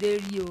I know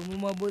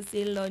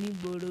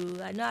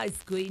how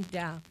it's going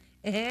down.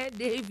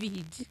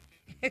 David.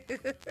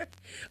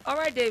 All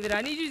right, David,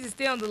 I need you to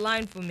stay on the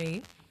line for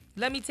me.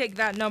 Let me take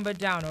that number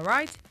down, all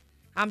right?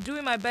 I'm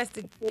doing my best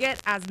to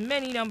get as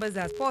many numbers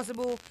as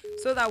possible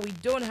so that we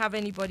don't have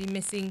anybody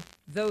missing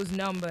those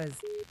numbers.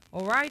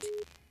 All right?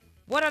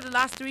 What are the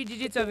last 3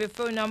 digits of your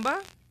phone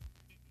number?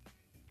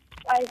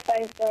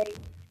 555.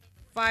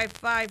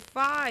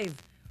 555.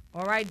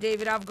 All right,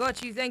 David, I've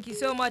got you. Thank you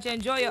so much.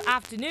 Enjoy your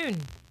afternoon.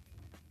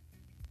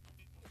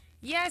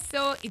 Yes,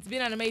 so it's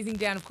been an amazing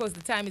day, and of course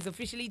the time is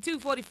officially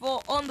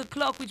 2:44 on the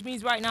clock, which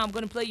means right now I'm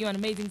going to play you an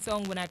amazing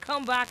song. When I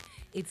come back,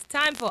 it's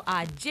time for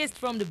our Gist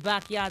from the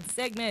Backyard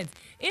segment.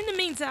 In the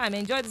meantime,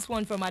 enjoy this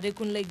one from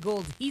Adekunle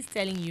Gold. He's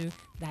telling you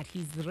that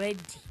he's ready.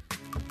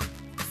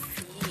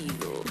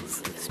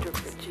 Feels, Mr.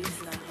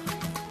 Producer.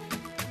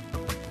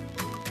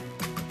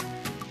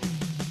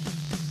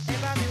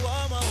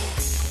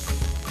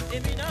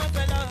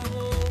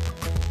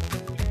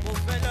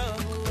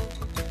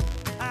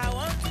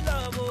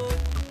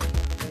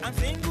 I'm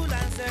single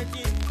and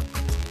searching.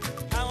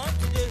 I want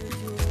to date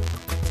you.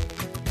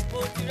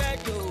 Oh, to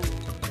radio.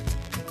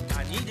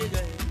 I need a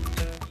girl.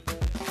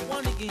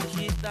 One thing is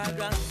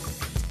Instagram.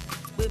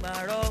 With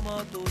my raw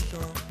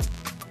motion.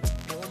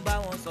 Don't buy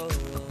one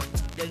sorrow.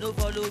 They don't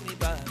follow me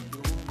back.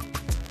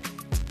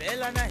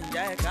 Bella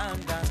Naija, calm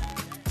down.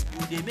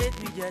 You they make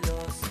me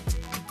jealous.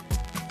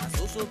 I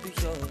so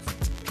pictures.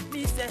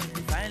 Me say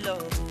we find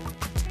love.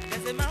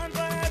 There's a man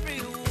for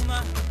every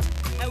woman.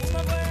 A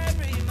woman for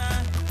every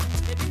man.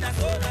 Na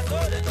so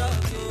the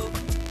talk you.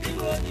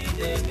 People need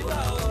them, you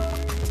are.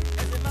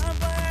 There's a man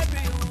for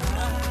every woman. A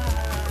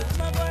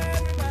woman for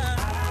every man.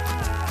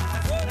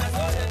 Na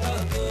so the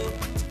talk you.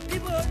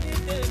 People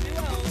need them, you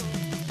are.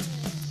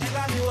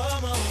 Never be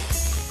woman.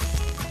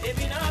 If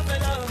you not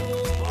fellow,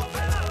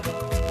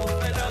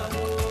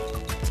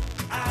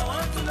 I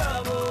want to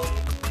love you.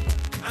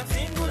 I'm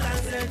single and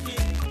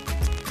searching.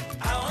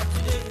 I want to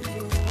date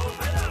you.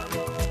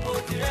 Oh,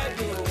 to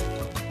radio.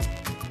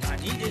 I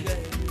need a girl.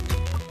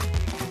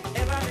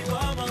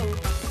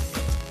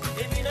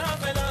 If you don't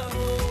follow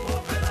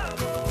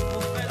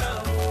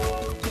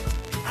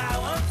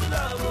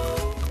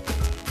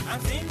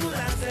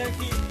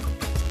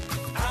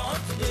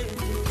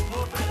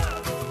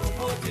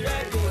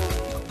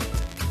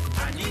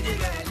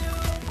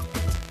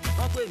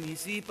mi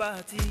sí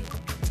pàtí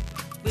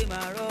pé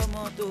màá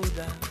rọ́mọ tó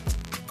dà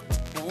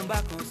mò ń bá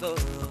kan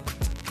sọ̀rọ̀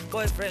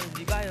boyfriend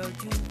bí bá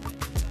yọjú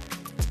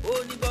ó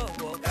ní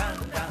bọ̀wọ̀ calm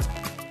down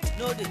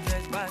no dey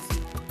trespass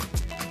you.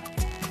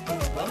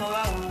 ọmọ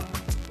wa wo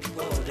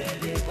kò dẹ̀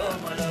lè bọ́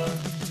ọmọ lọ.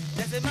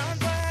 There's a man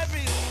for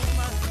every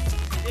woman,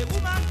 a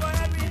woman for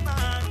every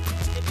man.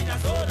 If na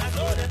so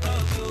they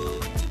talk yo.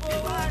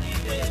 People want it,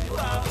 they do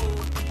how.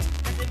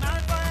 There's a man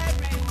for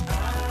every woman,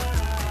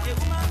 a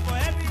woman for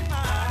every man.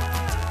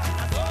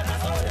 Na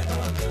so they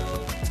talk yo.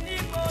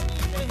 People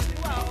need they do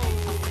how.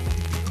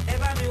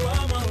 Eba mi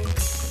womo,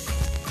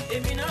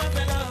 emi na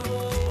fẹ́ love o,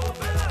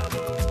 fẹ́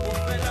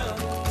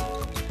love o.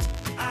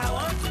 I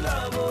want to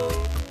love o.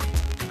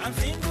 I'm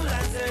single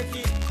and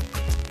searching.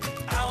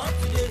 I want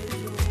to date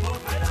you.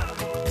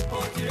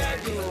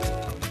 Radio,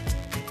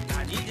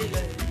 I need it.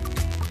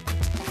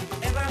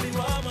 Every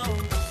woman,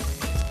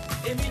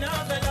 emi na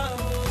fẹ́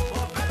love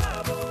o, fẹ́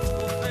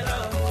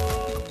love o.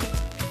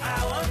 I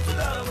want to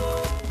love o.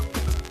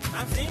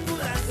 I'm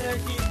single and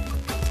searching.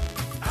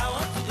 I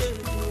want to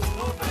date you.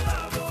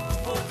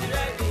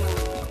 Radio,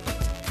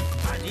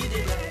 I need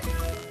it.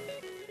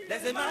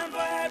 There's a man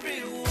for every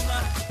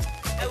woman,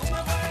 a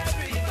woman for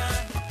every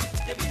man.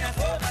 Emi na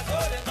so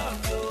they come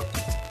to.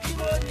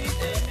 People need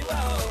a new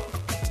house.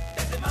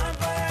 There's a man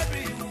for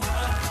every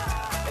woman,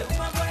 a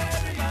woman for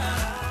every man.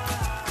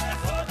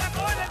 That's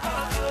all they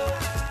come to.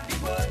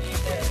 People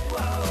need a new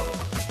house.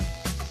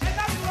 And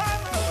that's why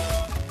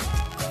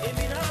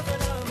emi na fẹ́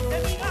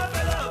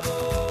love o.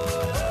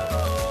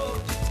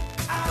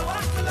 I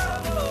want to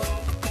love o.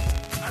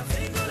 I'm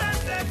single and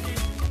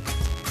searching.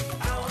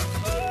 I want to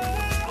go.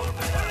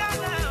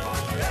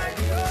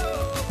 Radio.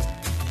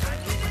 I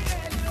need to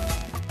get you.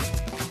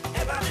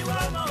 Every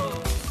woman,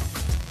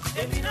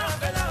 emi na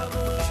fẹ́ love o.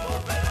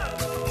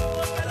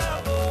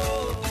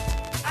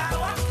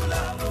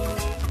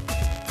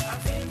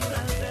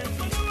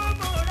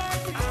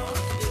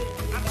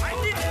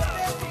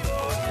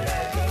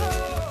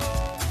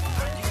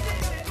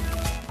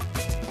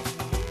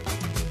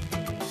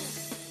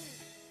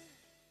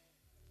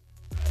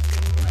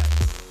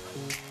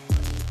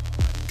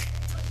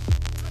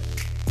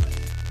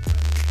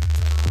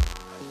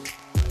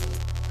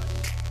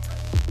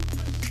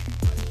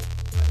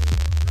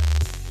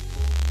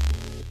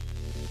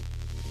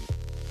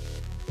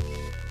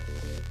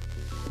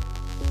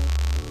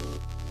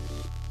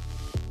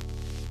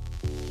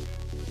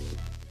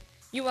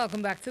 You're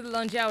welcome back to the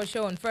Lunch Hour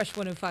Show on Fresh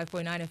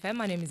 105.9 FM.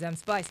 My name is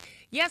Mspyce.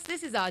 Yes,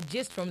 this is our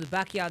Gist from the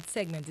Backyard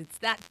segment. It's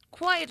that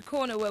quiet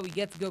corner where we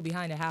get to go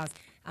behind the house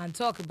and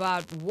talk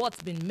about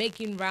what's been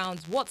making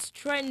rounds, what's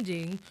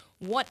trending,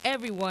 what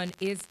everyone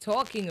is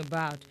talking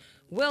about.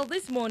 Well,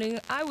 this morning,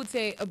 I would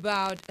say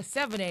about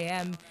 7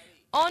 a.m.,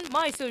 on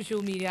my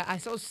social media, I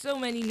saw so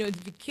many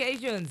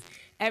notifications.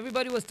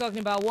 Everybody was talking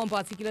about one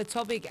particular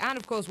topic and,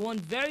 of course, one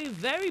very,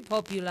 very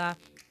popular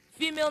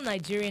female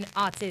Nigerian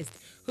artist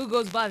who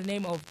goes by the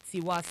name of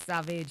Tiwa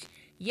Savage.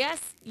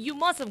 Yes, you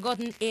must have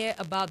gotten ear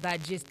about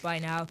that gist by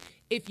now.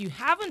 If you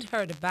haven't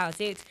heard about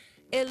it,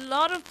 a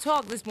lot of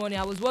talk this morning.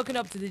 I was woken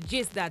up to the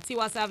gist that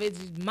Tiwa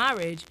Savage's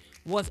marriage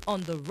was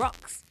on the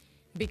rocks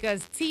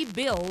because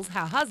T-Bills,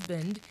 her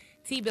husband,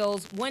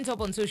 T-Bills, went up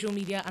on social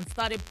media and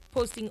started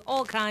posting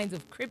all kinds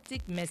of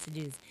cryptic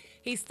messages.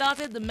 He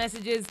started the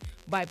messages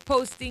by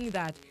posting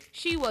that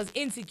she was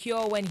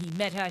insecure when he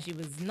met her. She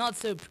was not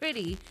so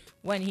pretty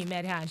when he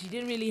met her, and she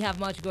didn't really have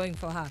much going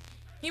for her.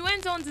 He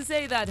went on to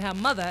say that her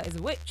mother is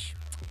a witch.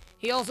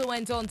 He also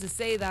went on to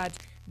say that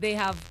they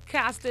have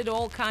casted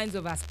all kinds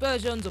of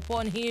aspersions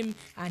upon him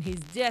and his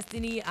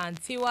destiny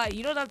and Tiwa.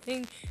 You know that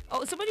thing?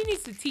 Oh, somebody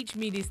needs to teach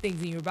me these things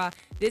in Yoruba.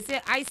 They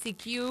say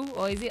ICQ,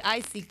 or is it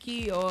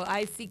ICK, or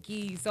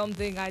ICK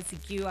something,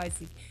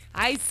 ICQ,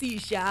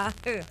 IC Sha.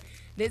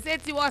 They say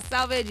Tiwa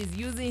Savage is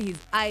using his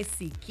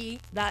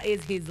ICK. That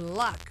is his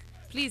luck.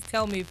 Please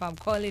tell me if I'm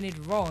calling it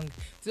wrong.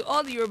 To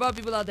all the Yoruba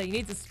people out there, you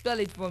need to spell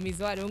it for me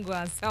so I don't go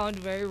and sound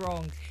very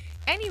wrong.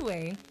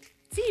 Anyway,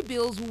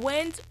 T-Bills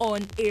went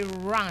on a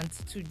rant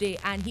today,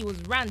 and he was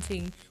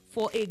ranting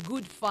for a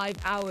good 5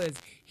 hours.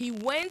 He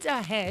went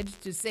ahead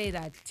to say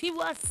that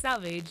Tiwa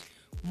Savage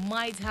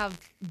might have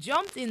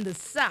jumped in the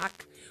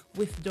sack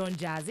with Don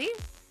Jazzy,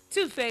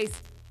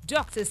 Two-Face,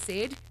 Dr.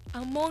 Sid,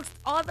 amongst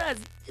others.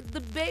 The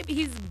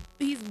baby,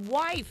 his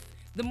wife,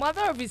 the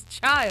mother of his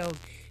child.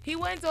 He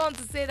went on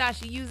to say that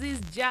she uses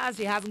jazz.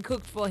 She hasn't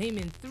cooked for him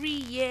in 3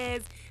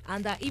 years.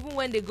 And that even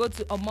when they go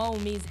to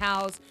Omaomi's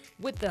house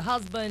with the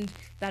husband,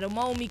 that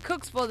Omaomi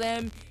cooks for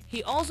them.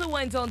 He also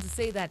went on to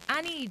say that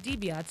Annie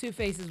Idibia,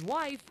 Two-Face's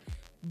wife,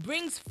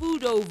 brings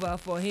food over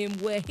for him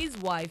where his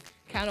wife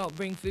cannot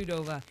bring food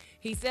over.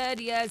 He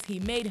said, yes, he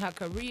made her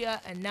career,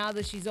 and now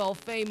that she's all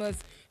famous,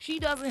 she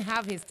doesn't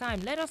have his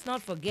time. Let us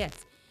not forget,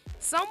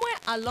 somewhere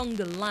along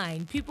the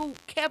line, people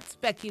kept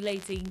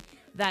speculating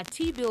that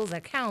T-Bill's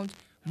account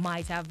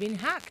might have been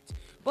hacked.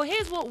 But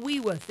here's what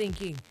we were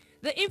thinking.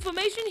 The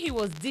information he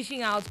was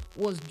dishing out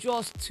was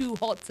just too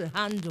hot to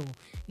handle.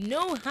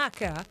 No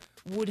hacker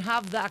would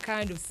have that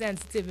kind of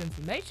sensitive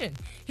information.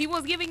 He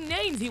was giving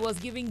names, he was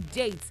giving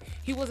dates,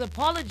 he was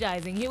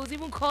apologizing, he was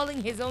even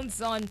calling his own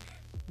son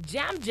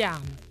Jam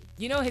Jam.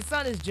 You know, his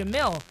son is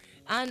Jamil.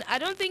 And I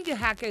don't think a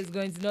hacker is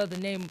going to know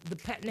the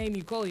pet name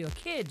you call your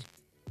kid.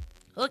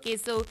 Okay,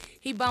 so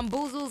he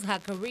bamboozles her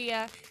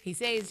career. He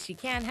says she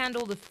can't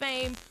handle the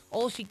fame.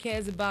 All she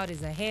cares about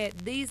is her hair.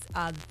 These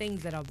are the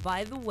things that are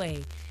by the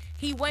way.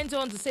 He went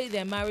on to say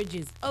their marriage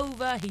is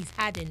over. He's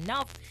had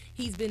enough.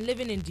 He's been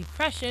living in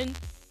depression.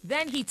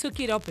 Then he took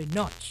it up a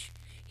notch.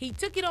 He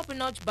took it up a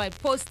notch by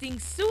posting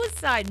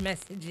suicide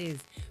messages,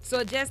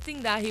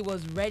 suggesting that he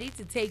was ready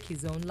to take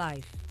his own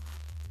life.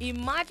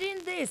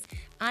 Imagine this.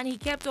 And he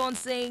kept on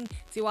saying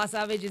Tiwa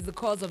Savage is the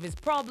cause of his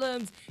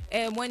problems.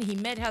 And when he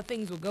met her,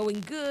 things were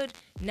going good.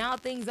 Now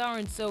things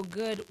aren't so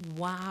good.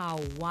 Wow.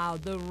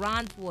 The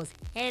rant was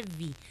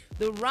heavy.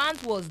 The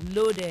rant was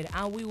loaded.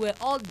 And we were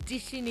all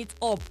dishing it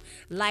up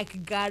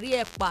like Gary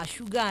Ekpa,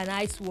 sugar and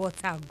ice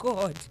water.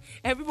 God.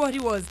 Everybody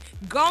was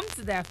gummed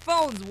to their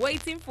phones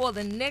waiting for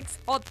the next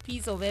hot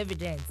piece of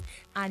evidence.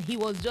 And he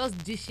was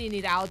just dishing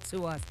it out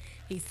to us.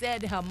 He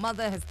said her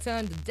mother has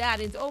turned the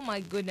dad into, oh my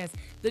goodness,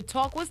 the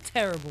talk was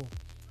terrible.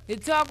 The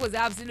talk was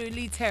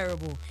absolutely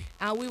terrible.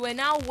 And we were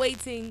now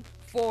waiting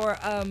for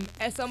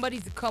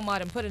somebody to come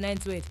out and put an end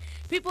to it.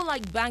 People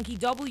like Banky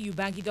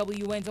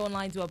W went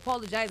online to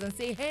apologize and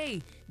say,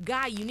 hey,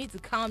 guy, you need to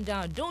calm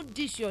down. Don't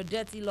dish your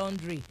dirty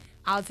laundry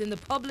out in the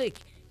public.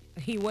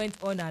 He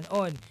went on and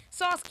on.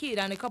 Sauce Kid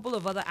and a couple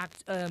of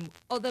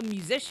other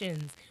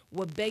musicians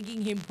were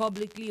begging him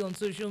publicly on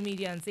social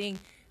media and saying,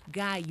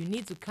 guy, you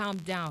need to calm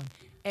down.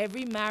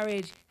 Every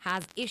marriage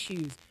has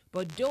issues,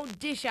 but don't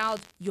dish out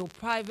your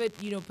private,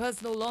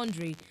 personal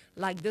laundry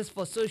like this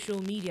for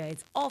social media.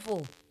 It's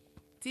awful.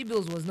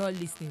 T-Bills was not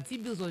listening.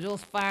 T-Bills was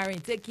just firing,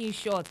 taking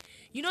shots.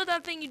 You know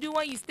that thing you do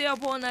when you stay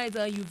up all night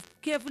and you've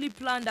carefully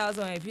planned out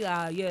something. You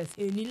feel, yes,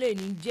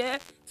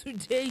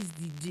 today is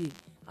the day.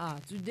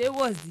 Today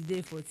was the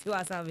day for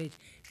Tiwa Savage.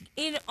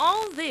 In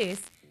all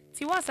this,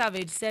 Tiwa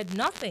Savage said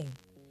nothing.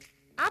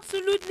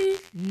 Absolutely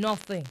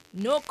nothing.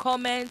 No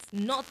comments,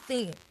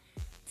 nothing.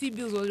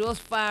 T-Bills was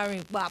just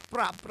firing.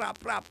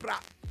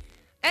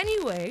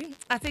 Anyway,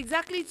 at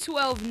exactly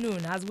 12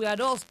 noon, as we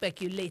had all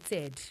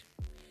speculated,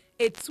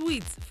 a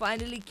tweet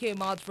finally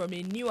came out from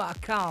a new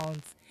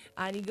account.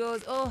 And he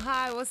goes, oh,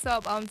 hi, what's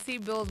up? I'm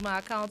T-Bills. My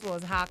account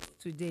was hacked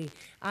today.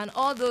 And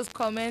all those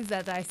comments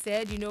that I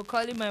said,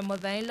 calling my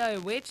mother-in-law a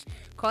witch,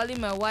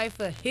 calling my wife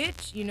a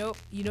hitch, you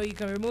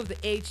can remove the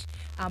H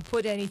and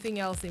put anything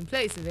else in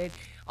place of it.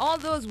 All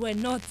those were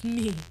not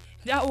me.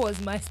 That was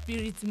my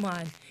spirit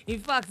man. In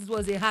fact, it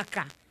was a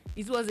hacker.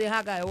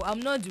 I'm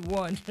not the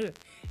one.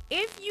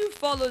 If you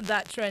followed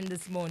that trend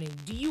this morning,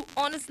 do you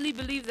honestly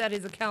believe that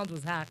his account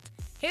was hacked?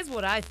 Here's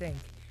what I think.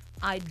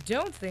 I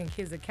don't think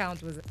his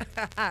account was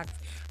hacked.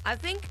 I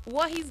think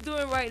what he's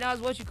doing right now is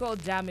what you call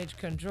damage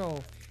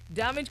control.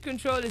 Damage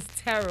control is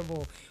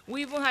terrible.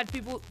 We even had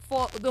people,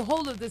 for the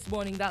whole of this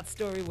morning, that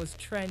story was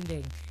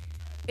trending.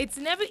 It's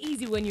never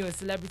easy when you're a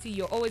celebrity.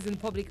 You're always in the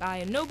public eye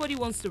and nobody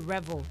wants to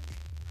revel.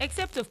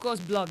 Except, of course,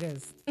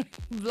 bloggers.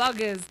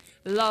 Bloggers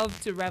love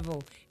to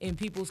revel in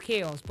people's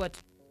chaos, but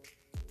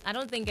I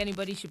don't think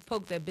anybody should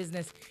poke their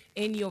business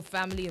in your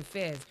family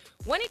affairs.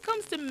 When it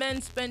comes to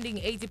men spending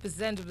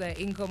 80% of their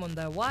income on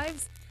their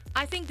wives,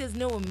 I think there's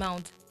no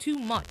amount too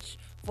much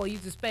for you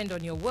to spend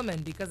on your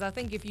woman, because I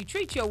think if you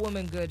treat your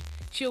woman good,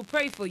 she'll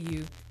pray for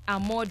you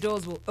and more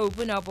doors will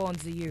open up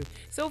onto you.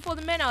 So for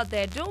the men out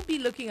there, don't be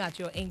looking at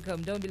your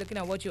income. Don't be looking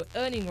at what you're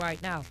earning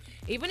right now.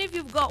 Even if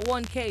you've got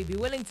 1K, be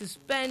willing to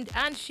spend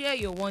and share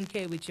your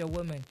 1K with your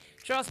woman.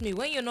 Trust me,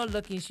 when you're not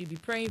looking, she'll be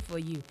praying for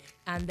you.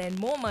 And then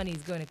more money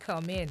is going to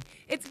come in.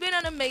 It's been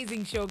an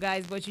amazing show,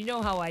 guys, but you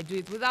know how I do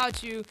it.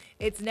 Without you,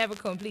 it's never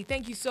complete.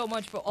 Thank you so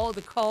much for all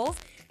the calls.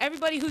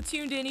 Everybody who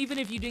tuned in, even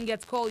if you didn't get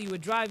to call, you were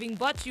driving,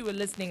 but you were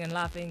listening and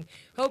laughing.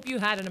 Hope you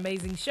had an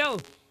amazing show.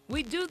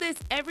 We do this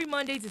every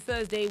Monday to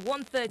Thursday,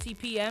 1:30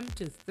 p.m.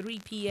 to 3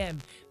 p.m.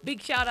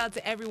 Big shout out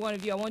to every one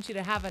of you. I want you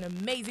to have an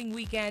amazing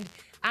weekend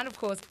and, of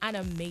course, an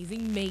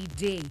amazing May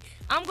Day.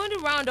 I'm going to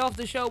round off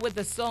the show with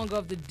the song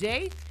of the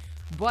day,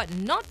 but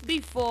not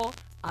before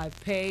I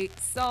pay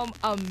some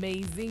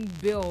amazing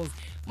bills.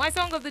 My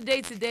song of the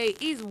day today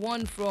is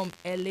one from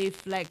LA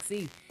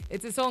Flexi.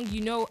 It's a song you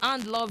know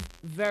and love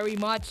very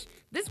much.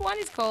 This one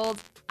is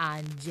called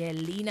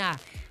Angelina.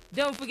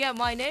 Don't forget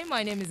my name.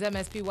 My name is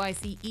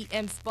Mspyce,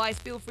 Mspyce.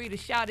 Feel free to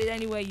shout it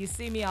anywhere you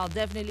see me. I'll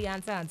definitely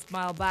answer and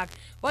smile back.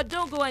 But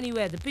don't go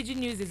anywhere. The Pigeon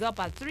News is up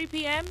at 3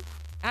 p.m.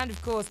 And,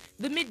 of course,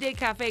 the Midday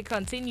Cafe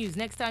continues.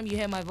 Next time you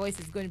hear my voice,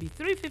 it's going to be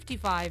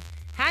 3:55,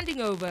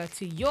 handing over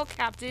to your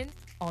captain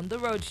on the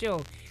road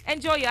show.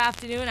 Enjoy your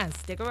afternoon and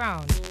stick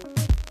around.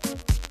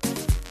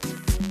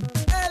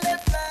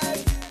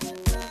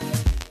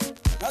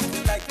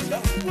 Nothing like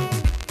love.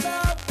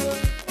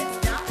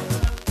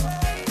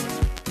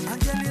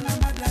 Angelina,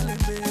 my darling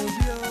baby,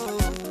 oh.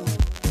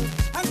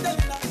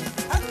 Angelina,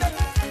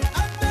 Angelina,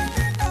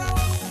 Angelina,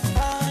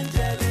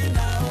 Angelina.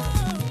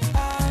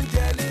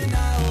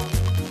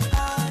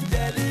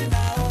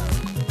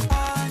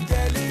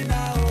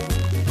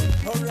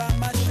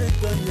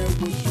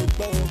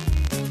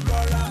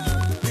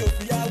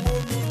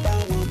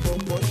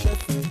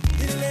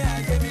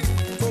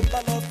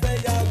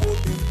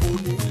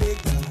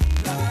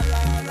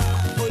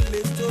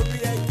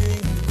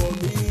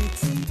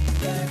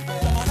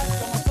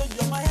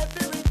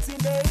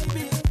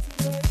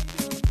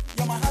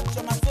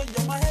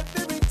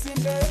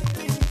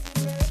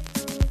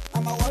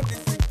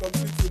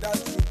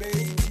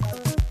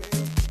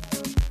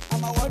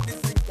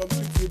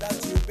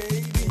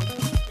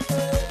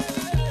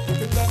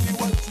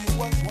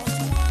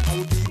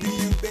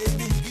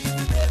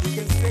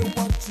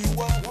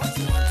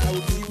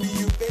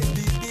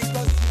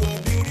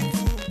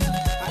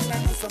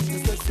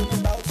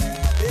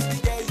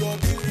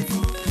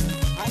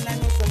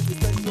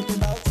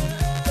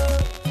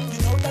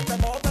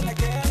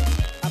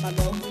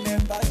 love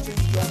never change.